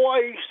down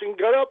twice and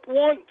got up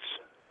once.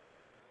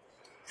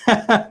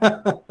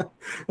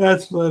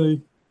 That's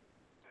funny.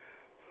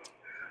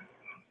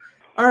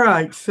 All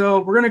right, so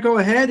we're going to go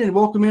ahead and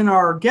welcome in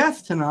our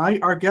guest tonight.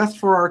 Our guest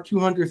for our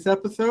 200th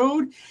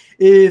episode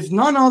is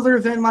none other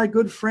than my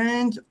good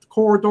friend,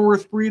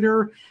 Corridorus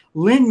breeder,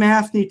 Lynn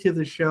Masney, to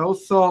the show.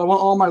 So I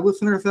want all my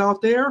listeners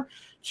out there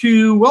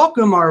to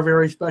welcome our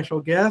very special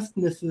guest,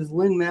 Mrs.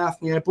 Lynn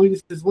Masney. I believe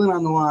this is Lynn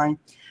on the line.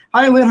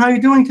 Hi, Lynn. How are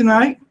you doing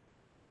tonight?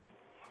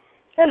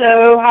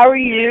 Hello. How are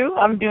you?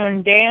 I'm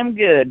doing damn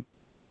good.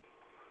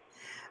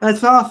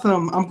 That's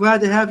awesome. I'm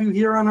glad to have you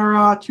here on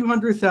our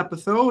 200th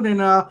episode.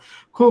 And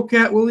Cool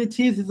Cat Willie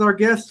Tees is our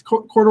guest,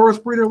 Corridorus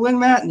breeder Lynn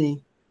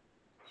Masney.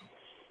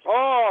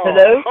 Oh,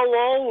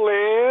 hello,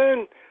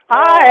 Lynn.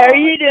 Hi, how are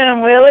you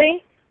doing,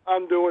 Willie?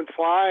 I'm doing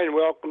fine.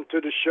 Welcome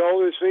to the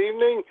show this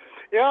evening.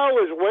 Yeah, I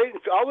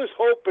was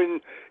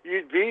hoping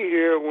you'd be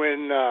here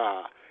when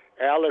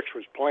Alex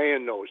was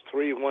playing those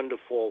three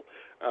wonderful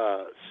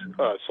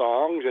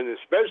songs, and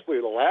especially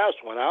the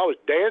last one. I was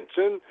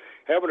dancing,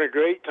 having a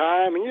great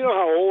time, and you know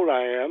how old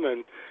I am,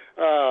 and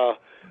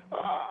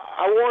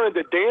I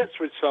wanted to dance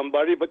with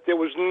somebody, but there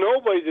was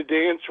nobody to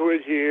dance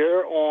with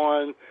here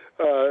on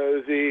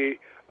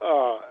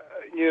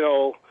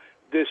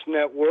this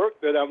network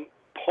that I'm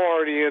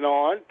partying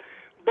on.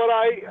 But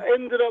I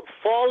ended up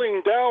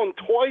falling down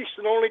twice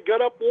and only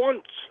got up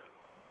once.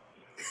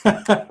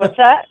 What's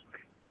that?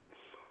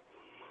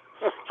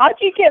 How'd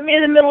you get me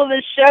in the middle of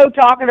this show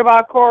talking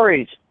about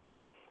Corey's?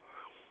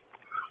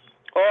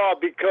 Oh,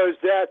 because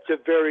that's a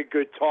very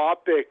good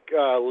topic,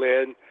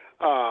 Lynn.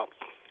 All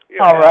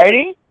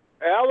righty.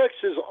 Alex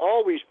is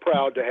always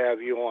proud to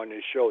have you on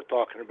this show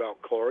talking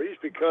about Corey's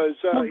because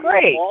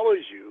great. He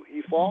follows you.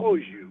 He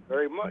follows you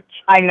very much.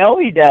 I know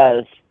he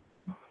does.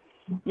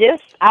 Yes,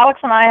 Alex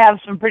and I have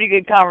some pretty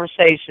good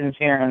conversations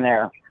here and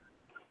there.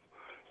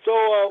 So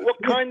what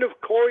kind of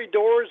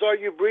corridors are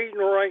you breeding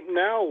right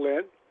now,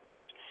 Lynn?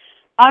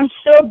 I'm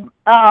still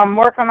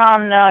working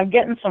on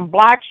getting some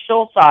black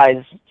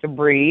Schultzis to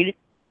breed.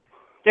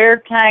 They're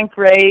tank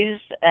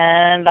raised,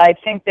 and I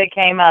think they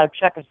came out of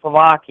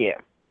Czechoslovakia.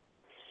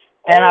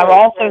 And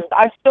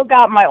I've still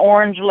got my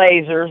orange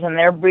lasers, and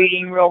they're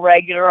breeding real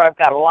regular. I've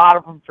got a lot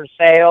of them for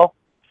sale.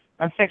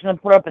 I'm fixing to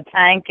put up a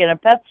tank in a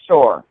pet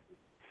store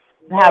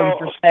and have them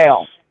for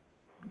sale.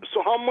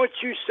 So how much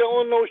you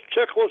selling those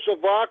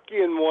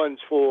Czechoslovakian ones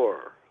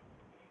for?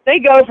 They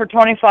go for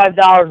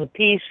 $25 a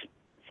piece,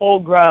 full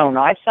grown.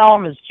 I sell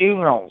them as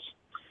juveniles,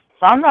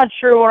 so I'm not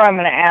sure what I'm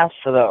going to ask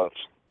for those.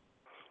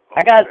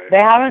 They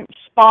haven't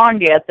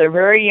spawned yet. They're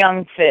very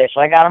young fish.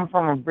 I got them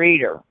from a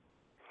breeder.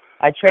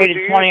 I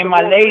traded 20 of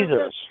my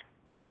lasers.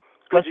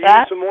 What's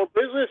that? Some more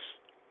business?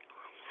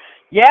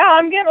 Yeah,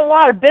 I'm getting a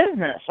lot of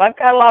business. I've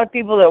got a lot of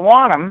people that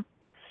want them.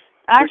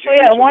 Actually,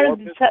 I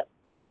wanted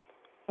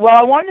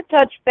to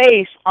touch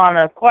base on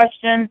a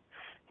question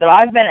that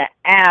I've been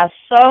asked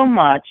so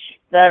much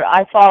that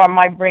I thought I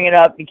might bring it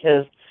up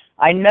because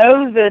I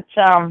know that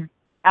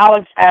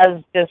Alex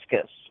has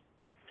discus.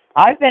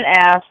 I've been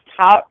asked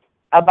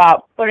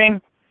about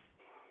putting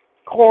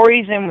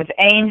Corys in with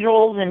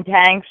angels in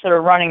tanks that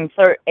are running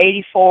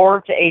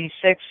 84 to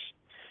 86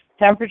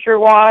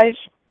 temperature-wise,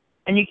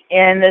 and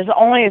there's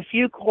only a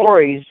few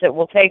Corys that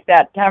will take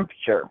that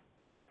temperature.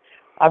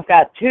 I've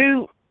got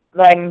two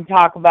that I can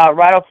talk about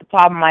right off the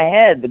top of my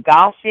head, the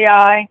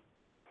Gossii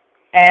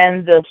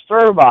and the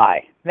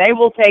Sturbai. They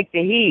will take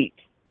the heat.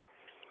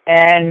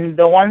 And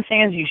the one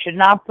thing is you should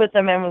not put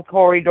them in with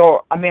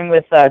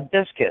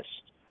discus,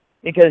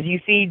 because you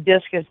feed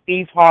discus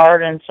beef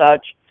hard and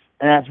such,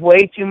 and that's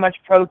way too much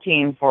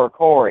protein for a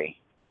Cory.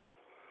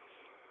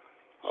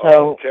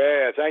 So,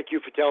 okay, thank you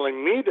for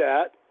telling me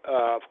that.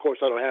 Of course,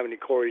 I don't have any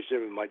Corys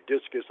in with my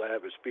discus. I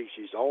have a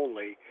species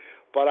only,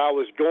 but I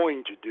was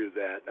going to do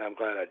that. I'm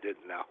glad I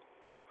didn't now.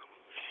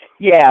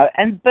 Yeah,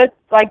 but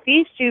like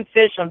these two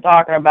fish I'm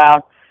talking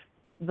about,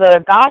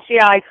 the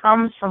Gossii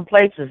comes from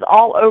places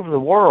all over the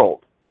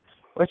world,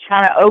 which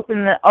kind of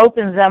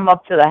opens them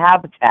up to the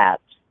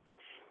habitats.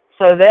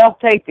 So they'll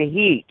take the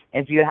heat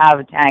if you have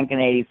a tank in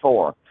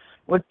 84,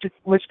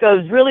 which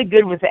goes really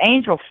good with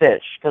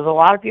angelfish, because a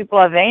lot of people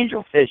have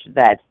angelfish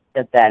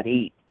at that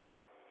heat.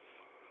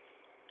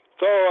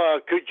 So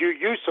could you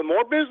use some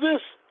more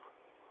business?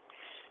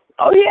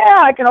 Oh,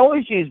 yeah, I can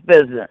always use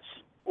business.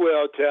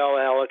 Well, tell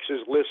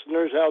Alex's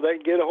listeners how they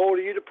can get a hold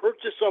of you to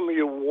purchase some of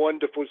your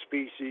wonderful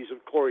species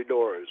of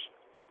corridors.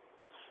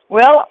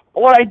 Well,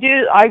 what I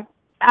do, I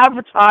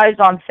advertise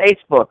on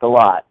Facebook a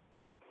lot.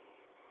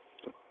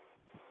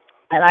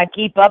 And I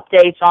keep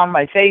updates on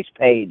my face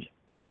page.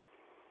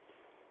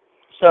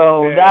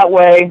 So that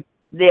way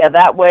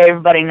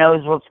everybody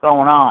knows what's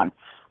going on.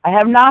 I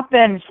have not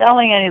been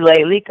selling any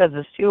lately because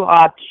it's too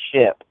hot to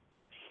ship.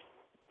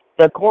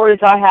 The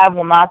Corys I have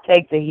will not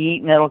take the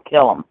heat and it'll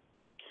kill them.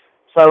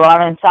 So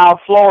I'm in South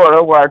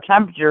Florida where our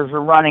temperatures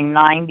are running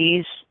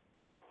 90s,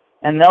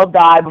 and they'll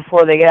die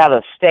before they get out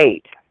of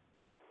state.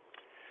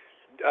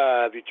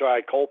 Have you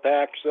tried cold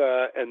packs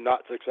and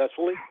not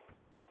successfully?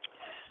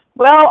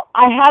 Well,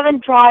 I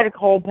haven't tried a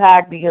cold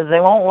pack because they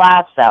won't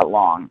last that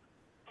long.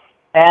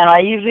 And I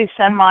usually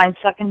send mine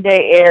second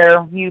day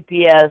air,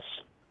 UPS,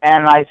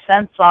 and I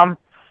sent some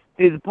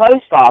through the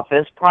post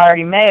office,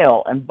 priority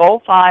mail, and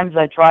both times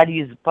I tried to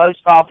use the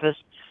post office,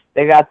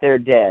 they got there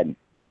dead.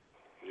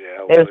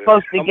 Yeah, they were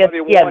supposed to get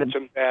wants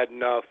them bad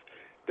enough,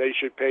 they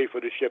should pay for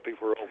the shipping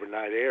for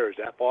overnight air. Is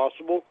that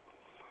possible?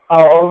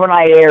 Oh,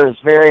 overnight air is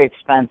very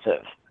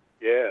expensive.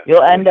 Yeah.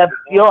 You'll end up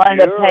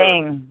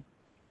paying.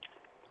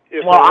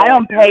 Well, I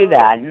don't pay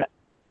that.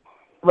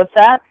 What's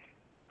that?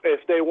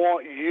 If they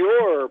want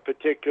your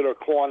particular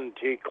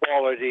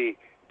quality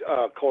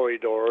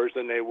corridors,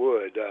 then they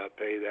would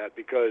pay that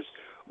because.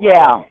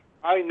 Yeah.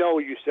 I know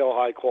you sell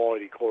high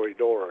quality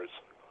corridors.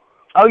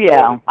 Oh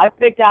yeah, I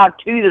picked out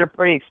two that are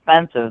pretty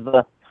expensive.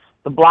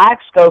 The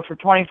blacks go for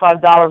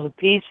 $25 a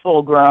piece,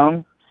 full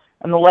grown,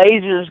 and the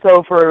lasers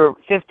go for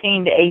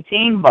 $15 to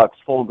 $18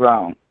 full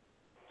grown.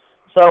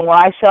 So when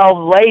I sell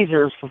the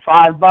lasers for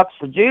 $5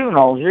 for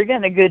juveniles, you're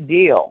getting a good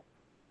deal.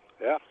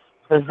 Yeah.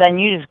 Because then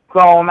you just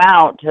grow them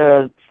out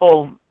to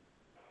full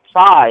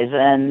size,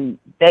 and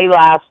they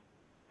last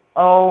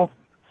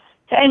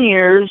 10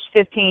 years,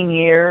 15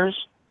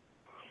 years.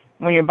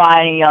 When you're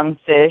buying a young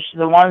fish,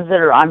 the ones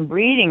that I'm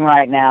breeding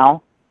right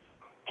now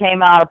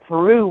came out of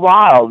Peru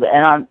wild,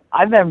 and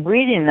I've been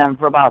breeding them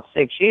for about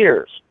 6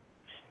 years,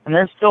 and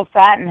they're still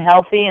fat and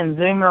healthy and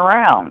zooming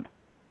around.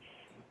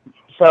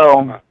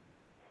 So,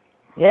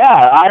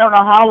 yeah, I don't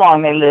know how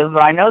long they live,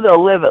 but I know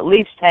they'll live at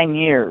least 10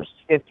 years,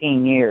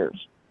 15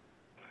 years.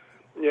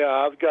 Yeah,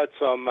 I've got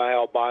some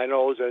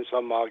albinos and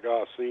some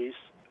agassiz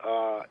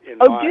in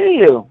do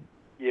you?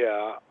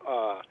 Yeah,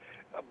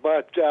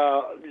 but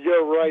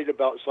you're right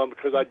about some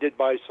because I did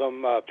buy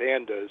some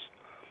pandas.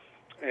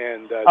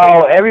 And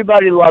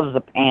everybody loves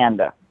the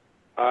panda.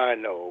 I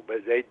know,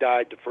 but they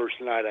died the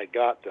first night I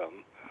got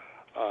them.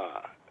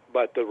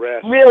 But the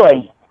rest...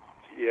 Really?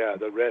 Yeah,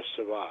 the rest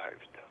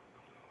survived.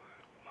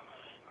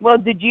 Well,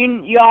 did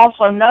you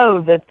also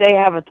know that they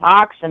have a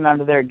toxin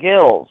under their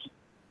gills?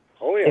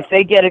 Oh yeah. If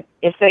they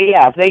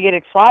get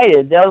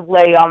excited, they'll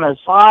lay on their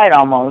side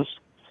almost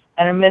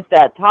and emit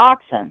that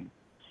toxin.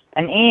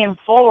 And Ian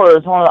Fuller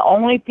is one of the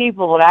only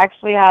people that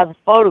actually has a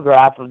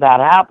photograph of that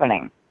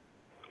happening.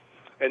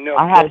 And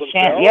I had a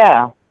chance.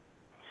 Yeah.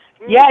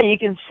 Yeah, you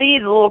can see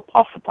the little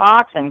puff of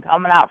toxin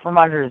coming out from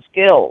under his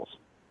gills.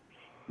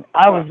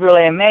 I was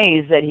really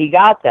amazed that he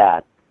got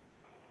that.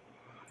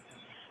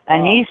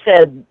 And he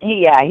said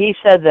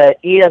that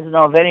he doesn't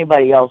know if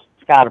anybody else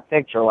got a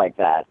picture like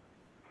that.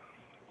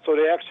 So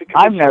they actually...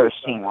 I've never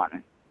seen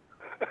one.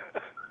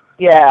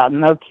 Yeah,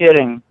 no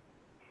kidding.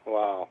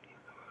 Wow.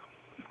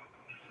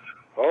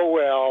 Oh,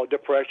 well,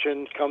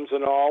 depression comes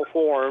in all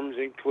forms,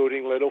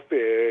 including little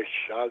fish.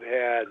 I've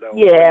had...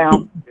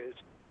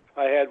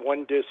 I had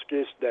one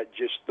discus that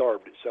just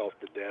starved itself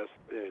to death.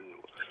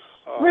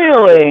 And,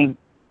 really?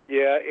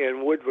 Yeah,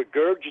 and would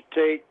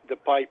regurgitate the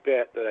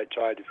pipette that I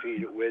tried to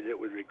feed it with. It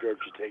would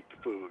regurgitate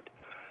the food.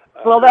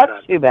 Well,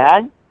 that's too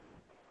bad.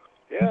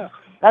 Yeah.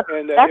 That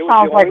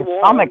sounds like a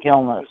stomach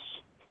illness.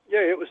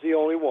 Yeah, it was the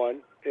only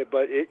one,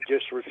 but it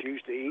just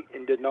refused to eat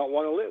and did not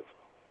want to live.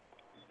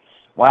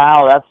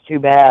 Wow, that's too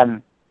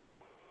bad.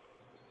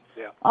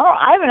 Yeah. Oh,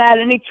 I haven't had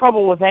any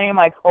trouble with any of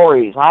my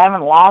cories. I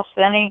haven't lost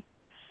any.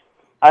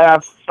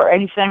 For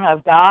anything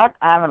I've got,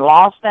 I haven't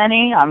lost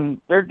any.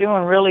 They're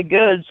doing really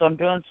good, so I'm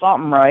doing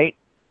something right.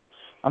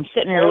 I'm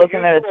sitting here looking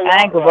at a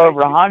tank of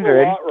over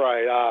 100.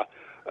 Right.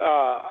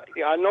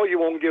 I know you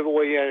won't give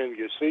away any of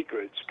your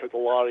secrets because a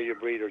lot of your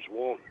breeders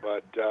won't,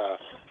 but...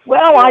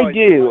 well, I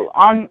do.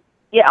 On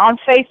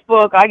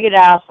Facebook, I get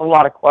asked a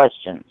lot of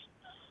questions.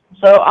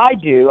 So I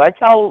do. I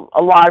tell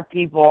a lot of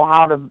people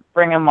how to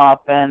bring them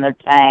up in their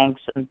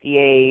tanks and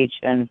pH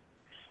and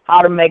how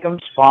to make them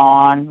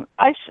spawn.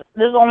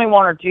 There's only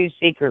one or two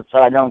secrets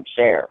that I don't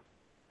share.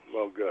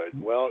 Well,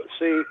 good. Well,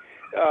 see,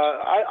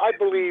 I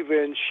believe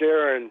in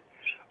sharing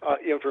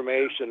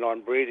information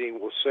on breeding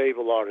will save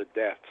a lot of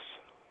deaths.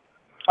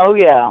 Oh,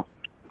 yeah.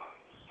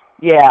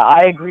 Yeah,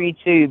 I agree,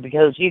 too,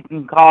 because you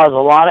can cause a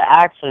lot of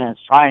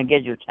accidents trying to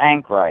get your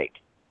tank right.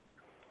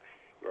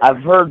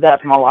 I've heard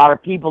that from a lot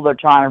of people. They're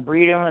trying to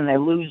breed them, and they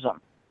lose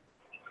them.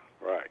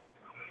 Right.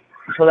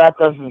 So that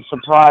doesn't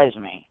surprise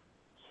me.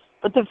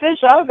 But the fish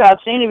I've got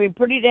seem to be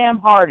pretty damn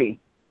hardy.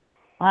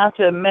 I have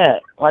to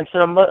admit. Like I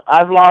said,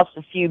 I've lost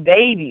a few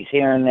babies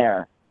here and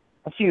there.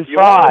 A few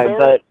fry,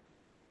 but...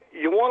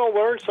 You want to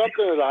learn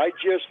something that I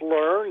just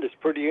learned that's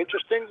pretty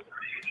interesting?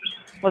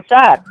 What's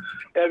that?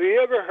 Have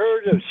you ever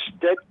heard of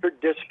Stedker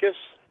discus?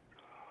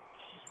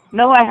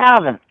 No, I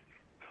haven't.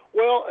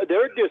 Well,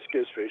 they're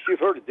discus fish. You've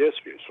heard of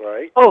discus,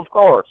 right? Oh, of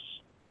course.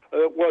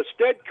 Well,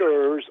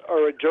 Stedkers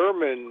are a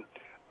German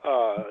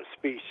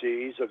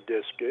species of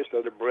discus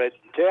that are bred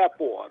in tap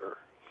water.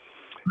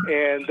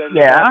 And then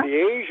they have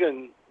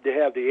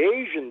the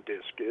Asian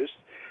discus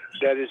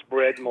that is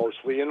bred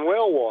mostly in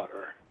well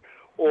water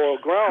or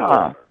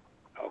groundwater.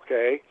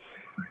 Okay?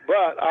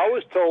 But I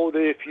was told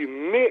that if you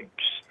mix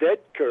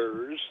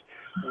Stedkers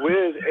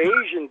with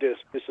Asian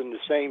discus in the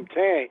same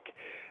tank,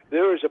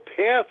 there is a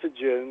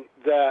pathogen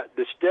that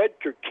the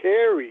Stedker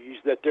carries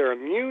that they're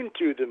immune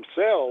to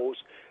themselves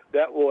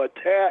that will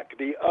attack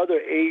the other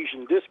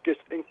Asian discus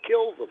and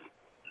kill them.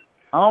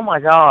 Oh, my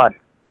God.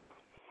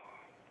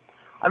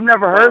 I've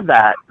never heard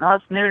that. No,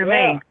 that's new to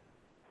me.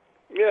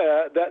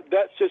 Yeah,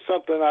 that's just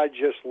something I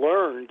just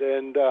learned,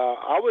 and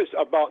I was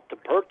about to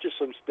purchase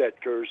some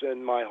Stetkers,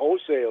 and my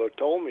wholesaler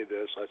told me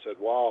this. I said,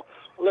 "Wow,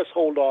 let's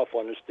hold off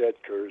on the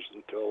Stetkers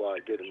until I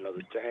get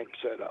another tank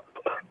set up."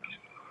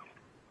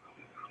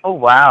 Oh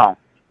wow,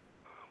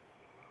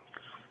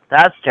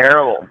 that's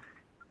terrible.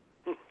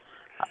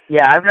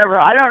 Yeah, I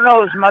don't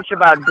know as much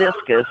about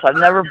discus. I've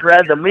never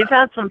bred them. We've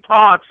had some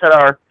talks at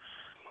our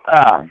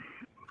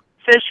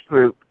fish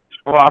group.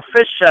 Well,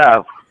 fish.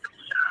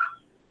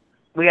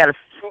 We got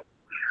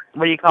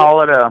what do you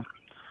call it?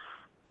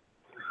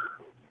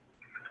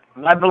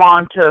 I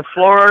belong to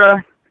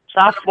Florida,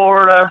 South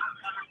Florida,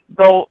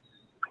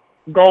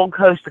 Gold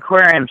Coast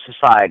Aquarium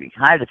Society.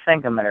 I had to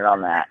think a minute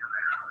on that.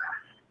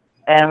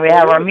 And we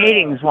have our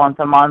meetings once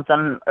a month,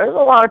 and there's a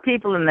lot of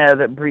people in there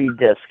that breed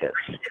discus.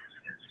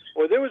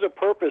 Well, there was a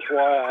purpose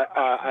why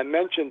I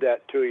mentioned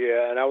that to you,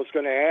 and I was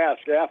going to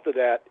ask after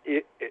that,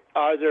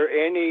 are there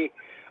any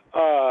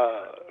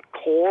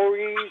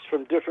quarries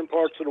from different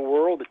parts of the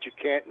world that you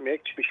can't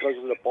mix because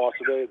of the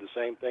possibility of the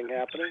same thing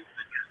happening?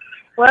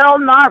 Well,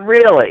 not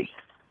really.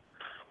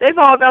 They've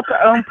all got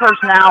their own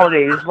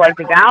personalities, like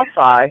the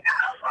Gaussii.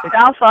 The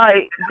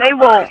Gaussii,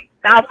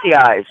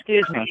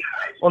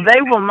 well,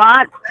 they will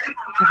not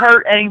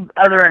hurt any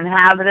other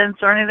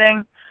inhabitants or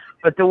anything,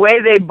 but the way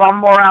they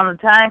bumble around the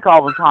tank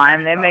all the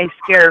time, they may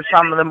scare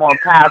some of the more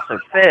passive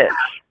fish.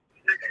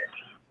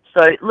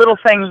 So little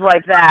things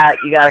like that,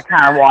 you got to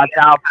kind of watch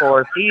out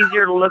for. It's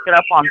easier to look it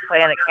up on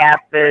Planet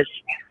Catfish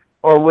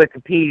or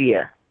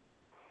Wikipedia,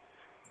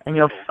 and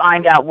you'll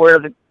find out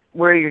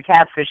where your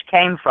catfish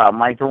came from.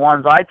 Like the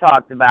ones I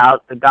talked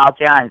about, the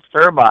Gaussii and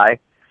Sturbai.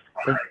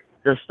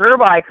 The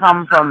Sturbai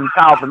come from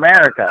South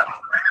America,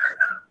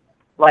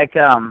 like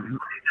Brazil,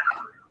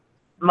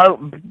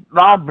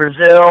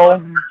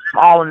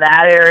 all in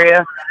that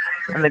area,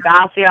 and the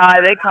Gaussii,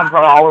 they come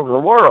from all over the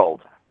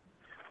world.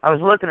 I was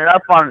looking it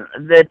up on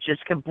that,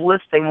 just kept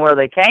listing where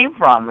they came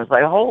from. It's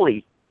like,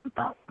 holy,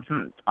 oh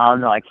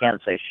no, I can't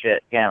say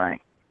shit, can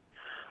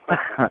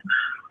I?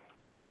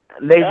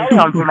 They just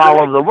come from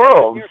all over the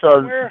world.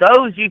 So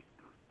those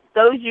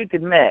you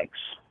could mix.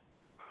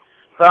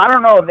 But I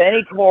don't know of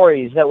any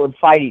quarries that would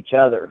fight each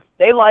other.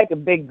 They like a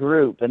big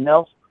group, and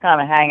they'll kind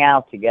of hang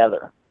out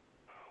together.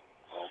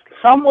 Okay.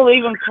 Some will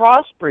even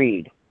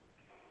crossbreed.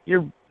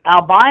 Your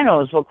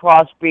albinos will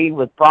crossbreed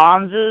with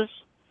bronzes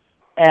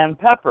and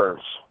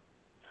peppers.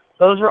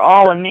 Those are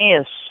all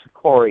Aeneas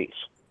quarries.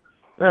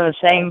 They're in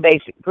the same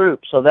basic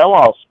group, so they'll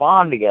all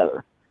spawn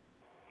together.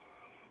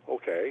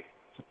 Okay.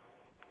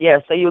 Yeah,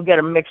 so you'll get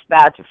a mixed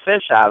batch of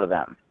fish out of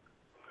them.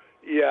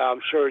 Yeah, I'm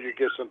sure you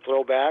get some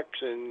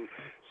throwbacks and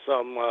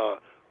some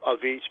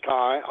of each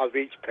kind, of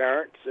each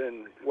parents,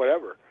 and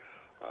whatever.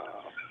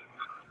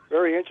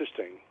 Very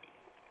interesting.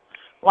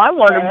 Well, I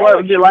wondered what it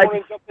would be like.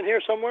 Want to jump in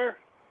here somewhere?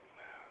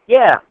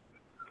 Yeah.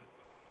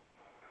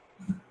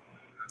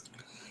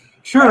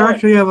 Sure.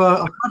 Actually, have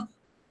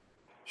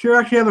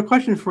a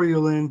question for you,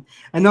 Lynn.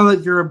 I know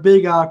that you're a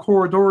big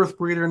Corydoras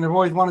breeder, and I've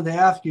always wanted to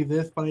ask you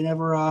this, but I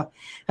never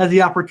had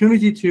the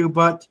opportunity to.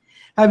 But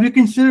have you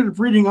considered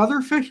breeding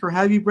other fish, or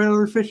have you bred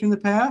other fish in the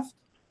past?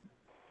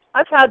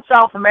 I've had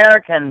South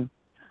American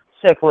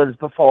cichlids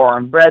before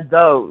and bred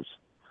those.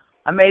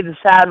 I made the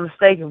sad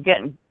mistake of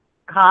getting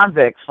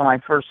convicts when I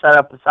first set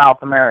up a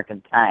South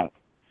American tank.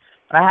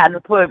 And I had to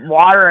put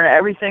water in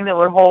everything that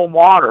would hold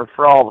water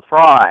for all the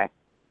fry,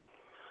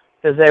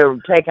 because they were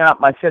taking up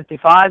my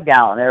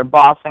 55-gallon. They were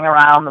bossing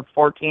around the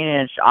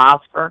 14-inch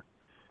Oscar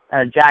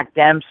and a Jack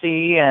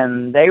Dempsey,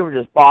 and they were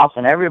just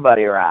bossing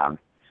everybody around.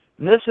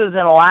 And this was in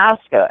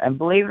Alaska, and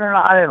believe it or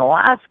not, in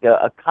Alaska,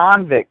 a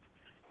convict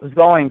was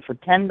going for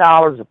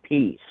 $10 a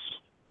piece.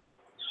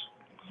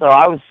 So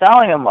I was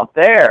selling them up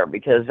there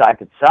because I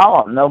could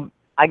sell them. No,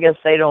 I guess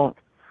they don't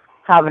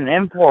have an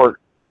import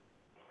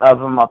of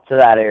them up to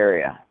that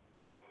area.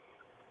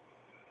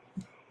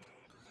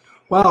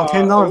 Wow,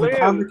 $10 a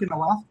convict in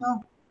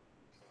Alaska?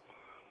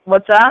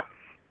 What's that?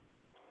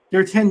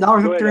 They're $10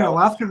 up there in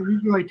Alaska. They're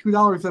usually like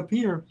 $2 up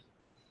here.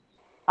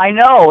 I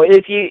know.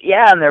 And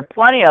there are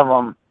plenty of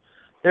them.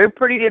 They're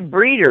pretty good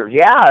breeders.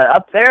 Yeah,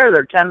 up there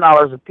they're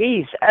 $10 a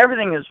piece.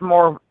 Everything is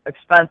more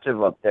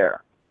expensive up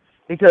there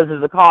because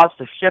of the cost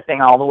of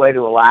shipping all the way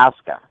to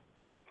Alaska.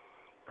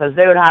 Because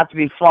they would have to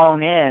be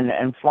flown in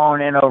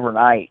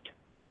overnight.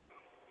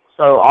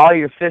 So all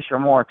your fish are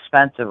more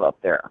expensive up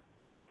there.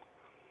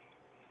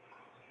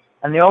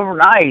 And the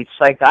overnights,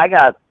 like I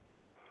got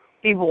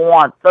people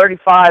want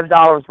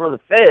 $35 worth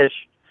of fish,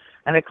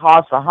 and it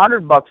costs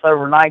 $100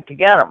 overnight to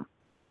get them.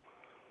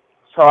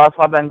 So that's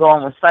why I've been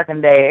going with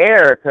second day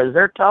air, because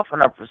they're tough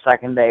enough for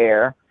second day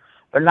air,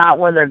 but not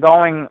when they're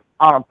going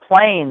on a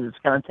plane that's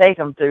going to take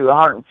them to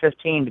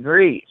 115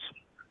 degrees.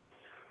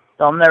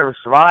 They'll never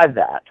survive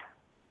that.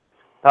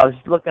 I was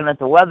looking at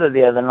the weather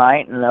the other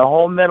night, and the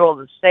whole middle of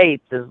the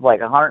States is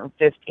like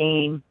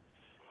 115,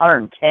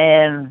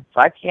 110, so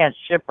I can't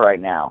ship right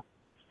now.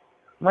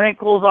 When it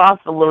cools off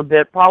a little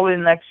bit, probably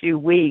in the next few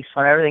weeks,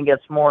 when everything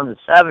gets more in the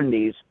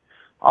 70s,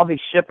 I'll be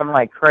shipping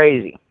like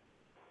crazy.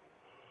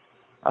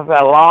 I've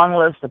got a long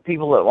list of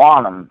people that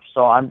want them,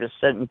 so I'm just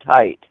sitting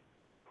tight.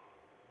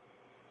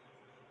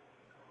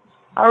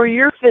 How are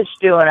your fish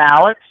doing,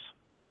 Alex?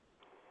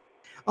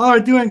 Oh, they're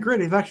doing great.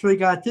 They've actually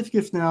got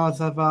discus now,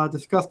 as I've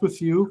discussed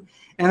with you,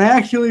 and I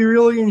actually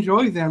really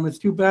enjoy them. It's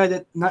too bad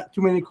that not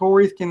too many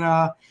quarries can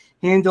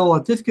handle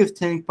a discus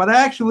tank, but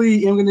I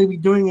actually am going to be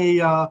doing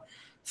a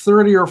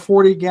 30 or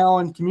 40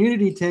 gallon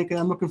community tank, and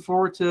I'm looking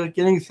forward to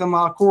getting some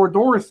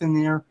Corydoras in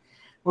there.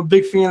 I'm a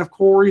big fan of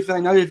quarries. I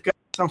know you've got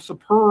some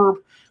superb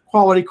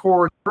quality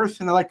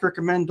Corydoras, and I'd like to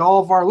recommend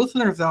all of our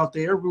listeners out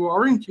there who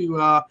are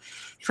into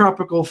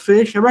tropical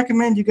fish. I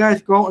recommend you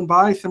guys go out and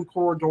buy some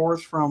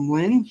Corydoras from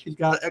Lynn. She's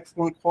got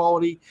excellent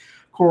quality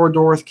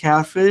Corydoras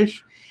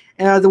catfish.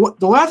 And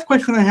the last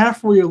question I have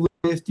for you,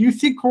 Lynn, is do you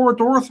think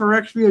Corydoras are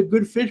actually a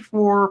good fish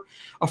for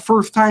a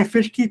first-time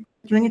fish keeper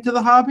getting into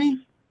the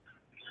hobby?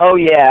 Oh,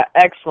 yeah,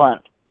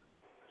 excellent.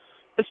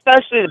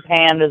 Especially the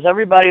pandas.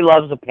 Everybody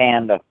loves a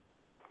panda.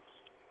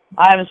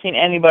 I haven't seen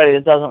anybody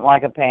that doesn't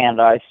like a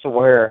panda, I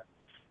swear.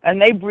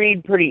 And they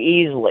breed pretty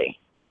easily.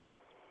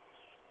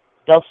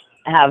 They'll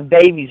have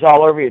babies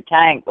all over your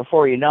tank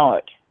before you know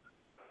it.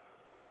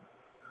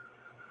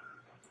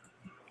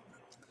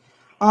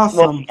 Awesome.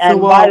 Well,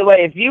 and by the way,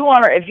 if you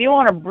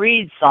want to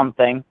breed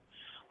something,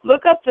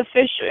 look up the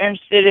fish you're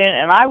interested in,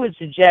 and I would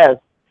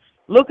suggest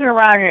looking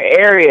around your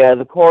area,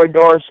 the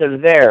Corydoras that are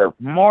there.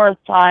 More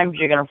times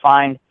you're going to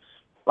find,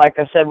 like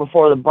I said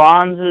before, the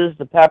bronzes,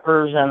 the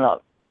peppers, and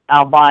the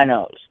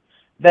albinos.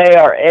 They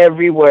are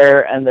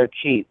everywhere, and they're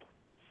cheap.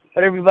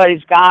 But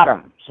everybody's got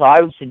them. So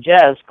I would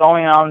suggest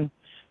going on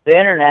the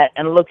internet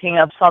and looking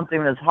up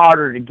something that's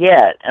harder to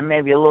get and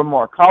maybe a little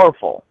more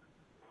colorful,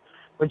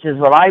 which is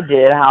what I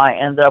did, how I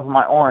ended up with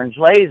my orange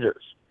lasers.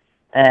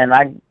 And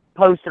I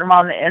posted them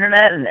on the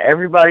internet, and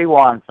everybody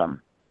wants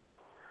them.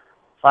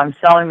 So I'm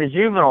selling the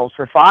juveniles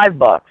for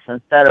 $5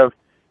 instead of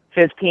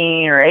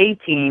 15 or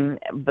 18,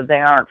 but they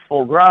aren't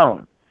full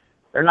grown.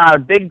 They're not a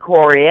big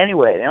Cory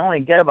anyway. They only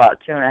get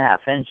about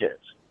 2.5 inches.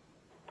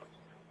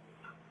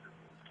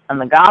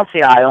 And the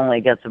Gaussii only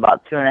gets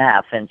about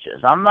 2.5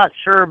 inches. I'm not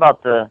sure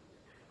about the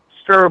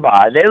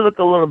Sturbii. They look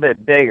a little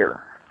bit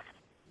bigger.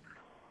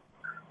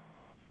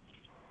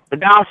 The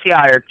Gaussii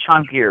are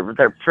chunkier, but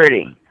they're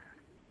pretty.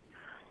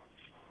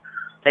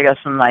 They got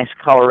some nice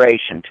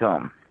coloration to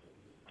them.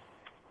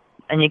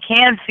 And you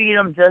can't feed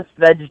them just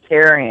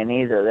vegetarian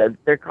either.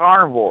 They're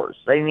carnivores.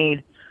 They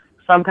need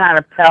some kind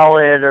of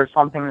pellet or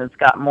something that's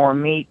got more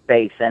meat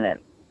base in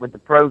it with the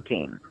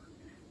protein.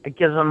 It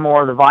gives them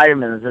more of the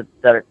vitamins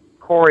that a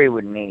Cory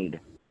would need.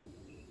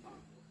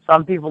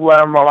 Some people let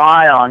them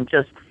rely on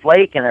just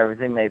flake and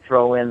everything they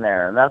throw in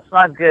there, and that's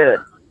not good.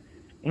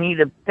 You need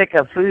to pick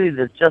a food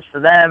that's just for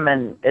them,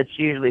 and it's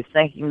usually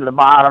sinking to the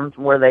bottom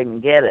to where they can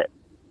get it.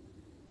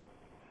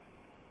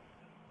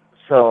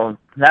 So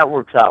that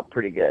works out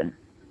pretty good.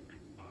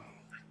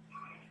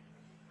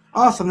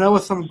 Awesome. That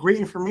was some great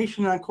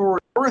information on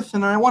Corydoras,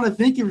 and I want to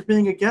thank you for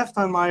being a guest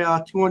on my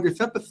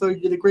 200th episode.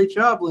 You did a great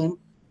job, Lynn.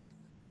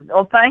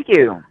 Oh, thank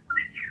you.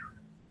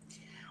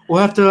 We'll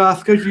have to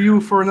schedule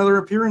you for another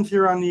appearance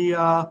here on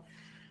the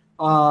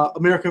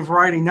American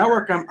Variety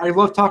Network. I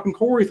love talking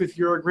Corys with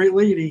you. You're a great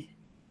lady.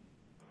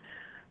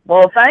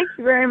 Well, thank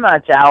you very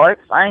much,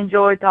 Alex. I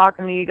enjoy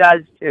talking to you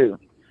guys, too.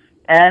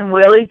 And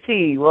Willie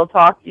T., we'll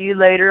talk to you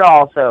later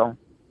also.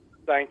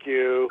 Thank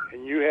you,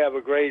 and you have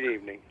a great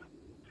evening.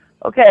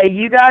 Okay,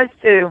 you guys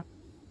too.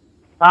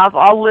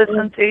 I'll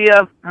listen to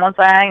you once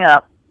I hang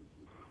up.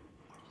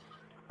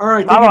 All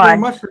right, thank you very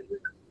much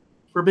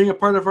for being a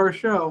part of our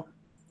show.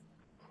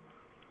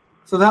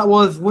 So that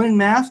was Lynn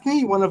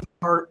Masney, one of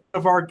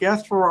our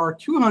guests for our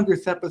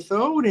 200th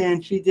episode,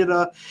 and she did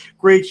a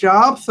great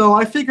job. So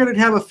I figured I'd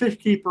have a fish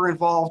keeper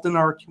involved in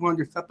our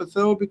 200th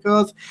episode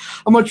because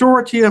a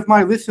majority of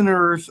my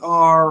listeners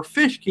are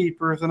fish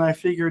keepers, and I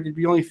figured it'd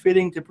be only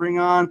fitting to bring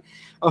on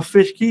a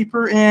fish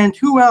keeper. And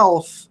who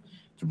else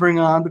to bring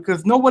on,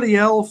 because nobody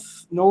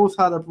else knows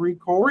how to breed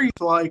Cory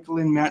like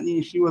Lynn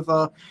Masney. She was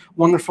a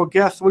wonderful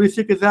guest. What do you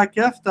think of that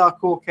guest,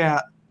 Cool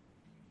Cat?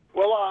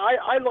 Well,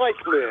 I like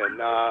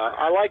Lynn.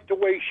 I like the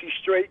way she's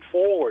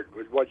straightforward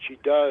with what she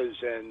does,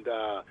 and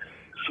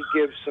she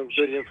gives some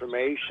good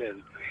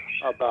information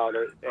about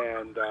it.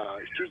 And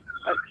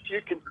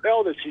you can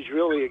tell that she's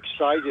really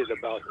excited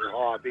about her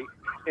hobby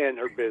and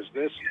her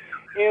business.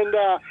 And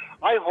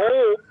I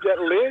hope that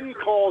Lynn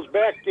calls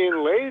back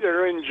in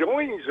later and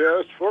joins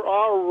us for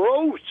our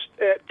roast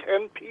at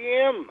 10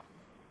 p.m.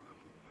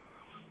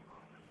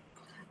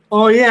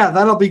 Oh, yeah,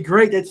 that'll be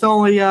great. It's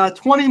only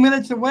 20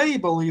 minutes away,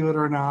 believe it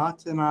or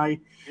not. And I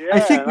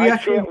think we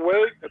actually can't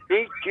wait to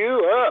beat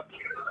you up.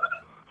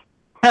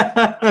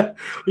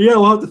 Yeah,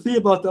 we'll have to see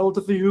about that. We'll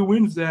have to see who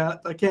wins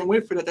that. I can't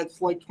wait for that.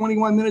 That's like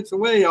 21 minutes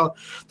away.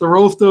 The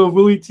roast of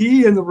Willie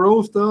T and the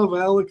roast of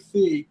Alex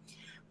C.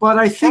 But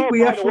I think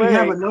we actually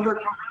have another.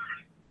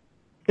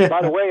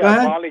 By the way,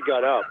 I finally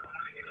got up.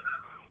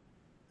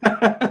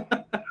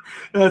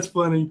 That's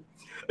funny.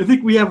 I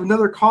think we have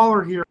another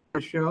caller here on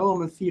the show. I'm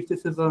going to see if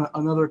this is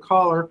another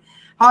caller.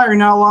 Hi, you're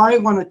now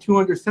live on the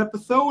 200th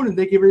episode, and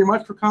thank you very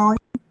much for calling.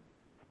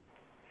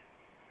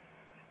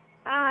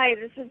 Hi,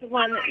 this is the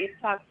one that you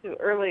talked to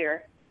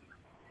earlier.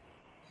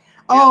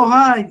 Oh,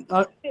 hi.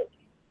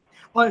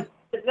 What?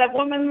 Does that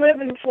woman live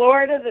in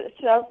Florida that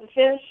sells the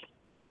fish?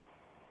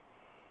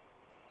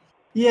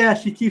 Yeah,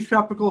 she keeps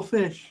tropical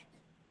fish.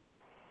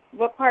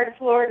 What part of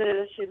Florida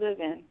does she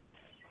live in?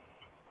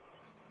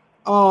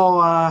 Oh,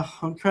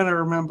 I'm trying to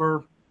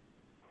remember.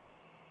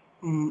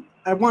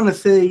 I want to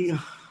say,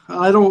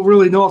 I don't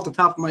really know off the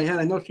top of my head.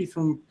 I know she's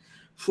from,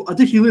 I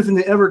think she lives in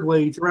the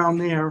Everglades, around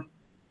there.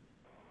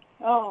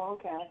 Oh,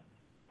 okay.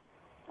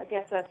 I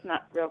guess that's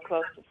not real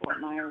close to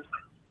Fort Myers.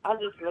 I'll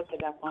just look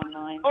it up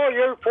online. Oh,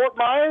 you're in Fort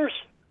Myers?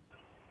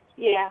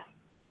 Yeah.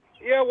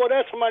 Yeah, well,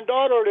 that's where my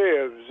daughter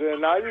lives,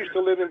 and I used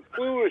to live in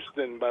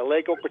Lewiston by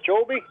Lake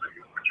Okeechobee.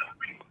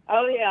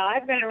 Oh, yeah,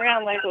 I've been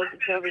around Lake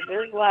Okeechobee.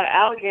 There's a lot of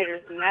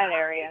alligators in that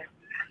area.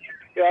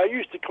 Yeah, I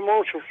used to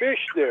commercial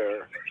fish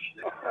there.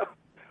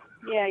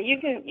 Yeah,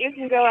 you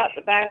can go out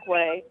the back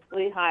way,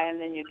 Lehigh,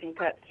 and then you can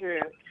cut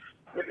through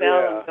the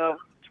Bell and go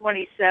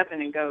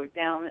 27 and go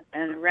down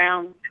and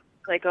around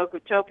Lake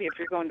Okeechobee if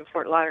you're going to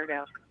Fort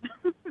Lauderdale.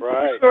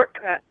 Right.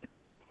 Shortcut.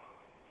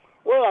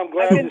 Well, I'm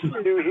glad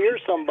to hear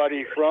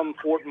somebody from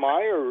Fort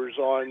Myers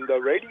on the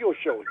radio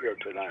show here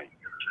tonight.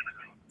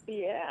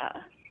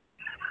 Yeah.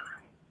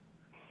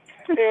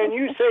 And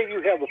you say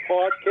you have a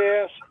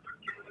podcast?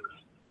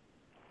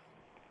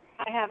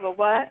 I have a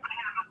what?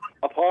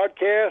 A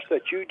podcast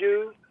that you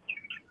do?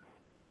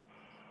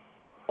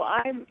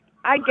 Well,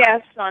 I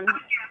guest on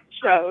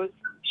shows.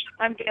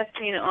 I'm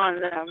guesting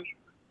on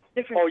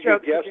different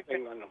shows for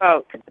different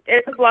folks.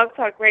 It's a Blog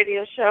Talk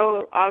Radio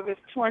show,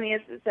 August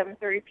 20th at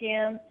 7:30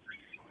 p.m.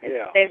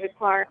 It's David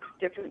Clark's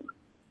different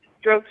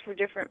strokes for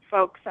different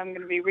folks. I'm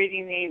going to be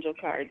reading the angel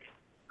cards.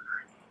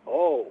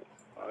 Oh,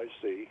 I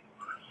see.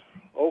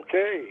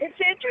 Okay.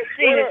 It's interesting.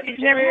 If you've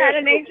never had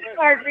an angel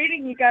card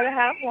reading, you got to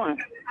have one.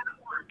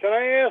 Can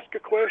I ask a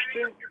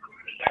question?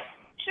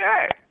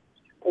 Sure.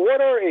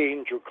 What are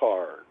angel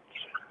cards?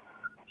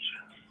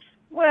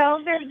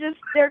 Well,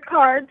 they're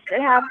cards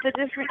that have the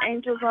different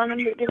angels on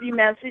them that give you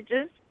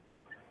messages.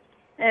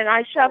 And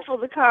I shuffle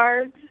the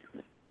cards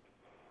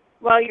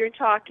while you're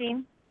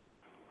talking.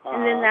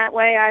 And then that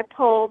way I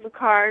pull the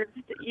cards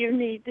that you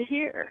need to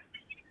hear.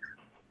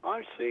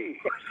 I see.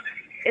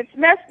 It's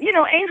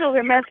angels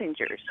are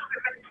messengers.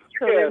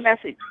 So they're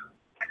messages.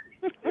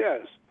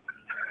 Yes.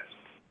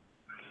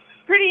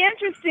 Pretty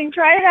interesting.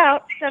 Try it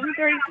out.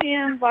 7:30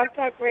 p.m. Blog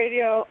Talk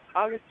Radio,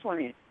 August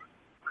 20th.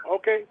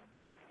 Okay.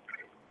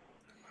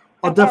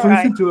 I'll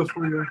definitely listen to it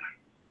for you.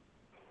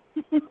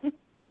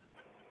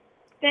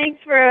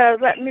 Thanks for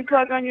letting me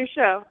plug on your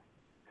show.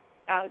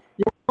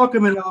 You're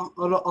welcome, and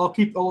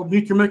I'll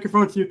mute your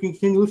microphone so you can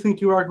continue listening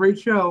to our great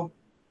show.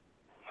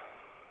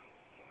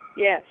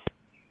 Yes.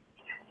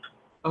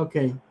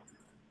 Okay.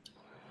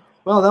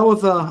 Well, that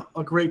was a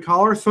great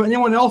caller. So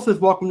anyone else is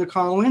welcome to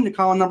call in. The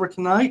call number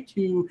tonight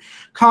to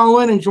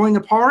call in and join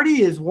the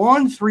party is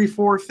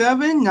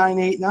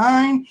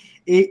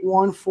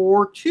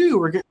 1-347-989-8142.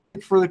 We're getting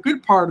for the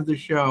good part of the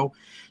show.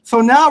 So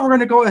now we're going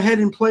to go ahead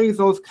and play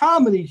those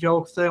comedy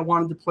jokes that I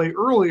wanted to play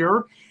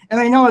earlier. And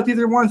I know that these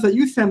are ones that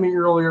you sent me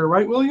earlier,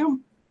 right,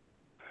 William?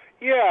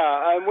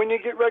 Yeah, and when you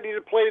get ready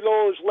to play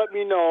those, let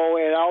me know,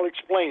 and I'll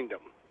explain them.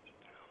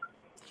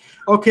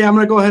 Okay, I'm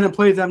going to go ahead and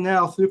play them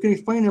now, so you can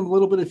explain them a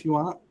little bit if you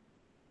want.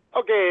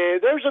 Okay,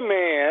 there's a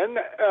man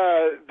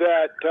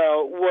that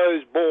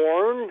was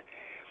born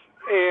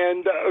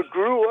and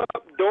grew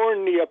up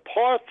during the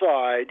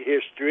apartheid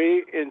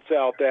history in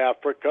South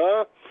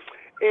Africa,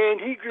 and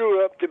he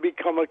grew up to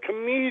become a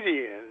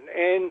comedian,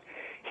 and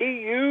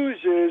he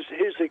uses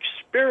his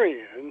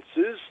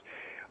experiences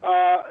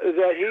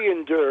that he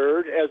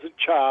endured as a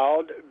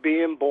child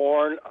being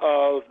born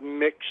of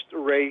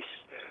mixed-race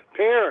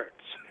parents.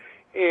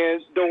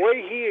 And the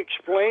way he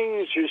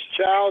explains his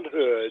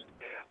childhood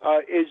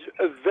is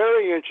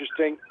very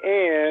interesting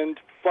and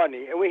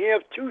funny. And we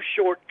have two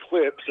short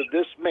clips of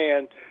this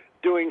man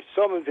doing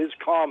some of his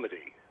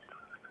comedy.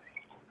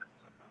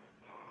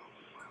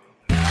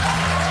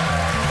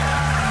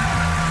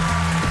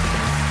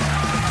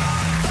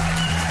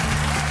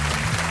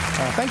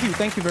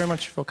 Thank you very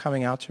much for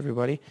coming out,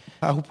 everybody.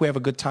 I hope we have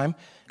a good time.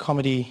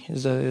 Comedy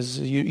is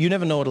you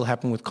never know what will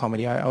happen with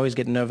comedy. I always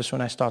get nervous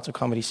when I start a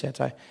comedy set.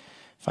 I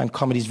find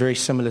comedy is very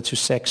similar to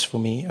sex for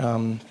me.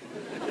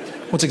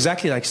 It's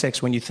exactly like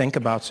sex when you think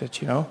about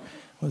it,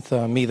 with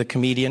me, the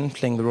comedian,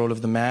 playing the role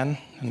of the man,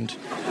 and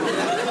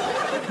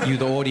you,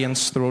 the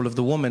audience, the role of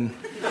the woman.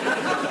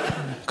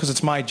 Because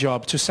it's my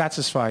job to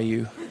satisfy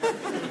you,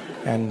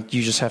 and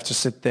you just have to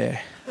sit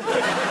there.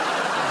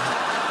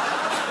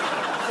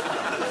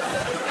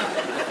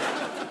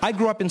 I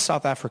grew up in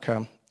South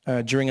Africa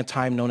during a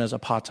time known as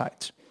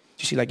apartheid.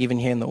 You see, like even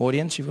here in the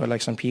audience, you've got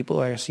like some people.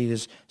 I see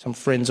there's some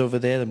friends over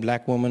there, the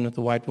black woman with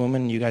the white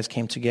woman. You guys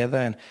came together,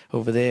 and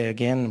over there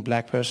again, a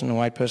black person and a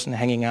white person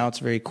hanging out. It's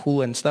very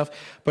cool and stuff.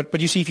 But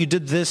you see, if you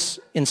did this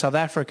in South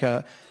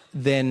Africa,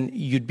 then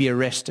you'd be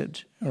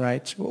arrested,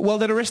 right? Well,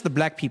 they'd arrest the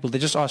black people. They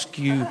just ask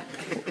you,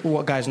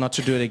 guys, not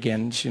to do it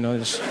again.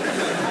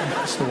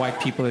 It's the white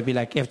people that be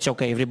like, it's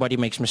okay, everybody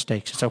makes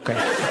mistakes, it's okay.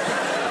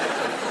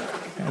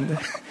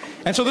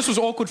 And so this was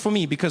awkward for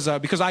me because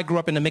I grew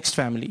up in a mixed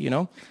family, you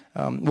know.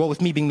 Well,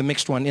 with me being the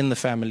mixed one in the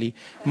family.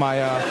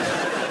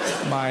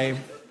 My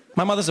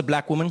mother's a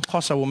black woman,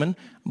 Xhosa woman,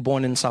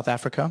 born in South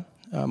Africa.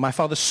 My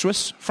father's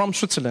Swiss, from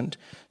Switzerland,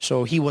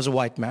 so he was a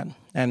white man.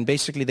 And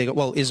basically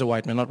is a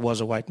white man, not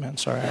was a white man,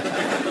 sorry.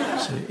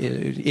 So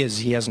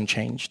he hasn't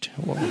changed.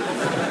 Well,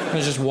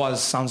 it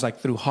just sounds like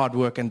through hard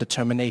work and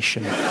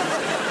determination.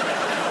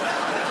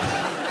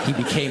 He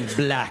became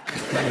black.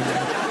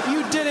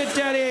 You did it,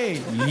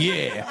 Daddy!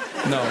 Yeah.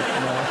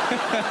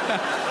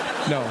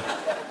 No.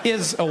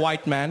 Is a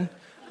white man.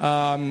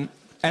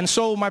 And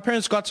so my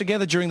parents got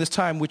together during this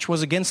time, which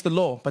was against the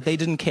law, but they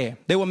didn't care.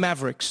 They were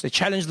mavericks. They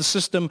challenged the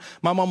system.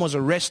 My mom was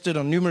arrested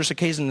on numerous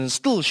occasions, and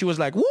still she was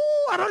like, woo,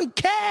 I don't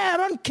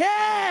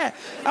care.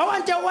 I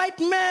want a white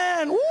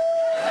man, woo.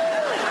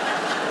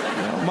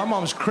 You know, my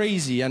mom's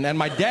crazy, and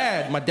my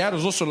dad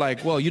was also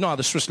like, well, you know how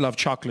the Swiss love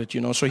chocolate,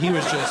 you know, so he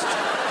was just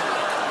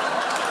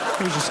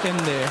in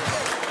there.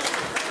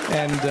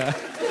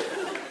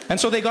 And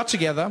so they got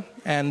together,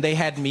 and they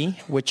had me,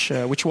 which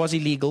was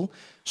illegal.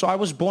 So I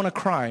was born a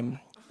crime,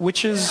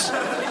 which is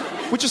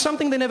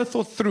something they never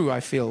thought through,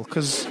 I feel,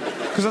 because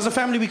as a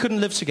family we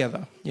couldn't live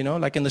together, you know,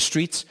 like in the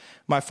streets.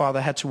 My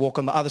father had to walk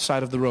on the other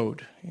side of the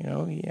road, you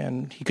know,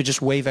 and he could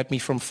just wave at me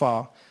from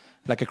far,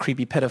 like a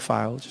creepy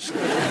pedophile.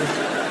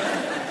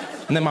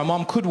 And then my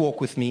mom could walk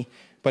with me,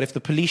 but if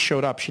the police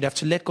showed up, she'd have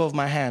to let go of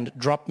my hand,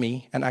 drop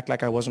me, and act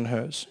like I wasn't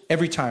hers.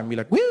 Every time, be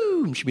like,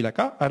 woo! And she'd be like,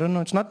 oh, I don't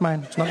know, it's not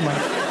mine. It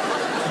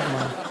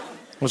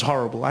was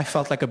horrible. I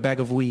felt like a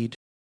bag of weed.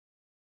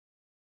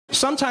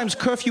 Sometimes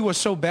curfew was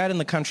so bad in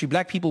the country,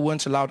 black people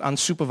weren't allowed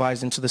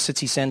unsupervised into the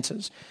city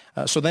centers.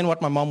 So then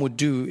what my mom would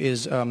do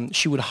is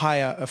she would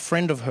hire a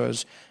friend of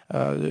hers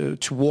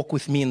to walk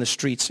with me in the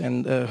streets,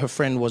 and her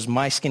friend was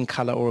my skin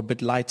color or a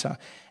bit lighter.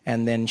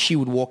 And then she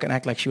would walk and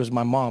act like she was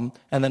my mom,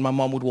 and then my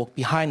mom would walk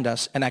behind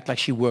us and act like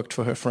she worked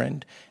for her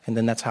friend. And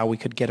then that's how we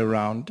could get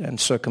around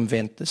and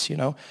circumvent this, you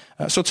know.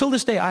 So till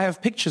this day, I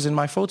have pictures in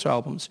my photo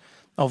albums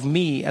of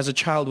me as a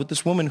child with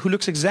this woman who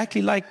looks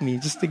exactly like me,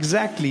 just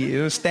exactly, you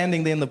know,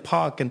 standing there in the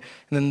park, and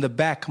then in the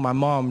back, my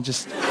mom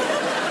just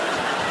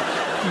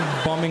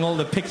bombing all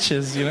the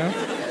pictures, you know.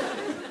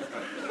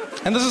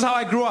 And this is how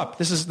I grew up.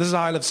 This is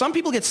how I live. Some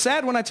people get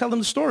sad when I tell them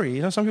the story.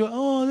 You know, some people,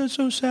 oh, that's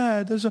so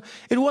sad.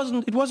 It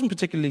wasn't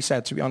particularly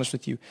sad, to be honest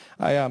with you.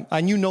 I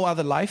knew no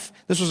other life.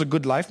 This was a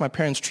good life. My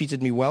parents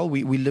treated me well.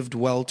 We lived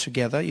well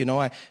together. You know,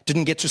 I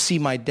didn't get to see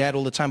my dad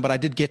all the time, but I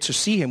did get to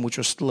see him, which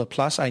was still a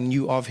plus. I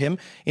knew of him.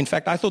 In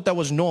fact, I thought that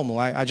was normal.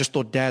 I just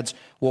thought dads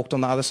walked on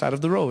the other side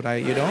of the road.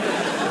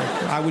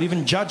 I would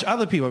even judge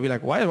other people. I'd be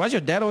like, why's your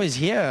dad always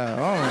here?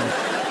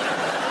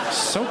 Oh,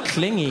 so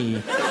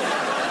clingy.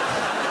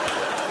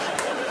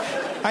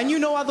 I knew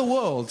no other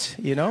world,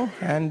 you know,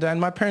 and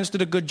my parents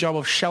did a good job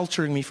of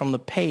sheltering me from the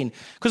pain,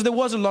 because there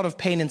was a lot of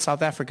pain in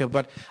South Africa,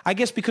 but I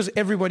guess because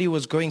everybody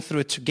was going through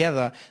it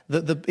together,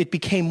 it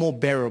became more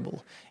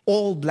bearable.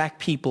 All black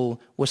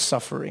people were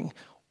suffering.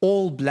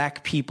 All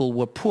black people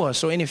were poor.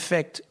 So in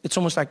effect, it's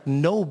almost like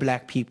no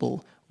black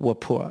people were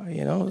poor,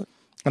 you know.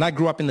 And I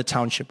grew up in the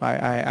township.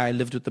 I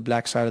lived with the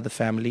black side of the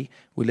family.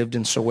 We lived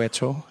in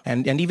Soweto.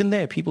 And even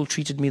there, people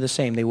treated me the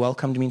same. They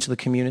welcomed me into the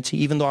community,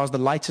 even though I was the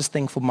lightest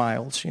thing for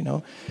miles, you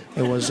know.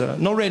 It was,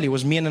 no, really, it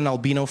was me and an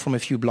albino from a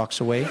few blocks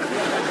away.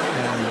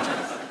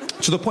 And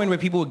to the point where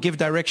people would give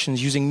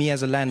directions using me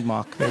as a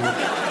landmark. They would,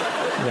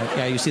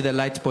 yeah, you see the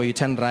light boy, you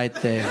turn right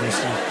there.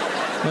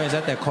 No, he's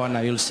at that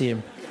corner, you'll see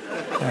him.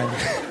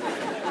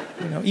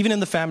 You know, even in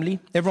the family,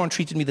 everyone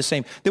treated me the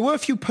same. There were a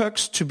few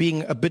perks to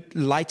being a bit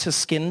lighter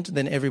skinned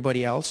than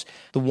everybody else.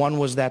 The one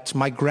was that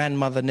my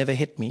grandmother never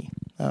hit me.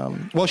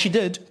 Well, she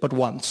did, but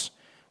once,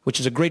 which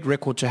is a great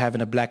record to have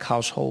in a black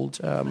household.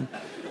 No,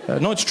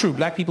 it's true.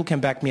 Black people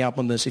can back me up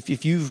on this.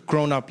 If you've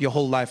grown up your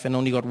whole life and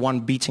only got one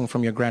beating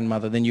from your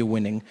grandmother, then you're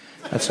winning.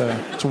 It's a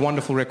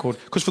wonderful record.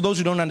 Because for those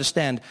who don't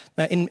understand,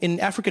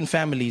 in African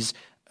families,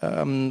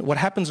 what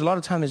happens a lot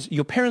of time is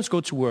your parents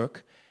go to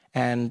work,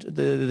 and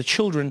the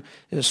children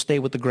stay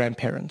with the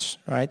grandparents,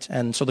 right?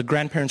 And so the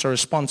grandparents are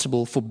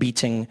responsible for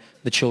beating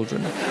the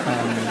children.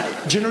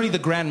 Generally the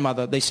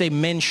grandmother, they say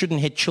men shouldn't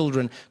hit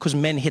children because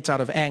men hit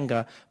out of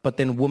anger, but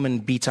then women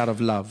beat out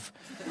of love.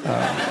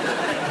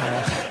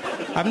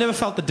 I've never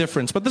felt the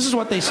difference, but this is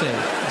what they say.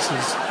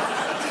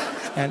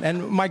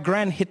 And my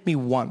gran hit me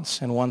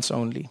once, and once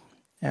only.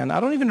 And I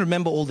don't even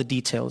remember all the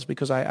details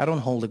because I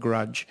don't hold a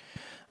grudge.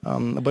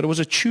 But it was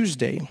a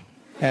Tuesday,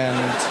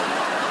 and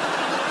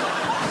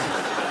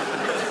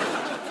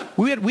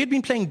we had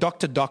been playing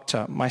Doctor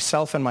Doctor,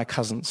 myself and my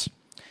cousins.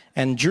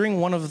 And during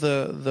one of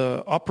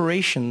the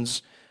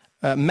operations,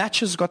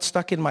 matches got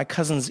stuck in my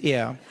cousin's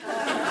ear,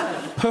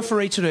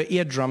 perforated her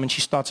eardrum, and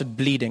she started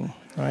bleeding.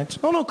 Right?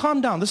 Oh no,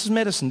 calm down. This is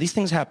medicine. These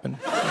things happen.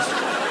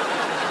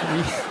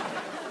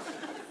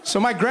 So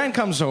my gran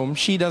comes home.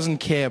 She doesn't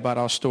care about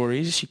our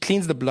stories. She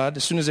cleans the blood.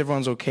 As soon as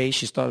everyone's okay,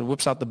 she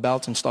whips out the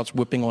belt and starts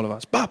whipping all of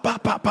us. Bah, bah,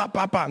 bah, bah,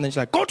 bah, bah. And then she's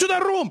like, go to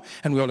the room.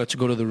 And we all had to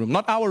go to the room.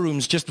 Not our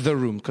rooms, just the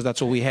room, because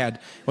that's all we had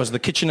was the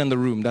kitchen and the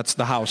room. That's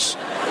the house.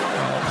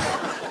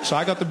 So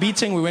I got the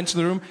beating. We went to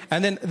the room.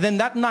 And then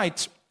that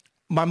night,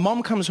 my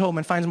mom comes home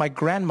and finds my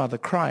grandmother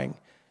crying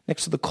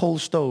next to the coal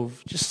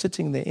stove, just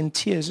sitting there in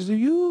tears. She says,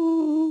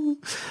 you.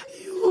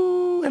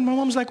 And my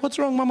mom's like, what's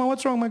wrong, Mama?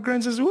 What's wrong? My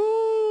grand says,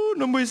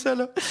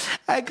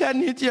 I can't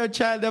hit your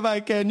child if I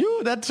can.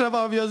 That Trevor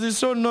of yours is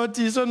so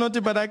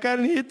naughty, but I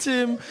can't hit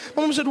him.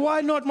 Mom said,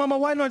 why not, Mama?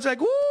 Why not? It's like,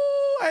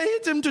 I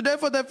hit him today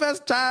for the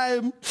first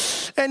time.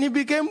 And he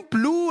became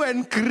blue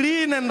and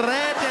green and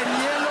red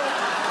and yellow.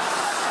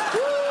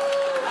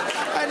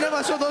 I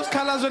never saw those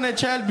colors on a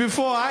child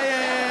before.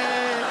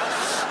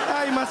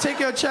 You must take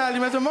your child.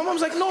 My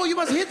mom's like, no, you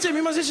must hit him.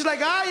 You must hit him. She's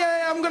like,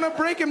 I'm going to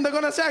break him. They're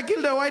going to say I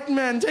killed a white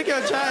man. Take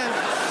your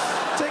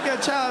child. Take your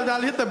child.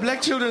 I'll hit the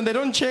black children. They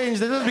don't change.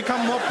 They just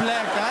become more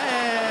black.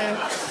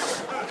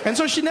 And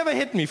so she never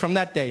hit me from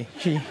that day.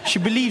 She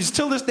believes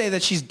till this day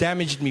that she's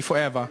damaged me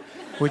forever,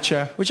 which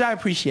I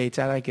appreciate.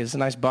 I like it. It's a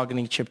nice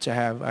bargaining chip to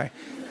have.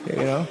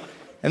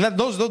 And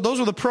those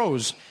were the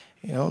pros.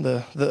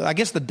 I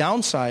guess the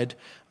downside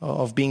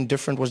of being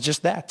different was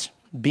just that,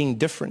 being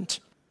different.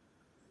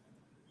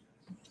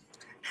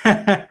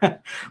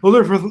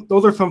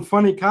 Those are some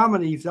funny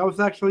comedies. That was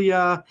actually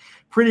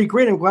pretty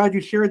great. I'm glad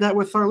you shared that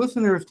with our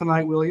listeners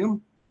tonight,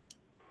 William.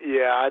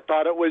 Yeah, I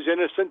thought it was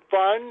innocent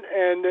fun,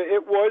 and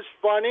it was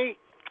funny,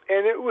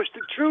 and it was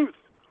the truth.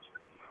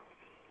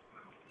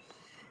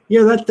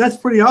 Yeah, that's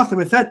pretty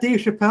awesome. Is that Dave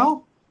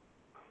Chappelle?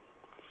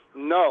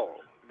 No,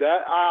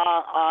 that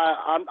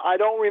I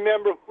don't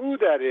remember who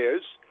that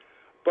is,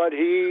 but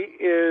he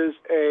is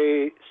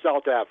a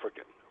South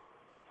African.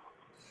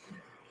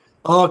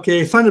 Okay,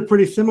 it sounded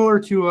pretty similar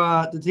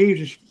to Dave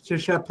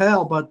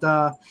Chappelle, but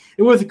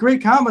it was a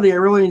great comedy. I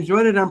really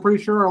enjoyed it. I'm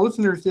pretty sure our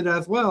listeners did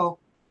as well.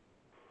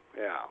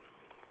 Yeah.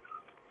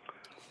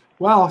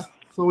 Wow.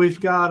 So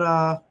we've got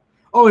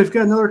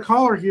another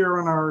caller here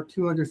on our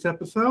 200th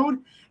episode.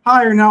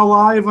 Hi, you're now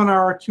live on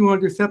our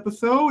 200th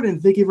episode,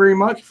 and thank you very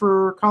much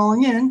for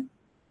calling in.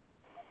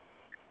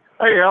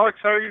 Hey, Alex,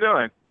 how are you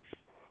doing?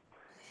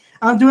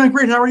 I'm doing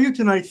great. How are you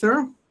tonight,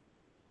 sir?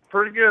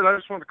 Pretty good. I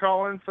just want to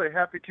call in and say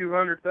happy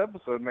 200th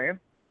episode, man.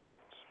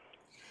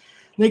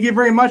 Thank you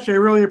very much. I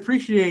really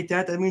appreciate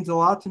that. That means a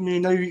lot to me. I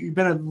know you've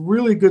been a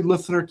really good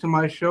listener to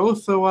my show.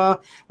 So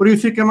what do you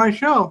think of my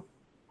show?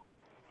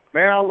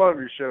 Man, I love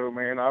your show,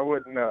 man. I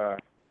wouldn't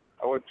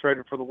trade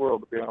it for the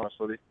world, to be honest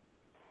with you.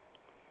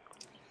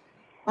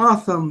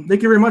 Awesome.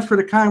 Thank you very much for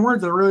the kind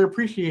words. I really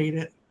appreciate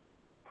it.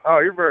 Oh,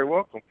 you're very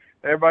welcome.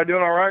 Everybody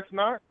doing all right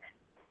tonight?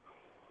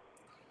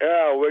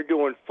 Yeah, we're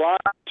doing fine,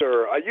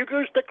 sir. Are you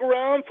going to stick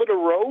around for the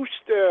roast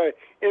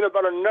in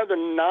about another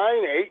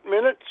 9-8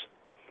 minutes?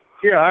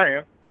 Yeah, I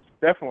am.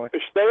 Definitely.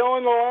 Stay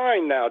on the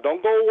line now.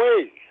 Don't go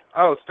away.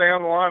 Oh, stay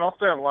on the line? I'll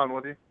stay on the line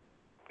with you.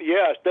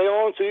 Yeah, stay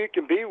on so you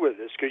can be with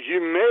us, because you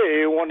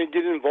may want to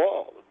get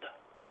involved.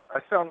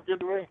 That sounds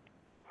good to me.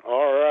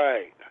 All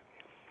right.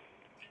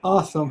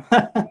 Awesome.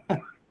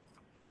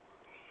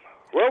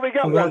 Well, we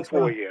got one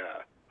for you,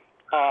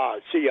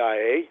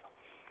 CIA.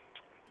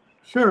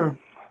 Sure.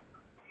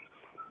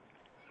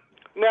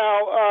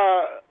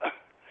 Now,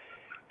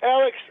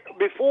 Alex,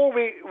 before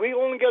we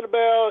only got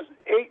about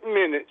 8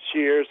 minutes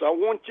here, so I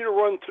want you to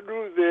run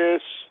through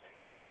this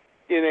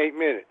in 8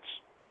 minutes.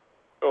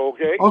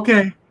 Okay?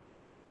 Okay.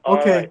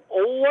 Okay.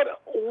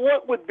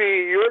 What would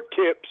be your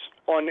tips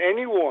on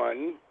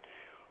anyone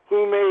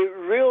who may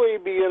really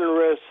be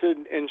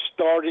interested in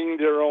starting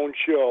their own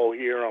show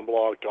here on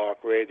Blog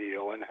Talk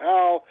Radio, and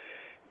how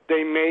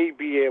they may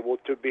be able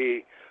to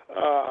be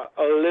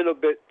a little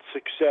bit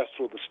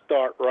successful to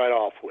start right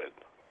off with?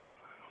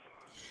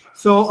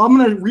 So I'm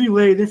going to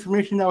relay the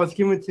information that was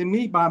given to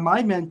me by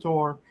my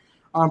mentor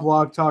on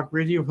Blog Talk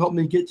Radio, who helped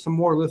me get some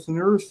more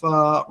listeners,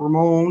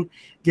 Ramon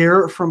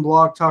Garrett from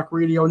Blog Talk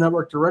Radio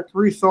Network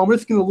Directory. So I'm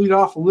just going to lead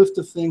off a list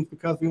of things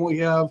because we only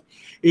have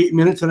 8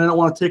 minutes, and I don't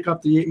want to take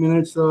up the 8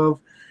 minutes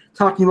of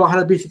talking about how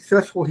to be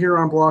successful here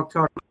on Blog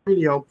Talk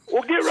Radio.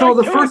 Well, get right so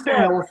the to first it,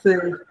 thing I will say,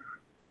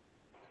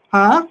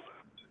 huh?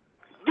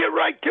 Get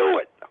right to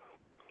it.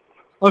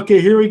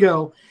 Okay, here we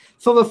go.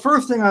 So the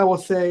first thing I will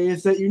say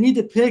is that you need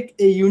to pick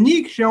a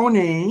unique show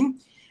name,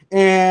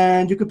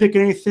 and you can pick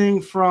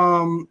anything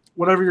from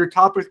whatever your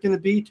topic is going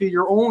to be to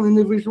your own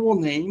individual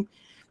name,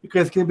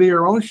 because it's going to be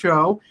your own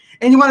show.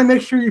 And you want to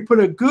make sure you put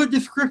a good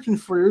description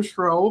for your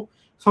show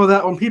so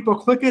that when people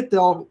click it,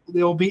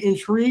 they'll be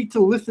intrigued to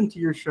listen to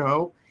your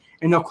show,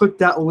 and they'll click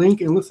that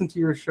link and listen to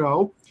your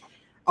show.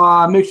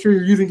 Make sure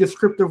you're using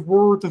descriptive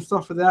words and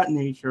stuff of that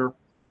nature.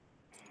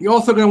 You're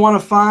also going to want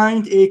to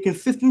find a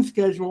consistent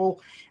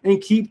schedule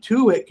and keep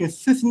to it.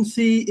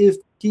 Consistency is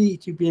key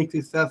to being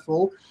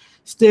successful.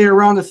 Stay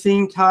around the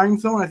same time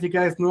zone. As you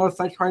guys notice,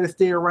 I try to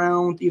stay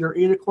around either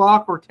 8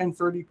 o'clock or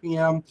 10:30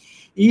 p.m.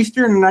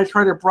 Eastern, and I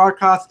try to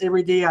broadcast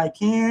every day I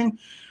can.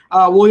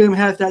 William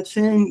has that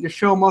saying, the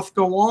show must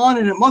go on,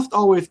 and it must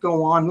always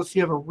go on unless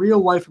you have a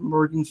real-life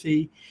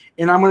emergency.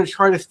 And I'm going to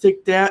try to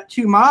stick that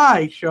to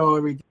my show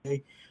every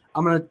day.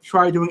 I'm going to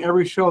try doing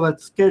every show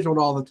that's scheduled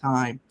all the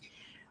time.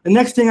 The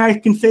next thing I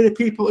can say to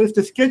people is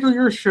to schedule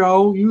your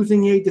show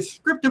using a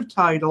descriptive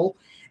title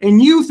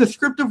and use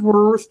descriptive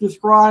words to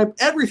describe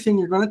everything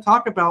you're going to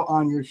talk about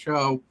on your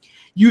show.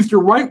 Use the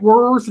right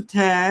words to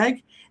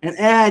tag and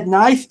add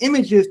nice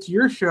images to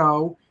your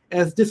show,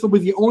 as this will be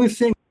the only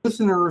thing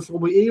listeners will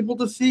be able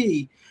to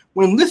see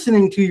when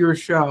listening to your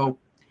show.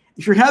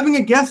 If you're having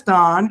a guest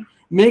on,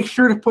 make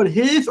sure to put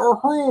his or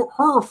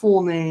her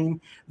full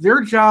name,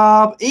 their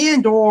job,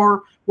 and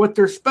or what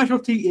their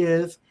specialty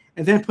is,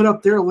 and then put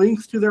up their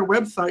links to their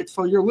website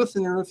so your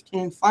listeners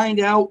can find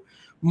out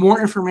more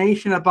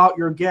information about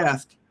your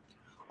guest.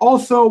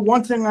 Also,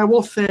 one thing I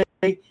will say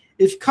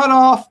is cut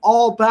off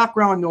all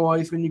background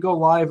noise when you go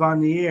live on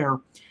the air.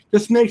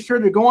 Just make sure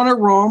to go in a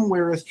room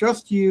where it's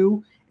just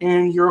you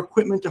and your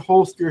equipment to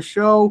host your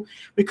show,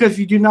 because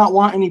you do not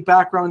want any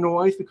background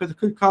noise, because it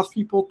could cause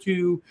people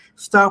to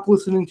stop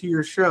listening to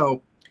your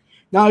show.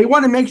 Now, you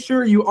want to make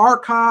sure you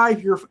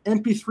archive your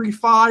MP3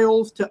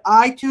 files to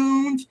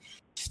iTunes,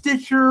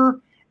 Stitcher,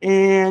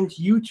 and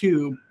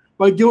YouTube.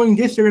 By doing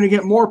this, you're going to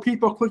get more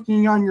people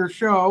clicking on your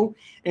show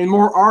and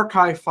more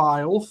archive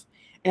files.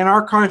 And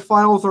archive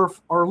files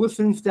are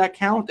listens that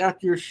count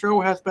after your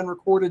show has been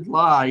recorded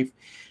live.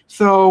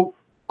 So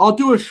I'll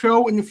do a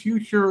show in the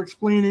future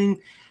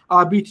explaining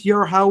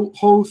BTR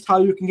how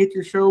you can get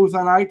your shows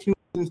on iTunes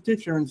and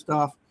Stitcher and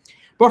stuff.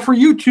 But for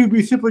YouTube,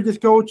 you simply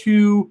just go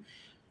to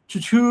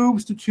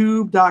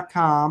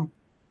tubes.com,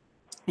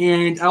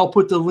 and I'll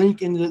put the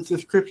link in the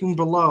description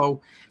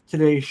below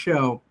today's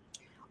show.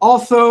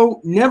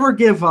 Also, never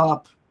give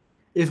up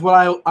is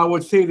what I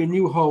would say to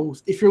new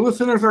hosts. If your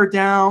listeners are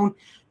down,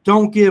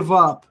 don't give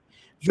up.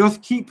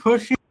 Just keep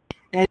pushing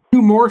and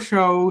do more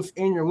shows,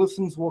 and your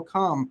listens will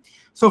come.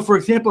 So, for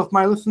example, if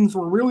my listens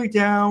were really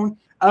down,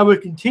 I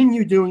would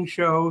continue doing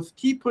shows,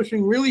 keep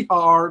pushing really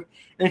hard,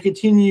 and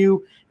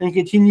continue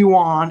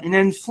on. And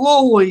then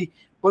slowly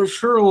but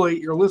surely,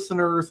 your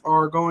listeners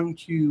are going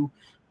to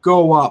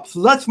go up.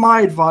 So that's my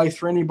advice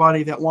for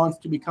anybody that wants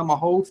to become a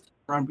host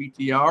on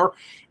BTR.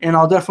 And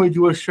I'll definitely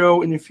do a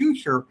show in the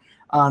future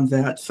on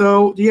that.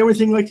 So do you have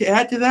anything you'd like to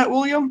add to that,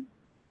 William?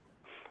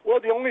 Well,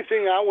 the only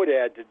thing I would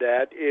add to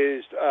that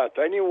is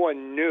to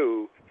anyone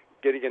new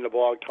getting into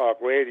Blog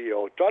Talk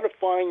Radio, try to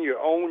find your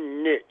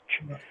own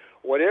niche.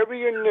 Whatever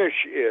your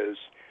niche is,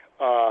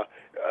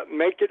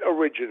 make it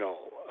original.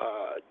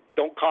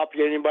 Don't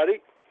copy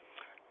anybody,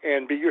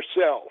 and be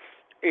yourself.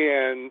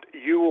 And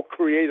you will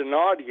create an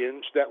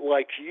audience that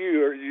likes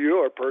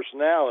your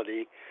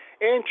personality,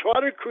 and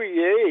try to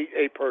create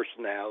a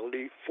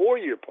personality for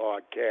your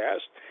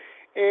podcast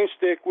and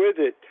stick with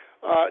it.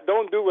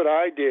 Don't do what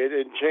I did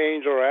and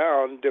change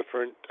around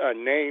different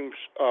names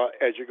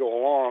as you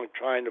go along,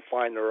 trying to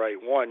find the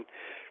right one.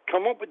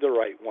 Come up with the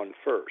right one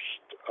first.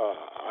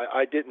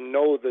 I didn't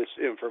know this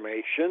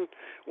information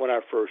when I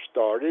first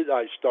started.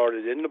 I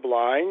started in the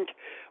blind,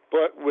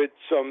 but with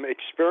some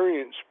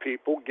experienced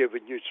people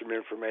giving you some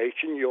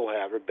information, you'll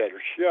have a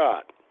better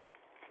shot.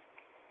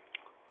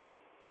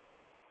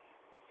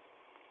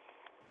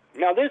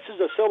 Now, this is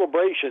a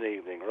celebration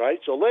evening, right?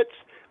 So let's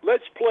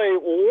play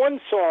one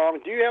song.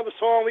 Do you have a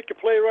song we can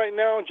play right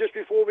now just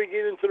before we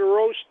get into the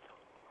roast?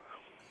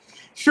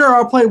 Sure,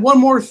 I'll play one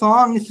more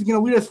song. This is going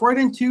to lead us right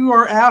into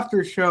our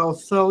after show.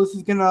 So this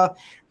is going to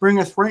bring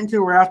us right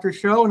into our after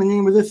show. And the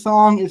name of this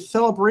song is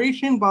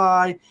Celebration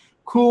by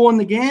Kool and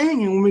the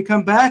Gang. And when we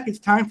come back, it's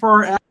time for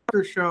our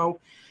after show.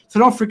 So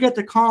don't forget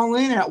to call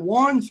in at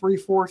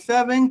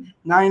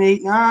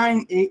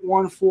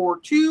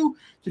 1-347-989-8142 to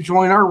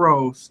join our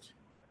roast.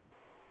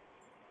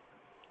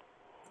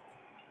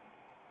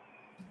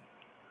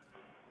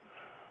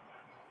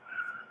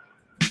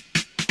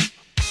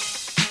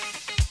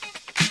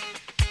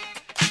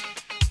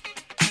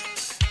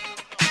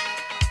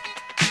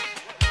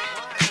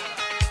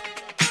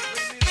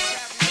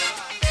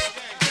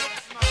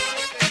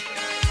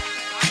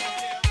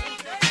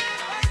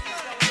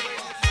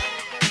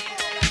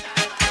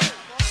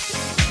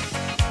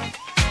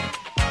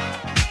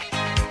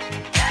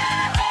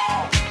 Yeah.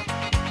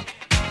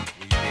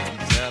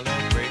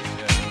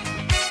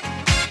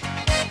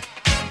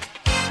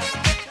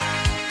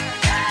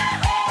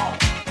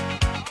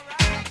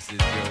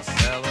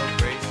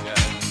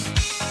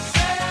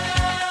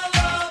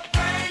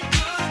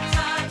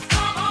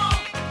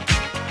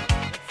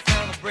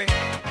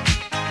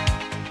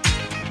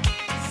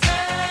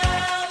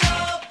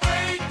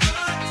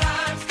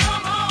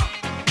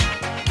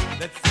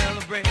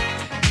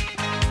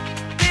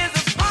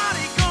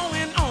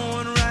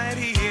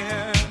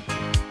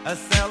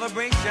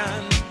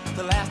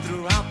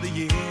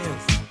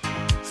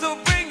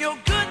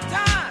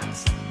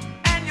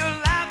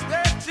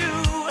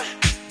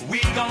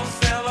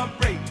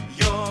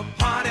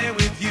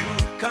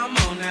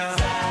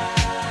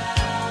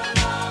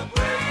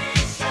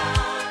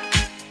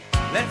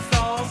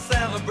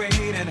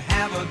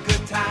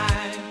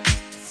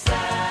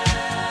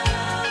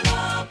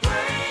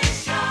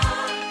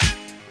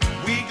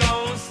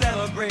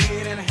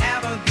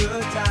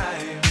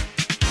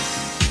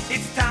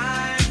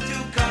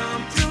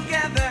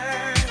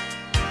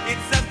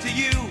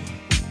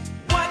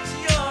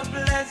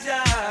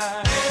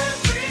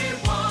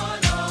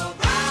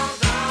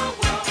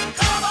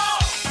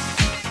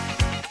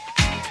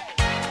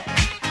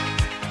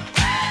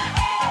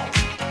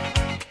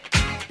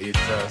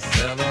 a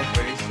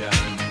celebration.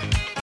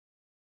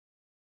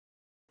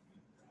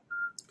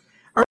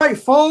 All right,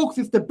 folks,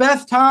 it's the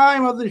best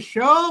time of the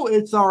show.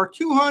 It's our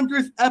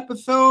 200th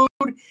episode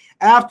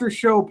after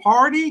show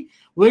party.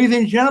 Ladies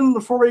and gentlemen,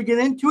 before we get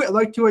into it, I'd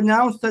like to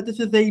announce that this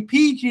is a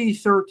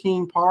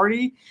PG-13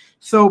 party,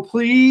 so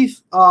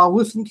please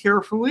listen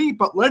carefully.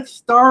 But let's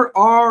start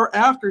our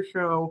after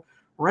show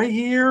right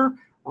here,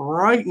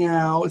 right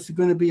now. This is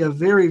going to be a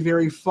very,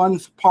 very fun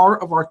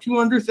part of our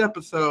 200th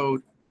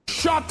episode.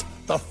 Shut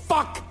the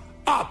fuck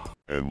up!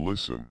 And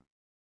listen.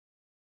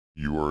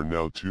 You are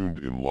now tuned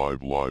in live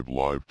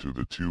to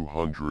the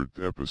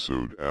 200th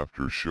episode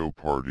after show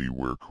party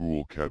where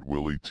Cool Cat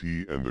Willie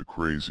T and the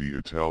crazy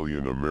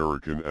Italian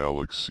American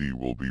Alex C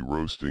will be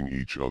roasting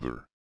each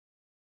other.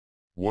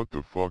 What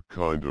the fuck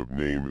kind of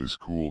name is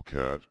Cool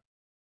Cat?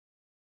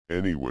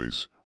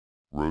 Anyways,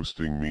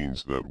 roasting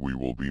means that we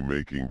will be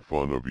making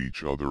fun of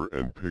each other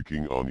and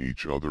picking on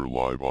each other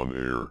live on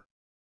air.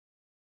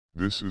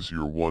 This is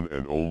your one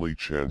and only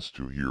chance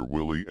to hear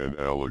Willie and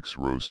Alex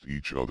roast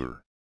each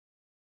other.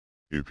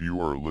 If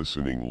you are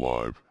listening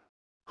live,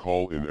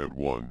 call in at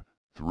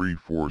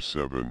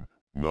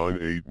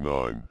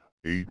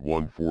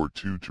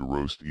 1-347-989-8142 to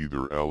roast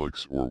either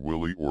Alex or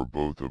Willie or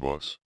both of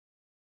us.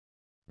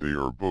 They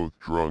are both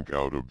drunk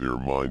out of their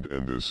mind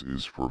and this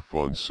is for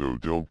fun, so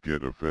don't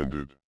get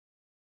offended.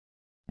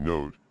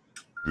 Note,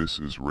 this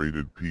is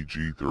rated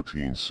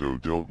PG-13, so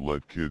don't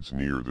let kids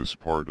near this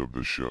part of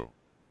the show.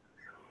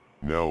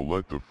 Now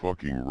let the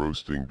fucking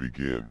roasting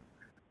begin.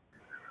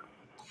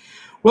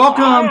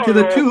 Welcome to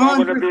the 200th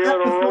I'm going to be able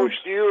to episode.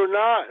 roast you or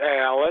not,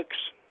 Alex.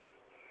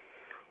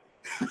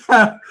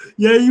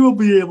 Yeah, you will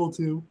be able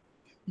to.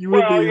 You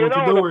will be able to.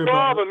 Don't worry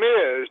about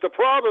it. The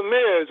problem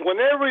is,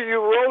 whenever you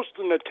roast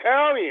an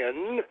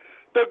Italian,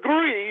 the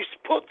grease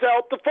puts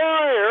out the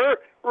fire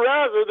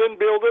rather than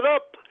build it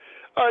up.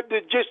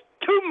 There's just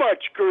too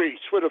much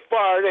grease for the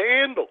fire to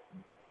handle.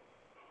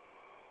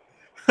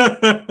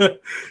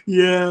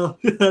 Yeah,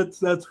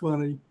 that's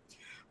funny.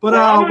 But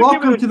Well,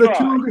 welcome to the try.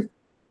 200th.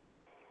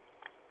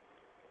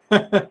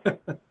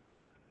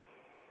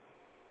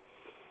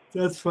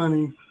 That's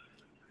funny.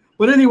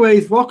 But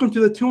anyways, welcome to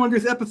the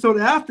 200th episode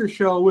after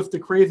show with the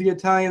crazy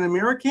Italian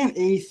American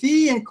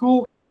AC and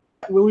Cool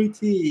Willie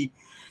T.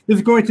 This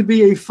is going to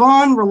be a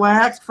fun,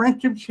 relaxed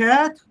friendship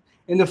chat,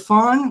 and the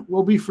fun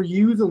will be for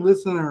you, the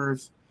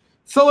listeners.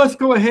 So let's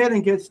go ahead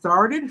and get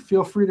started.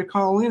 Feel free to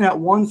call in at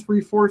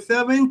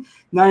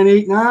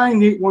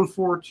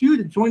 1-347-989-8142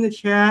 to join the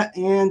chat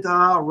and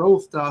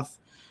roast us.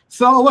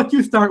 So I'll let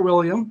you start,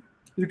 William.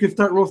 You can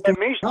start roasting.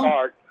 Let me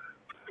start.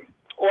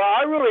 Well,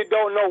 I really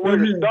don't know where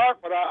to start,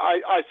 but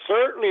I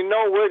certainly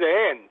know where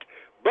to end.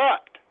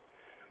 But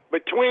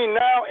between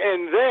now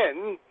and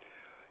then,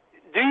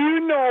 do you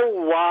know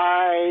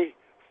why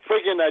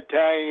friggin'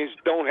 Italians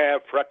don't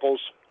have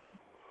freckles?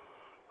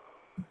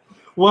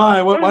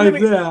 Why? Why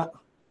is that?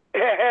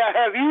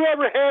 Have you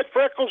ever had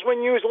freckles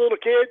when you was a little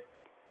kid?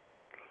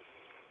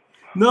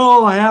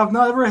 No, I have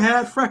not ever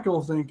had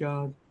freckles, thank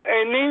God.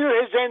 And neither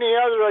has any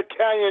other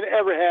Italian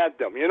ever had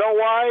them. You know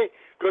why?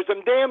 Because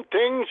them damn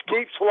things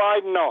keep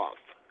sliding off.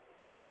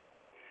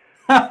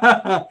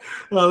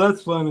 Oh,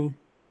 that's funny.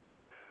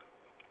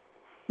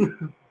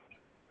 I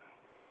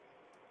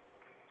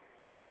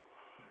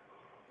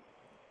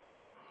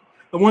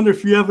wonder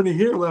if you have any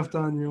hair left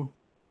on you.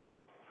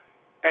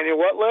 Any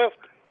what left?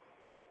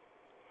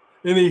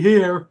 Any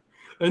hair.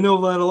 I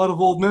know that a lot of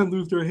old men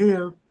lose their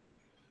hair.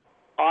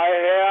 I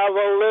have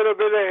a little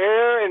bit of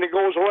hair, and it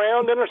goes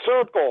around in a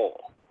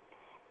circle.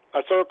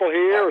 A circle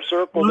here, a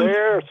circle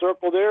there, a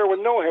circle there with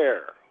no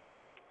hair.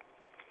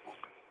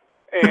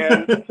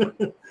 And,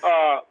 when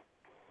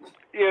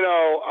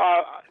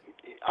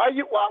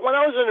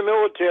I was in the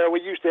military,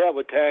 we used to have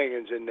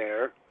Italians in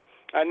there.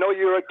 I know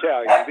you're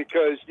Italian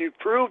because you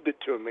proved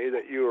it to me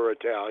that you were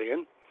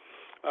Italian,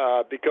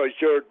 because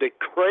you're the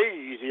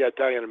crazy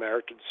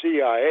Italian-American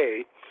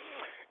CIA.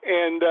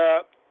 And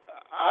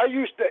I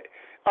used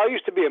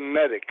to be a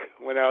medic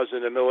when I was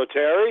in the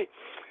military,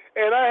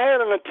 and I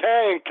had an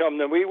Italian come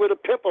to me with a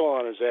pimple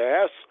on his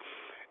ass,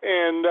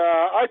 and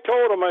I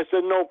told him, I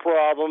said, no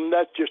problem,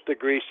 that's just a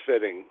grease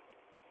fitting.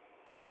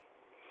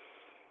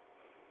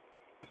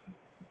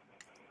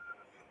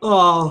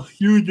 Oh,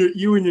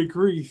 you and your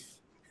grease.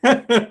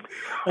 I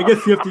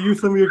guess you have to use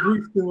some of your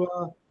grease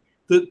to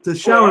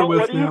shower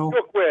with now.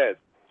 What do you cook with?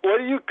 What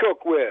do you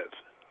cook with?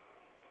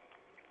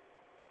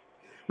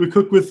 We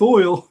cook with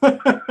oil.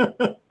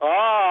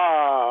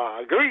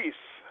 Grease.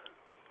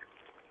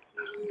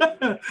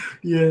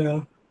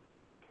 Yeah.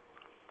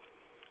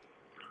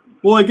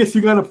 Well, I guess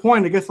you got a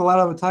point. I guess a lot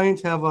of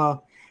Italians have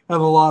a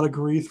lot of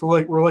grease.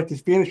 We're like the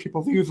Spanish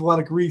people who use a lot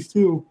of grease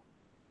too.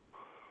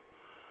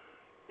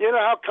 You know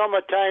how come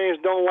Italians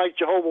don't like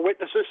Jehovah's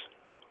Witnesses?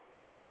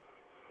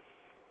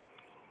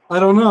 I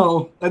don't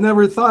know. I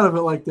never thought of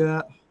it like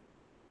that.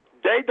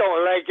 They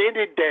don't like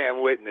any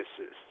damn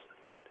witnesses.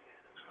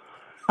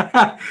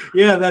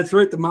 Yeah, that's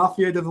right. The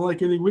mafia doesn't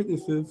like any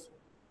witnesses.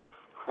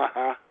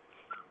 Uh-huh.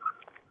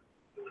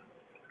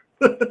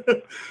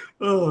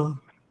 Oh.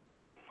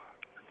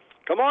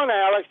 Come on,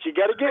 Alex. You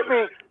got to get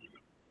me.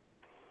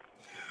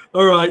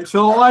 All right,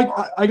 so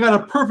I got a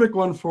perfect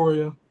one for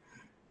you.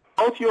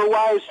 Both your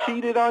wives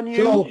cheated on you?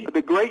 So,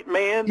 the great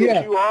man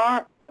that you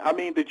are? I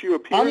mean, that you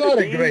appear I'm to not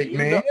be? a great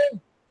man.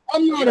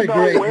 I'm not you a know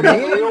great women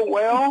man. real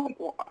well?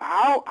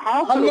 How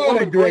I'm could a not a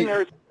woman great. bring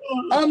her...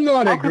 I'm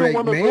not how a could a great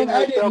woman man. bring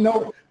I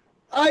herself...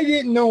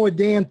 didn't know a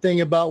damn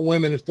thing about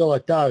women until I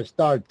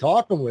started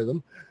talking with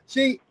them.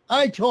 See,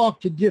 I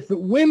talk to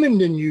different women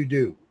than you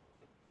do.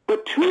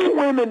 But 2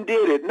 women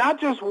did it, not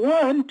just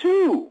 1,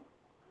 2.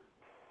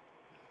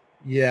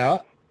 Yeah,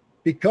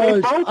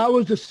 because I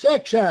was a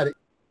sex addict.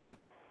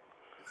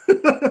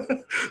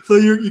 So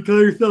you call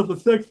yourself a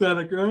sex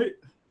addict, right?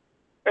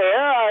 Yeah,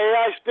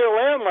 I still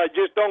am. I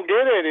just don't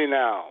get any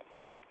now.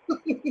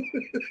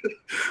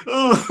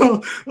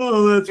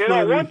 oh, that's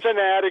funny. Once an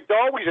addict,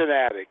 always an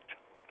addict.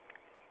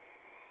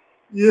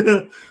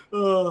 Yeah.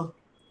 So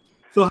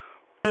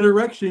that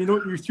erection,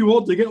 you're too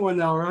old to get one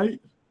now, right?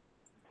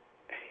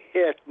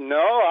 Yes, no,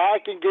 I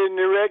can get an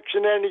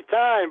erection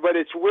anytime, but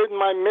it's with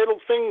my middle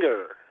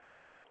finger.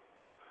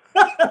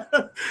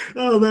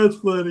 Oh, that's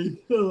funny.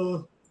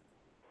 So,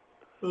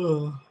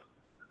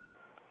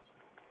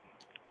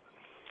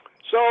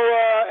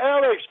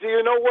 Alex, do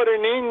you know what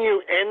an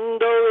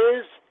innuendo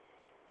is?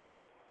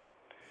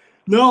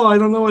 No, I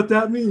don't know what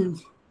that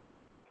means.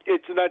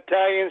 It's an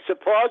Italian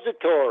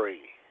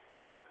suppository.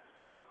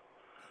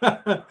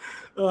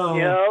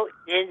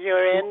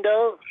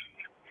 Innuendo?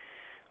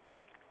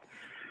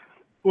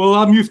 Well,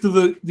 I'm used to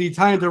the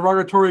Italian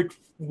derogatory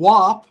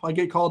WAP. I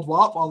get called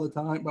WAP all the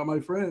time by my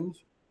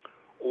friends.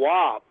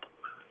 WAP.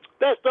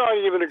 That's not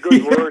even a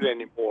good word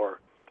anymore.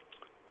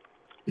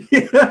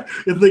 Yeah,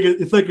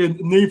 it's like a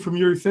name from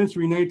your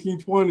century,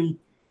 1920.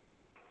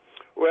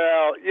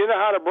 Well, you know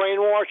how to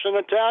brainwash an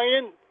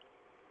Italian?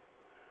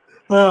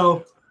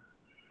 Oh.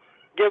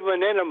 Give them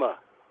an enema.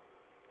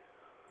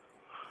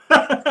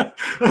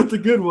 That's a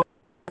good one.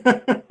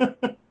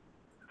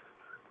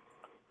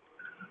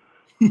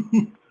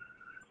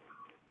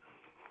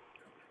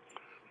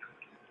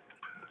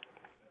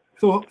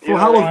 So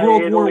how was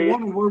World War I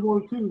and World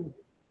War II?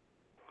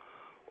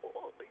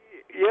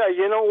 Yeah,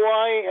 you know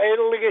why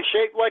Italy is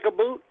shaped like a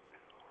boot?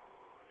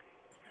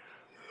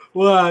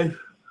 Why?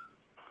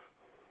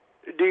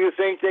 Do you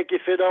think they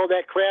could fit all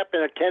that crap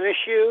in a tennis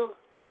shoe?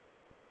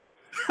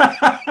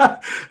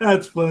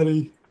 That's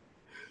funny.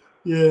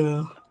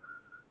 Yeah.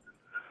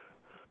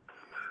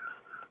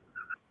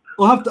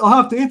 I'll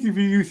have to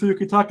interview you so you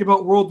can talk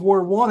about World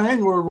War I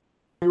and World War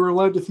II. You were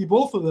allowed to see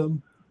both of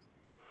them.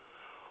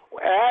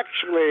 Well,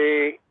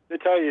 actually, to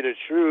tell you the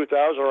truth,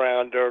 I was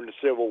around during the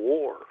Civil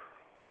War.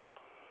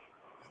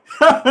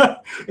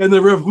 And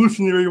the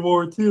Revolutionary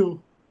War, too.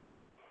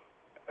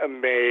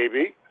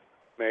 Maybe.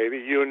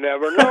 You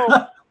never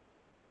know.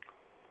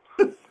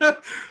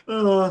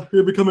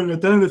 You're becoming a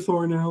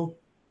dinosaur now.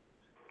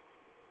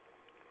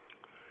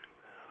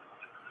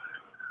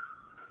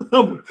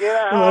 You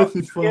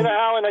know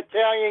how an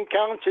Italian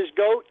counts his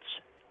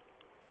goats?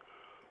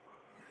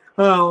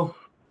 Oh.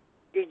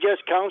 He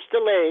just counts the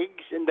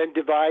legs and then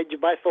divides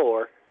by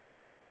 4.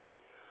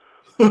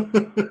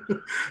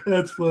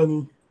 That's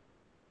funny.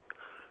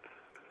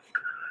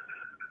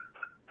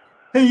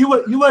 Hey,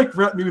 you like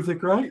rap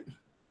music, right?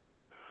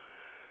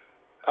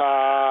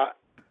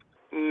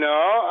 No,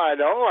 I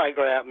don't like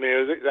rap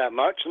music that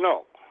much,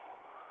 no.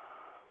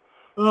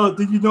 Oh,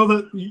 did you know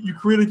that you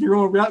created your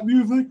own rap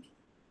music?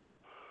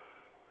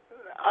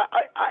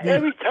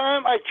 Every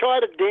time I try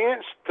to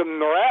dance to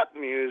rap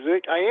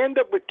music, I end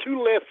up with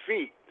 2 left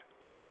feet.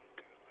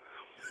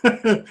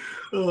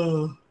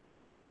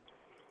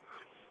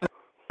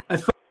 I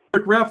found a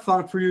rap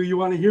song for you. You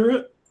want to hear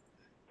it?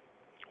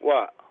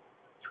 What?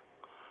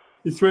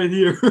 It's right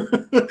here.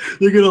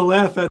 You're going to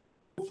laugh at it,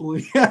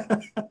 hopefully.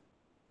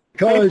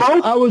 Because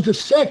I was a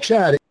sex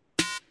addict.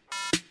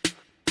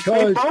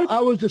 Because I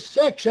was a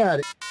sex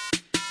addict.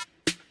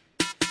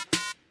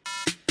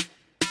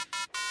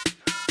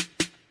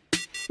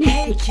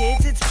 Hey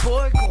kids, it's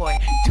Boy.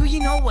 Do you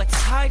know what's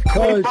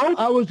hardcore? Because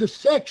I was a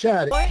sex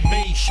addict.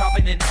 Me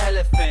shoving an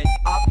elephant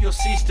up your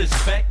sister's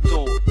back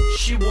door.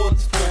 She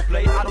wants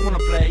foreplay, I don't wanna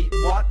play.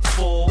 What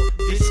for?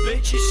 This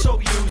bitch is so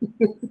used.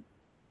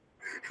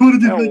 What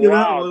did you think of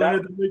that one? I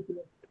had to make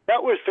that.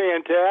 That was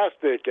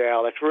fantastic,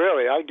 Alex.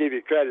 Really, I'll give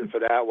you credit for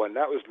that one.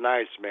 That was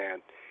nice,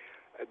 man.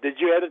 Did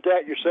you edit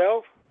that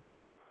yourself?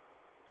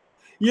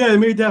 Yeah, I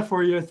made that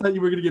for you. I thought you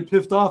were going to get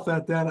pissed off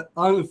at that,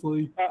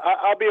 honestly.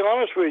 I'll be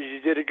honest with you. You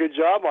did a good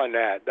job on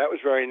that. That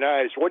was very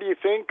nice. What do you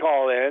think,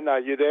 Colin?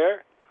 Are you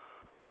there?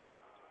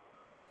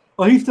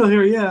 Oh, he's still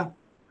here, yeah.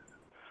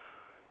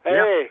 Hey.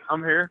 Yeah,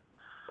 I'm here.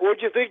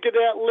 What'd you think of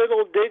that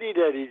little ditty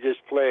that he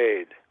just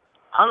played?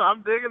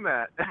 I'm digging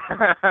that.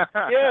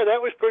 Yeah,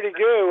 that was pretty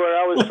good where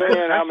I was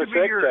saying I'm a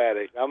sex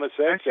addict. I'm a sex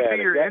addict. That should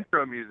be your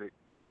intro music.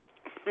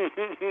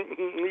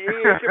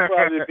 You should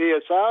probably be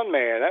a sound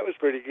man. That was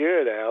pretty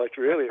good, Alex.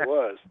 Really, it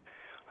was.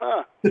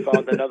 Huh.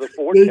 Found another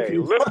Forte.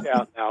 Look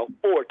out now,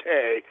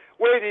 Forte.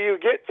 Where do you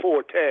get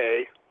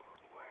Forte?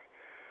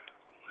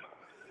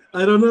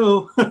 I don't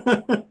know.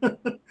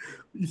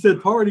 You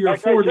said party or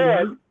like 40, I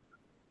right?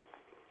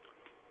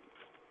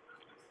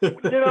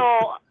 said,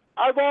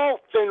 I've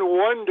often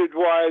wondered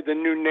why the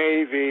new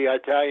Navy,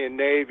 Italian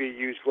Navy,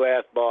 use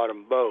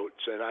glass-bottom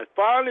boats, and I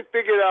finally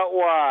figured out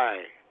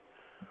why.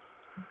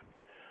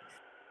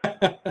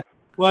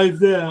 Why is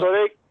that?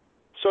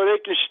 So they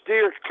can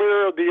steer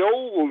clear of the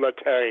old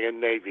Italian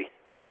Navy.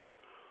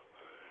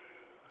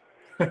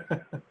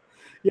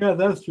 Yeah,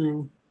 that's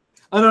true.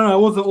 I don't know. I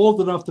wasn't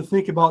old enough to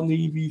think about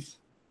navies.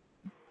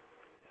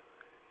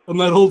 I'm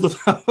not old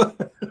enough.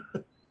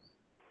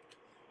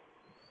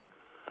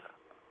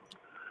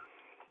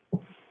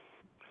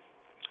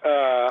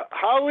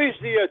 How is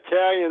the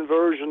Italian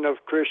version of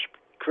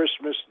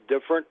Christmas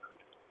different?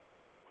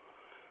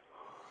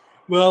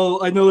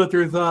 Well, I know that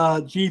there's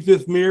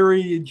Jesus,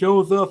 Mary,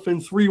 Joseph,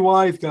 and 3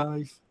 wise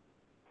guys.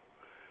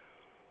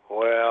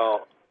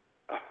 Well,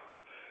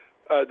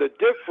 the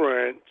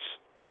difference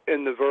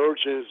in the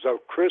versions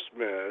of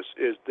Christmas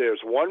is there's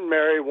 1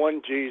 Mary,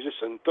 1 Jesus,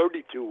 and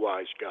 32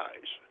 wise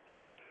guys.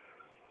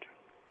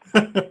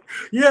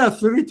 Yeah,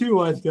 32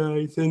 wise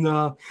guys. And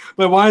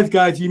by wise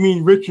guys, you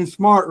mean rich and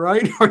smart,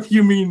 right? Or do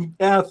you mean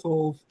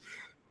assholes?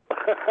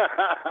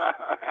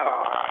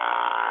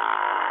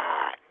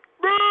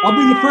 I'll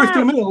be the first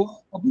to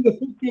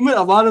admit.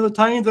 A lot of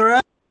Italians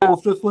are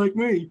assholes, just like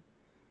me.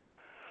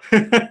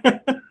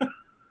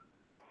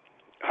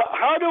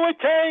 How do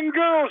Italian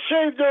girls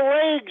shave their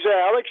legs,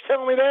 Alex?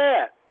 Tell me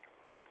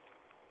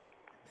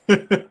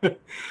that.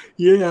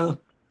 Yeah.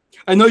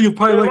 I know you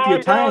probably like the lie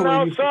Italian down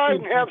ladies. outside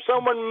and have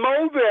someone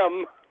mow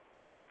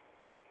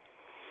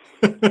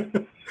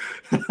them.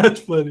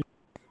 That's funny.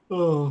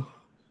 Oh.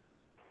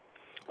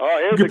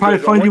 Here's We could probably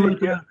find you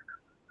like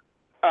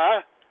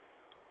Huh?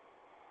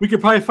 We could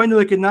probably find you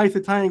like a nice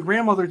Italian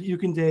grandmother you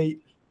can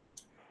date.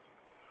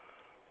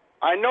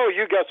 I know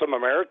you got some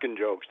American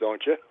jokes,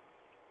 don't you?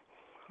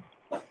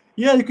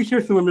 Yeah, you can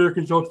share some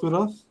American jokes with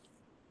us.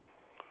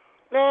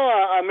 No,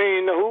 I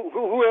mean,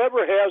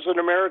 whoever has an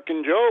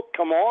American joke,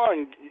 come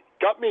on,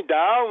 cut me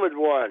down with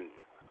one.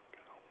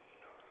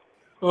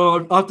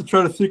 Oh, I'll have to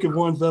try to think of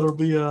ones that'll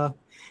be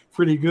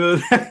pretty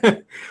good.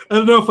 I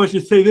don't know if I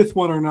should say this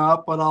one or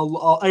not, but I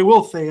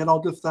will say it.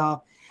 I'll just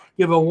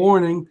give a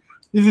warning.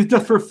 This is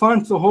just for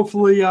fun, so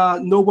hopefully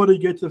nobody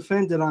gets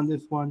offended on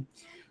this one.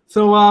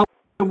 So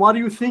why do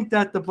you think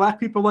that the black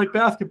people like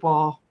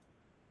basketball?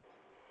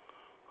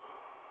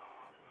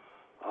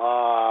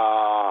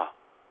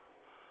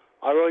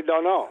 I really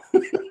don't know.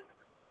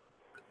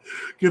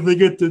 Because they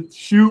get to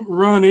shoot,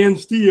 run, and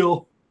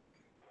steal.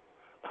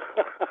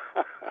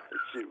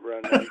 Shoot,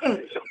 run, and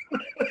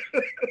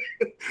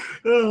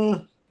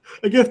steal.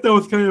 I guess that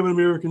was kind of an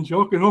American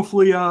joke, and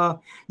hopefully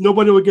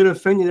nobody will get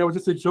offended. That was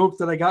just a joke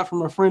that I got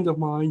from a friend of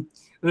mine,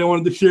 and I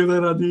wanted to share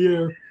that on the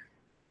air.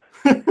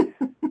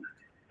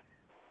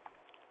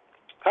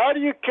 How do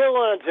you kill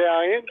an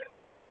Italian?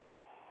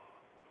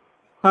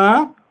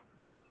 Huh?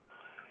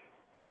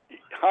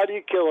 How do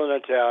you kill an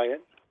Italian?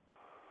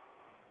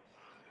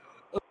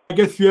 I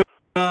guess you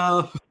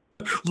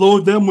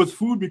load them with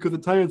food because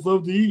Italians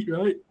love to eat,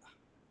 right?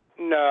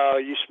 No,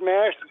 you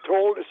smash the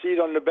toilet seat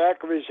on the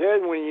back of his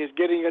head when he's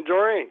getting a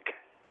drink.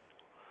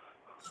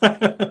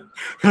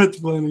 That's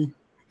funny.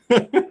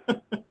 If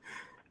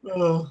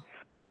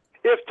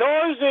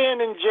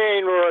Tarzan and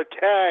Jane were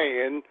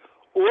Italian,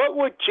 what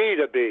would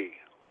Cheetah be?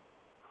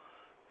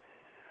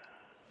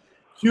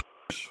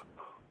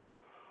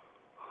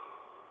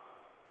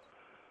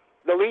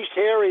 The least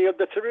hairy of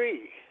the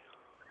 3.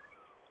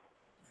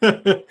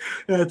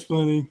 That's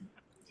funny.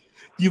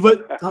 Do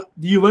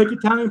you like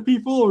Italian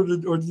people, or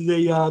do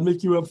they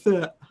make you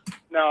upset?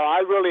 No, I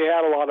really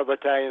had a lot of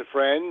Italian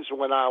friends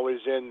when I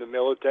was in the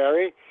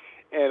military,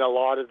 and a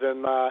lot of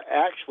them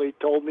actually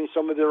told me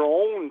some of their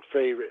own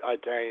favorite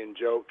Italian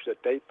jokes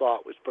that they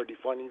thought was pretty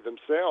funny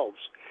themselves,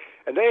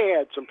 and they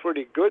had some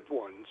pretty good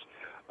ones,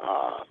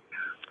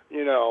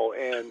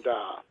 And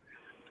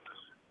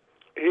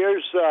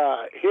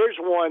here's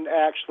one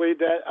actually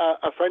that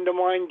a friend of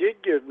mine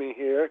did give me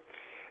here,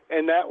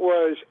 and that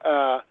was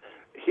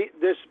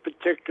this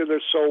particular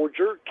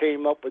soldier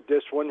came up with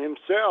this one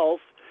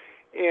himself,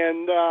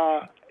 and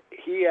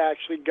he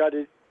actually got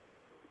it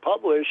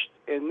published,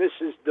 and this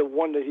is the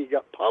one that he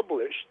got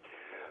published,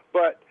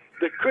 but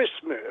the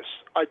Christmas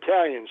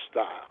Italian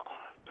style.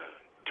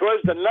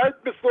 'Twas the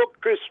night before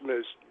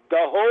Christmas, the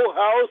whole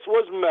house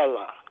was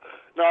mellow.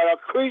 Not a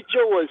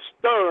creature was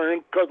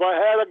stirring 'cause I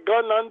had a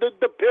gun under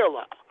the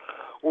pillow.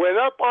 When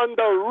up on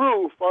the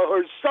roof I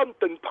heard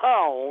something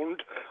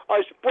pound.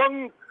 I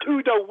sprung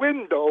to the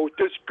window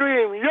to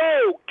scream,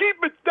 "Yo,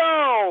 keep it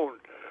down!"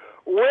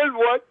 When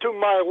what to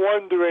my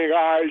wondering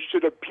eyes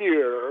should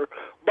appear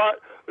but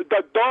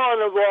the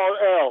dawn of all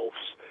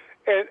elves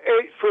and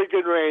 8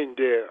 friggin'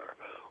 reindeer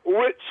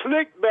with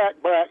slick back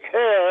black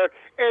hair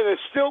and a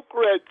silk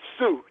red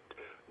suit.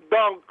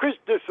 Don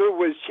Christopher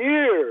was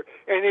here,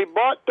 and he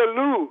bought the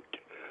loot.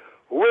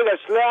 With a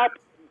slap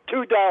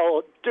to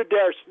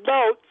their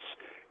snouts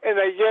and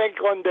a yank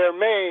on their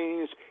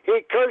manes,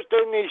 he cursed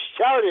and he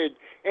shouted,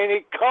 and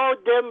he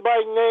called them by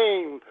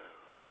name.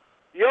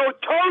 yo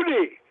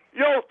Tony,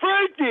 yo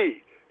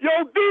Frankie,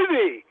 yo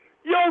Billy,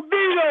 yo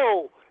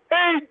Vito,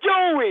 hey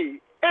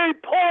Joey, hey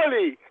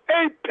Paulie,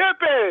 hey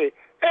Pepe,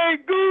 hey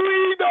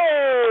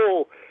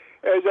Guido.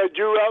 As I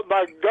drew out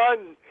my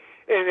gun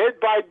and hid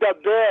by the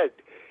bed,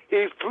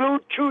 he flew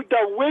through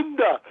the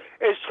window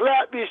and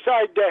slapped me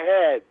side the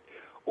head.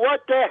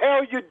 What the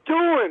hell you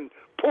doing,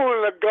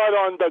 pulling a gun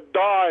on the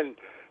Don?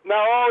 Now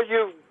all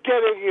you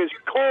getting is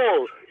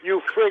coal,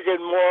 you friggin'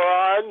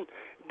 moron.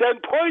 Then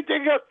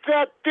pointing a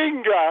fat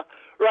finger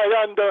right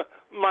under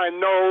my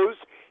nose,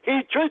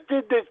 he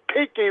twisted his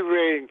pinky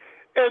ring,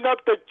 and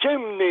up the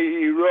chimney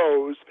he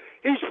rose.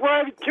 He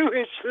sprang to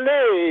his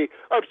sleigh,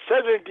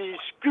 obscenity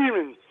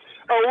screaming.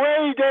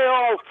 Away they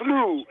all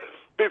flew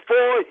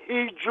before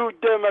he drew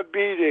them a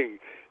beating.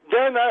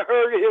 Then I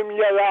heard him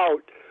yell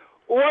out,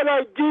 what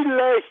I did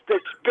least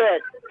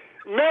expect.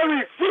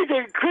 Merry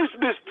friggin'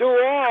 Christmas to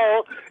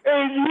all,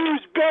 and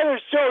you's better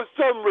show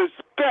some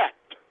respect.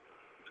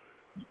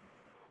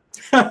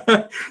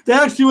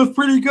 That actually was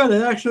pretty good.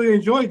 I actually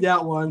enjoyed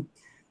that one.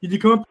 Did you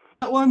come up with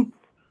that one?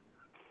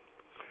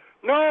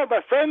 No,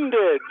 my friend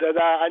did that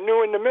I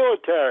knew in the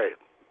military.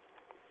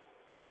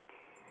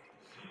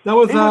 That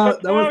was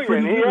that was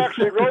pretty He good.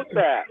 actually wrote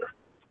that.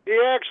 He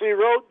actually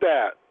wrote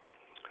that.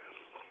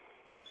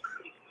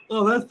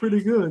 Oh, that's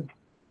pretty good.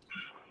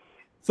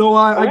 So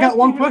I got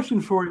one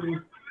question for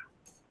you.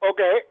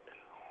 Okay.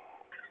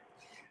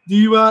 Do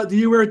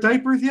you wear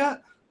diapers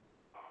yet?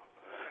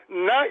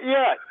 Not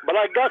yet, but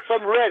I got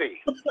some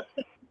ready.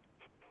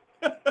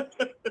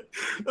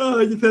 Oh,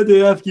 I just had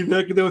to ask you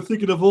that because I was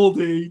thinking of old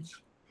age.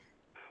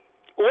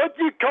 What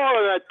do you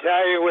call an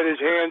Italian with his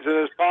hands in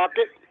his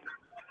pocket?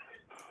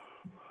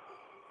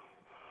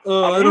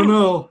 I don't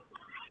know.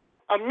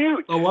 A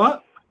mute. A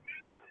what?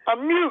 A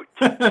mute.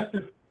 You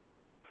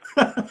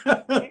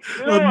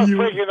A know a mute.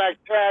 freaking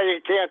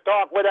Italian can't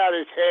talk without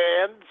his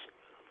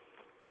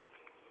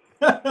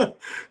hands.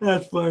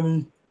 That's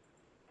funny.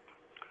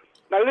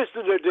 Now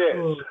listen to this,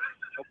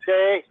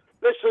 okay?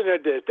 Listen to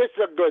this. This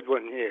is a good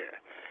one here.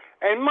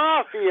 A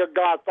mafia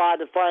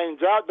godfather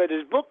finds out that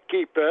his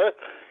bookkeeper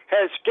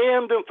has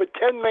scammed him for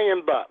 $10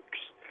 million.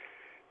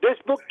 This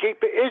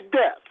bookkeeper is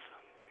deaf.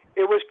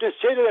 It was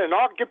considered an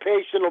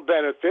occupational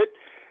benefit,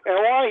 and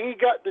why he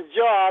got the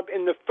job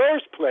in the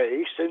first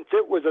place, since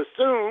it was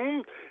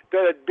assumed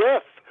that a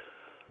deaf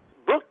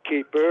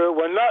bookkeeper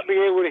would not be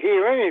able to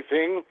hear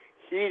anything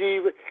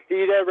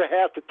he'd ever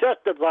have to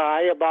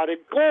testify about in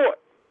court.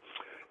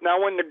 Now,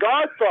 when the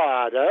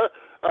godfather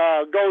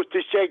goes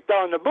to shake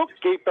down the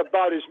bookkeeper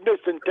about his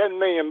missing $10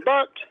 million,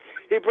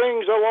 he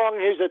brings along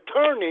his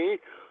attorney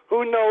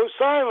who knows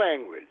sign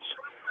language.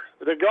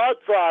 The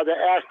godfather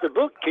asked the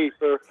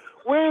bookkeeper,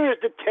 where is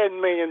the $10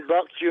 million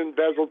you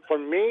embezzled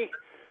from me?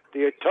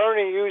 The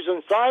attorney,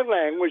 using sign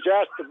language,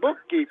 asked the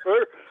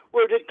bookkeeper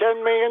where the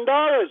 $10 million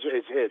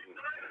is hidden.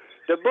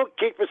 The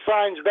bookkeeper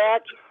signs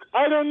back,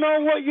 I don't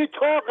know what you're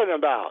talking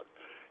about.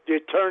 The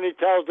attorney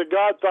tells the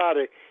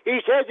godfather,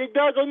 he says he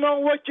doesn't know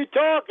what you're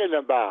talking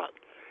about.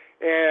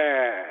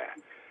 Yeah.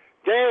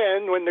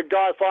 Then, when the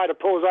godfather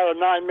pulls out a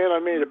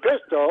 9mm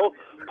pistol,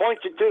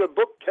 points it to the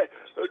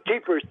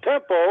bookkeeper's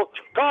temple,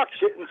 cocks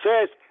it, and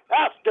says,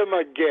 ask him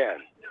again.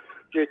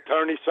 The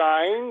attorney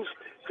signs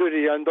to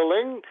the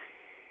underling,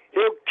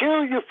 he'll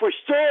kill you for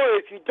sure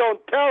if you don't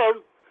tell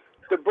him.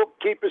 The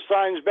bookkeeper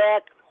signs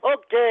back,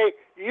 okay,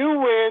 you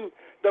win.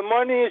 The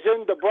money is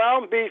in the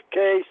brown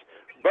briefcase,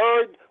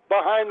 buried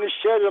behind the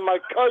shed of my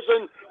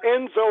cousin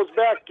Enzo's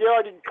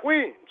backyard in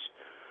Queens.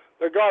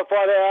 The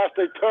godfather asked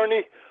the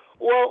attorney,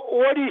 well,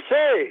 what'd he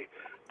say?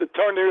 The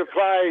attorney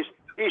replies,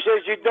 he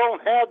says you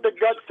don't have the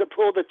guts to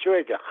pull the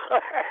trigger.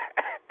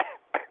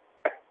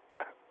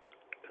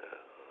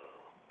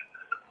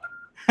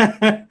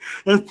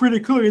 That's pretty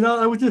cool. You know,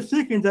 I was just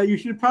thinking that you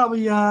should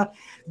probably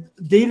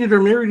dated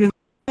or married in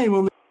the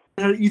when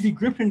they had easy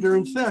gripping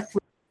during sex.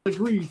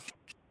 Agrees.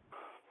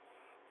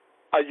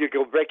 You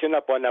go breaking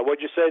up on that.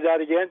 What'd you say that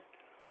again?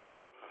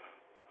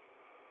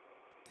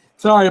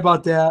 Sorry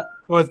about that.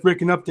 I was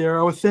breaking up there.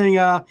 I was saying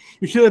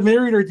you should have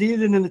married or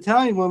dated an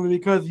Italian woman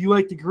because you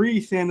like the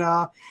grease, and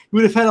you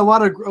would have had a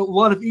lot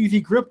of easy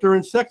grip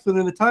during sex with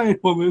an Italian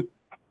woman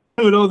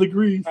with all the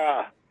grease.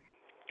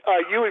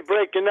 You were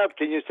breaking up.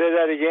 Can you say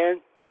that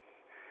again?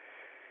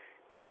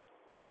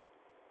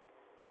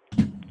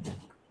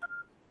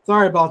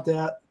 Sorry about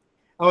that.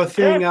 I was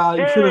saying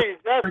you should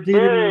have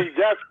dated.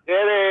 That's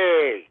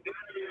Eddie.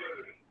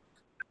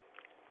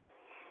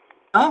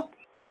 Huh?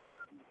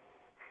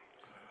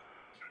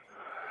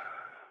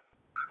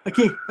 I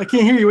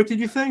can't hear you. What did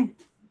you say?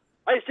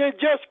 I said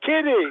just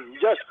kidding.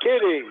 Just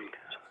kidding.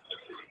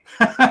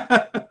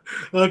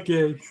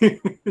 Okay.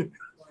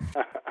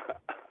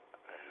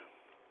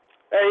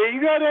 Hey,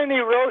 you got any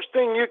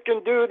roasting you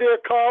can do there,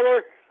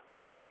 caller?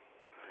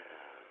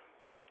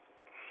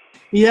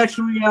 He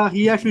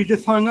actually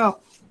just hung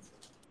up.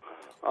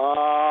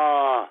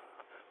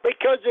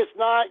 Because it's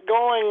not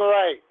going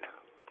right.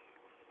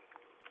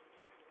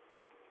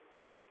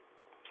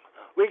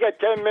 We got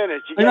 10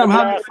 minutes. I'm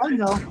having fun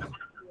though.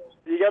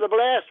 You got to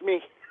blast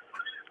me.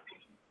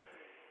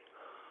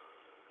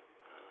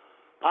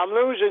 I'm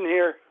losing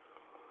here.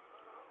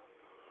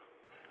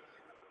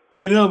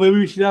 I know, maybe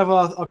we should have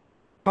a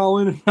call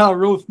in and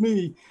roast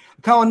me.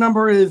 The call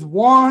number is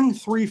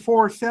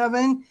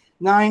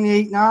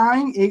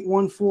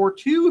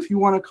 1-347-989-8142 if you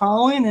want to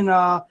call in and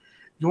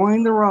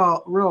join the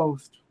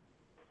roast.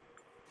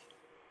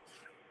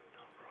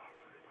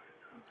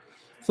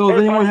 So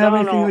does anyone have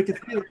anything like to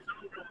say?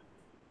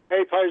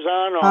 Hey,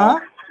 Paisano. Huh?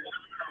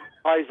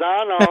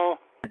 Paisano.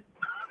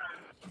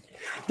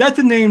 That's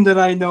a name that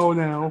I know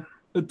now.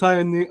 A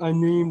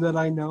name that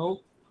I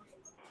know.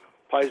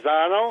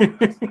 Paisano?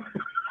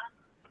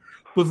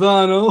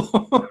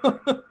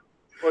 Paisano.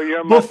 Well,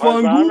 you're my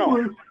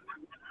Paisano.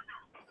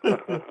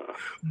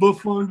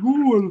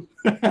 Bafangul.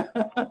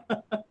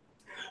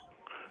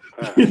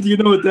 Do you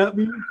know what that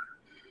means?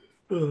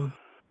 You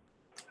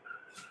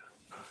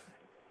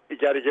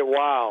got to get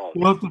wild.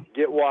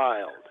 Get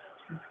wild.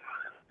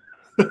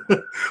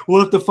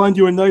 We'll have to find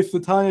you a nice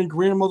Italian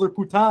grandmother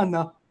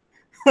putana.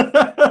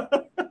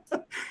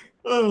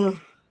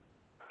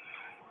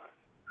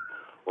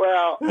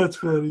 Well, that's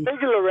funny.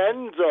 Big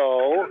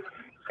Lorenzo,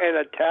 an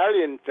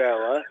Italian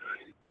fella,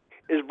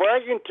 is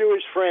bragging to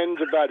his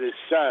friends about his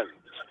sons.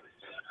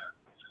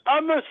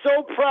 I'm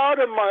so proud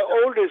of my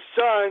oldest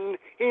son.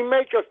 He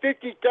make a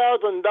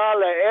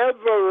 $50,000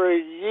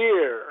 every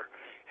year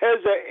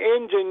as an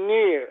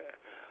engineer.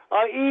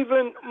 I'm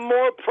even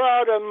more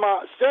proud of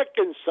my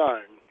second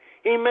son.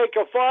 He make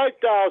a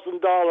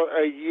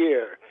 $5,000 a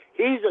year.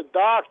 He's a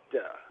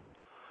doctor.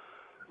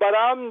 But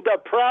I'm the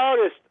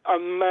proudest of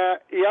my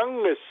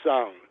youngest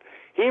son.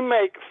 He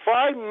make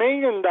 $5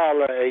 million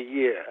a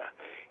year.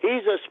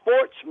 He's a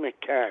sports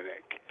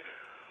mechanic.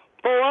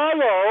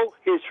 Paolo,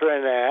 his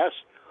friend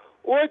asked,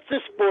 what's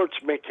a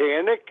sports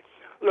mechanic?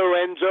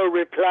 Lorenzo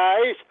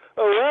replies,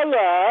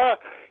 well,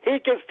 he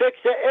can fix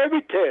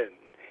everything.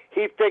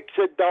 He fixed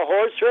the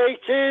horse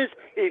races.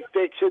 He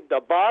fixed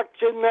the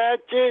boxing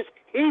matches.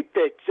 He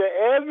fixed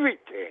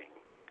everything.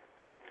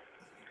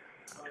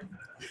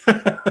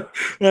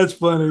 That's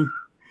funny.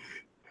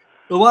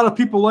 A lot of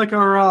people like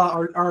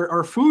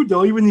our food,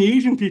 though. Even the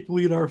Asian people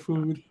eat our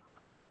food.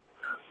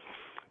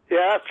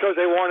 Yeah, that's because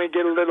they want to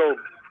get a little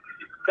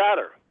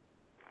fatter.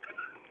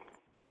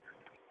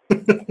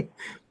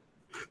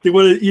 They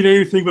want to eat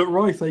anything but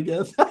rice, I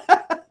guess.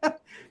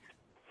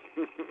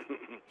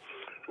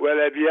 Well,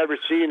 have you ever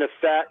seen a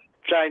fat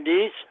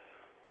Chinese?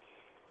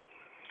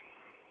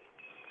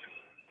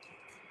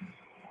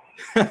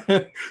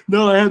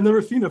 No, I have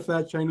never seen a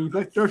fat Chinese.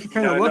 That's actually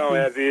kind of lucky. No,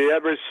 have you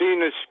ever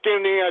seen a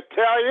skinny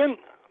Italian?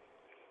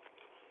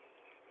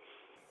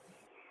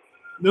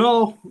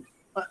 No,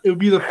 it would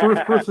be the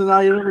first person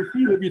I ever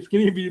seen that be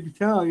skinny be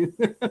Italian.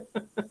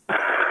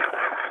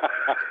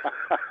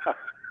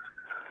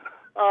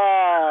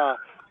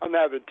 I'm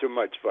having too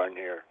much fun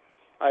here.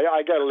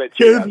 I got to let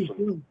you have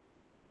some.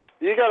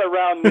 You got to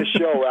round this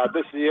show out.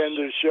 This is the end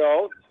of the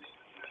show.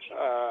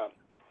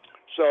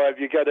 So have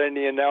you got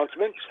any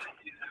announcements?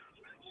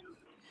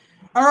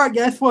 All right,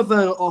 guys, was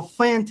a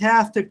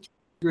fantastic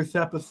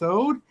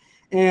episode,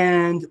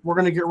 and we're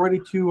going to get ready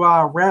to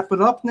wrap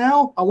it up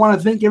now. I want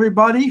to thank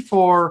everybody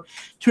for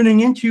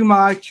tuning into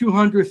my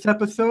 200th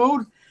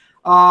episode.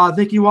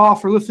 Thank you all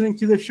for listening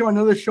to this show. I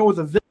know this show is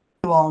a very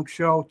long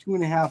show,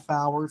 2.5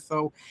 hours,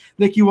 so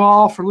thank you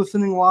all for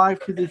listening live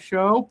to this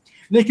show.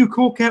 Thank you,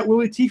 Cool Cat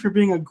Willie T, for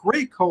being a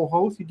great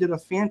co-host. You did a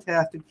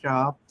fantastic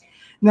job.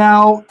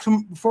 Now,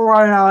 before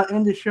I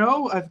end the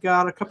show, I've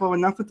got a couple of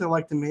announcements I'd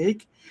like to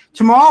make.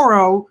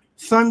 Tomorrow,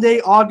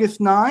 Sunday, August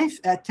 9th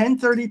at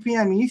 10:30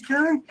 p.m.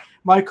 Eastern,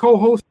 my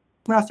co-host,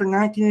 Master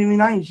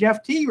 1989,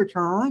 Jeff T,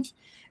 returns.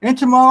 And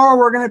tomorrow,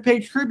 we're going to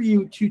pay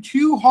tribute to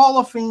two Hall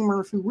of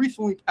Famers who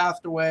recently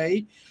passed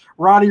away,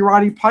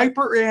 Roddy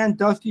Piper and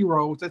Dusty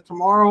Rhodes. That's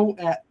tomorrow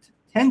at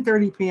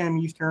 10:30 p.m.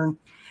 Eastern.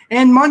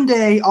 And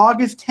Monday,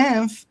 August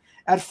 10th,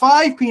 at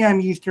 5 p.m.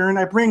 Eastern,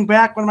 I bring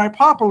back one of my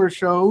popular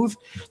shows,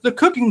 The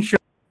Cooking Show,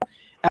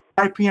 at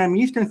 5 p.m.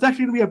 Eastern. It's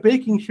actually going to be a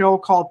baking show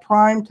called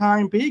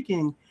Primetime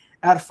Baking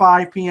at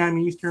 5 p.m.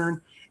 Eastern.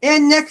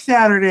 And next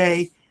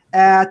Saturday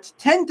at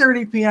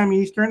 10:30 p.m.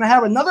 Eastern, I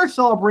have another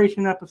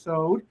celebration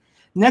episode.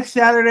 Next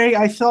Saturday,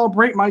 I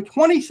celebrate my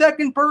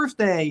 22nd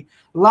birthday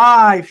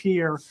live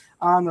here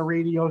on the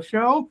radio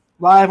show,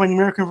 live on the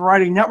American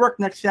Variety Network.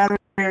 Next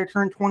Saturday, I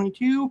turn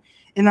 22.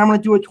 And I'm going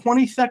to do a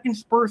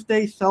 22nd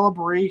birthday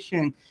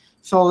celebration.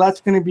 So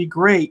that's going to be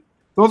great.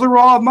 Those are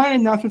all of my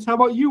announcements. How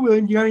about you,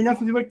 William? Do you have any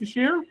announcements you'd like to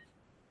share?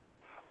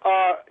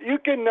 You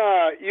can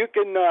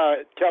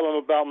tell them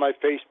about my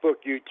Facebook,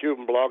 YouTube,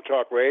 and Blog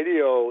Talk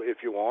Radio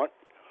if you want.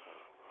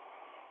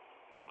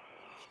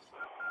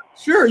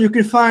 Sure. You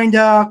can find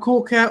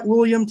Cool Cat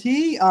William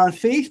T on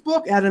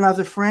Facebook. Add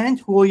another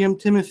friend, William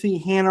Timothy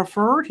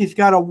Hannaford. He's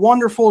got a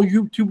wonderful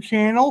YouTube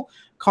channel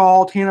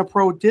called Hannah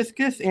Pro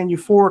Discus and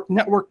Euphoric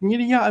Network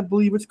Media, I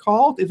believe it's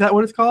called. Is that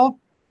what it's called?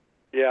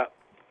 Yeah.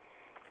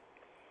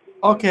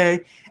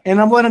 Okay.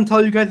 And I'm letting him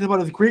tell you guys about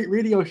his great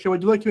radio show.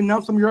 Would you like to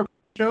announce some of your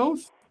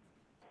shows?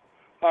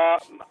 No,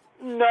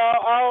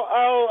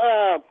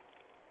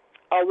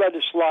 I'll let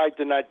it slide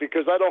tonight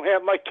because I don't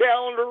have my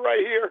calendar right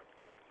here.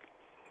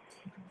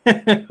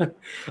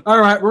 All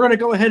right, we're going to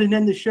go ahead and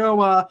end the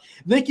show.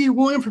 Thank you,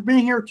 William, for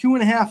being here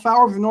 2.5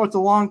 hours. I know it's a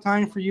long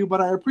time for you,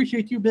 but I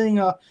appreciate you being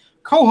a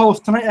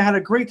co-host tonight. I had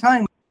a great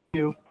time with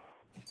you.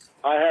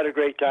 I had a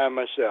great time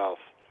myself.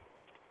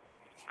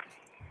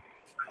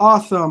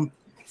 Awesome.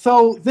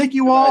 So thank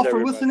you all for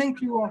everybody.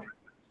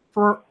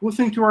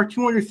 listening to our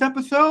 200th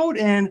episode,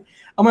 and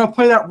I'm going to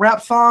play that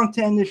rap song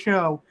to end the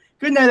show.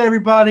 Good night,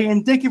 everybody,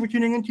 and thank you for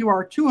tuning into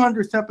our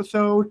 200th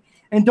episode.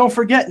 And don't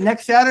forget,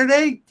 next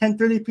Saturday,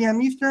 10:30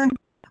 p.m. Eastern,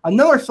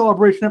 another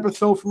celebration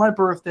episode for my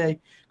birthday.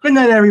 Good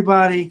night,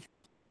 everybody.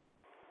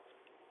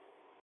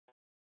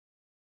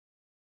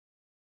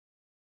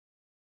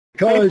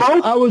 Because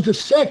I was a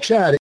sex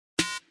addict.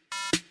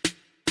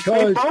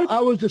 Because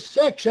I was a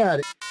sex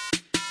addict.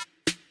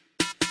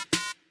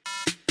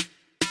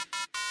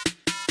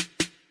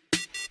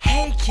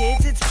 Hey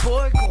kids, it's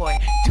Boy.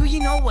 Do you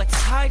know what's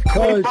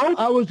hardcore? Because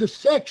I was a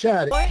sex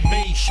addict.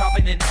 Me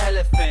shoving an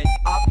elephant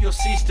up your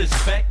sister's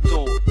back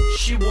door.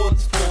 She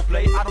wants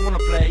foreplay, I don't wanna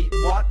play.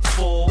 What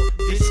for?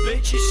 This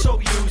bitch is so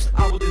used,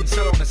 I wouldn't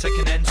sell on a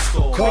second-hand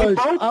store. Because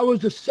I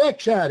was a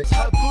sex addict.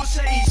 Her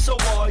pussy is so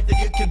wide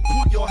that you can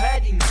put your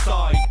head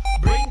inside.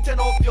 Bring 10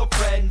 of your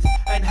friends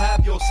and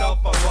have yourself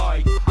a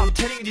ride. I'm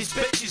telling you, this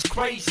bitch is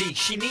crazy.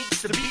 She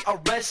needs to be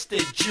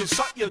arrested. She'll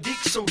suck your dick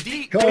so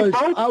deep. Because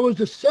I was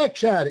a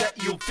sex addict.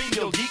 That you'll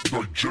feel your dick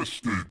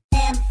digested.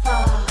 Nympho,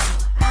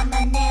 I'm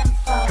a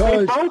nympho.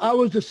 Because I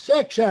was a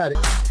sex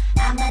addict.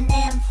 I'm a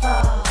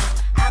nympho,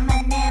 I'm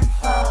a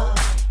nympho.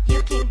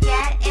 You can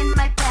get in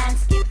my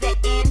pants, give the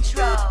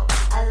intro.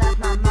 I love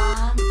my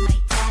mom, my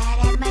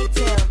dad, and my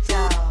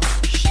dildo.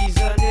 She's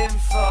a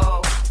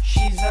nympho,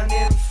 she's a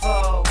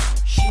nympho,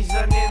 she's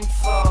a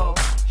nympho,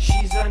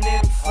 she's a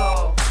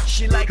nympho.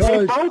 She likes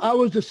Because I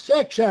was a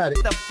sex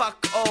addict. the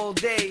fuck all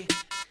day.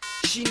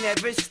 She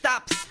never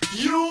stops.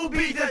 You'll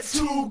be the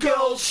two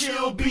girls,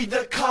 she'll be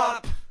the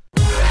cop.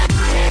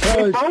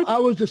 Because I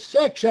was a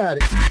sex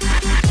addict.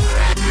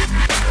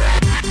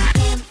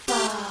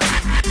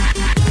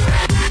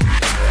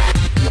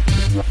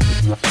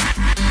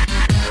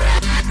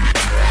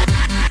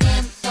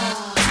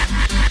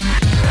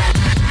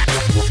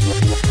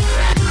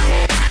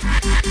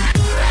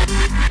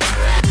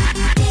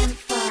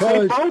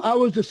 Because I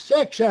was a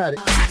sex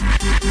addict.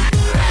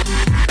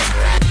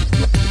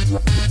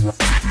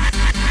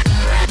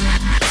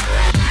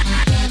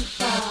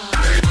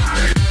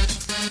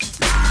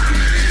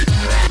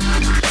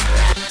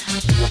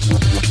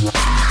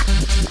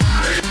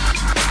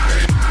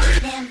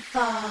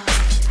 Nympho,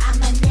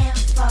 I'm a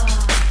nympho.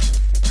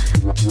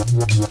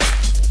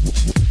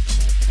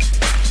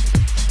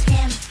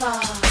 Nympho,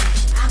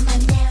 I'm a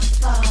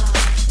nympho.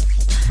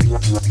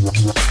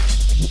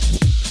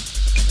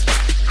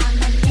 I'm a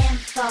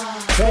nympho.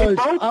 Because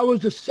I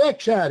was a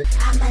sex addict.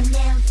 I'm a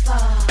nympho.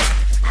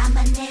 I'm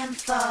a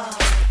nympho.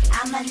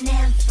 I'm a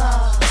nympho.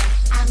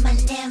 I'm a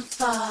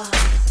nympho.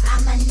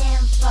 I'm a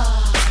nympho.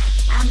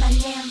 I'm a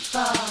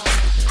nympho.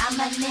 I'm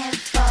a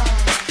nympho.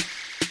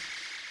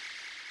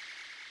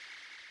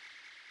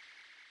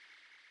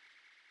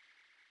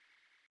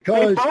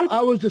 Because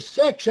I was a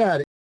sex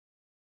addict.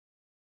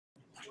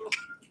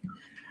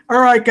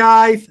 All right,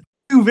 guys. Thank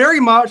you very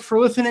much for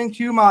listening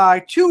to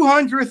my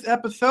 200th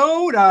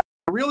episode. I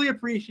really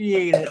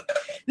appreciate it.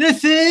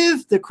 This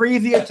is the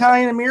Crazy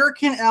Italian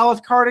American,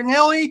 Alex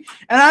Cardinelli,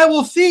 and I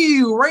will see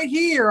you right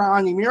here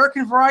on the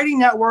American Variety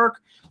Network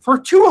for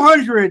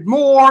 200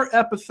 more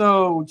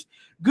episodes.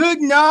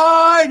 Good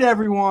night,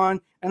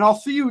 everyone, and I'll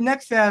see you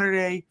next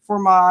Saturday for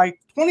my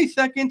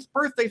 22nd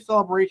birthday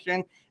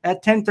celebration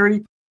at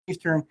 10:30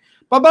 Eastern.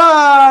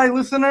 Bye-bye,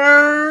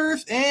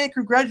 listeners, and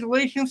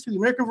congratulations to the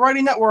American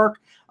Variety Network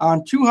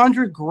on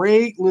 200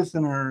 great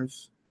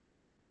listeners.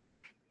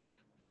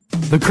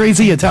 The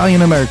Crazy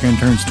Italian American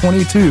turns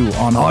 22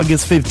 on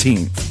August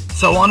 15th.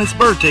 So on his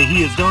birthday,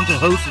 he is going to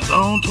host his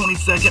own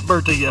 22nd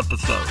birthday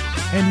episode.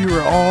 And you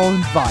are all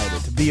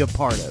invited to be a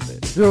part of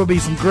it. There will be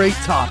some great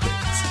topics.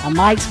 A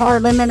Mike's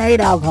Hard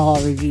Lemonade alcohol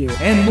review.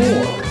 And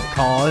more.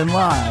 Call in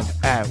live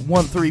at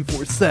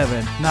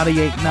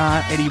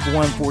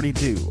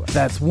 1347-989-8142.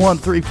 That's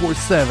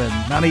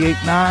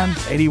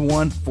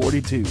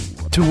 1347-989-8142.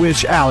 To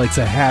wish Alex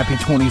a happy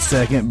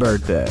 22nd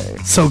birthday.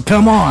 So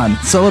come on,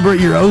 celebrate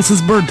your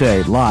Osa's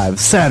birthday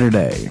live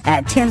Saturday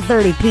at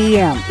 10:30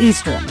 p.m.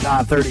 Eastern,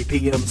 9:30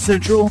 p.m.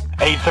 Central,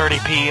 8:30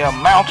 p.m.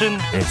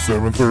 Mountain, and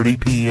 7:30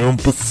 p.m.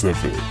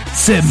 Pacific.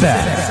 Sit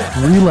back,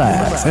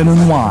 relax, and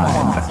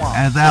unwind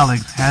as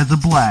Alex has a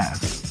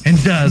blast and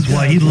does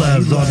what he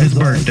loves on his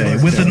birthday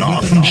with an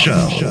awesome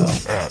show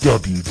at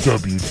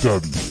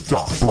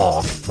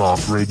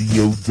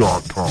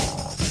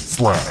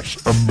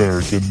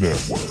www.blogtalkradio.com/American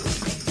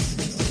Network.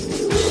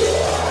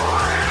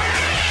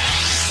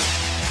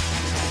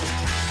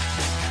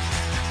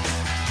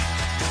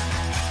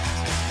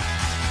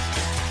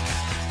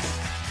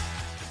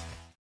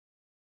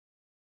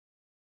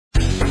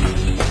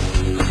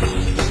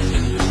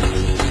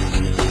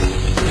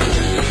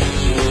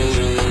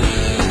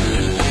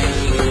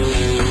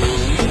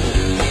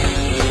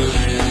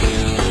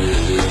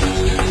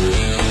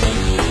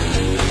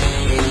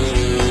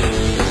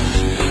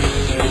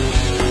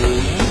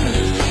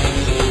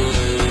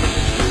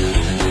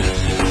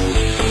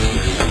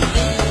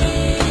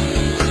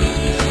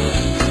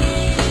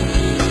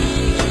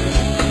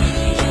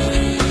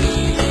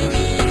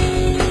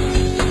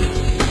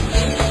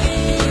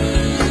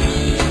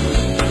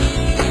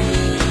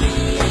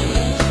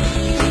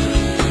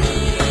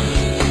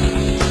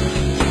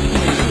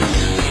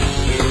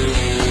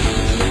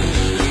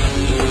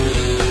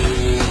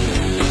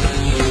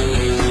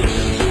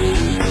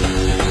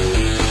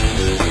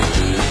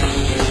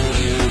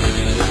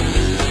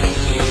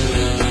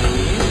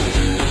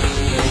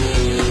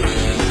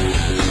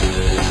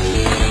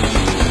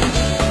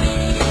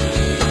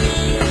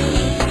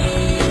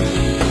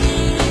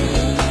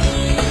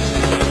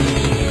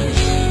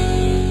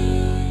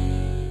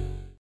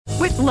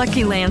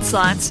 Lucky Land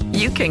Slots,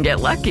 you can get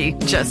lucky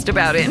just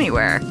about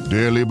anywhere.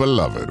 Dearly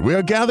beloved, we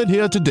are gathered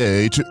here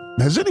today to...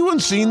 Has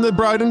anyone seen the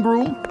bride and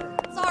groom?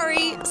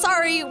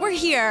 Sorry, we're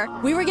here.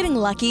 We were getting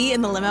lucky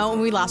in the limo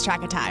and we lost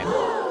track of time.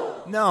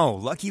 No,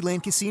 Lucky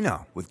Land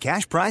Casino, with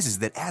cash prizes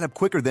that add up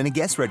quicker than a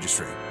guest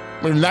registry.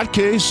 In that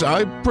case,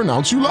 I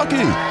pronounce you lucky.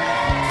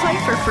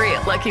 Play for free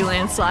at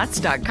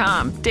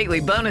LuckyLandSlots.com. Daily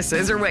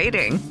bonuses are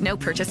waiting. No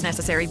purchase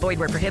necessary. Void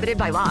where prohibited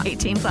by law.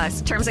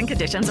 18+. Terms and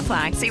conditions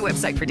apply. See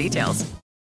website for details.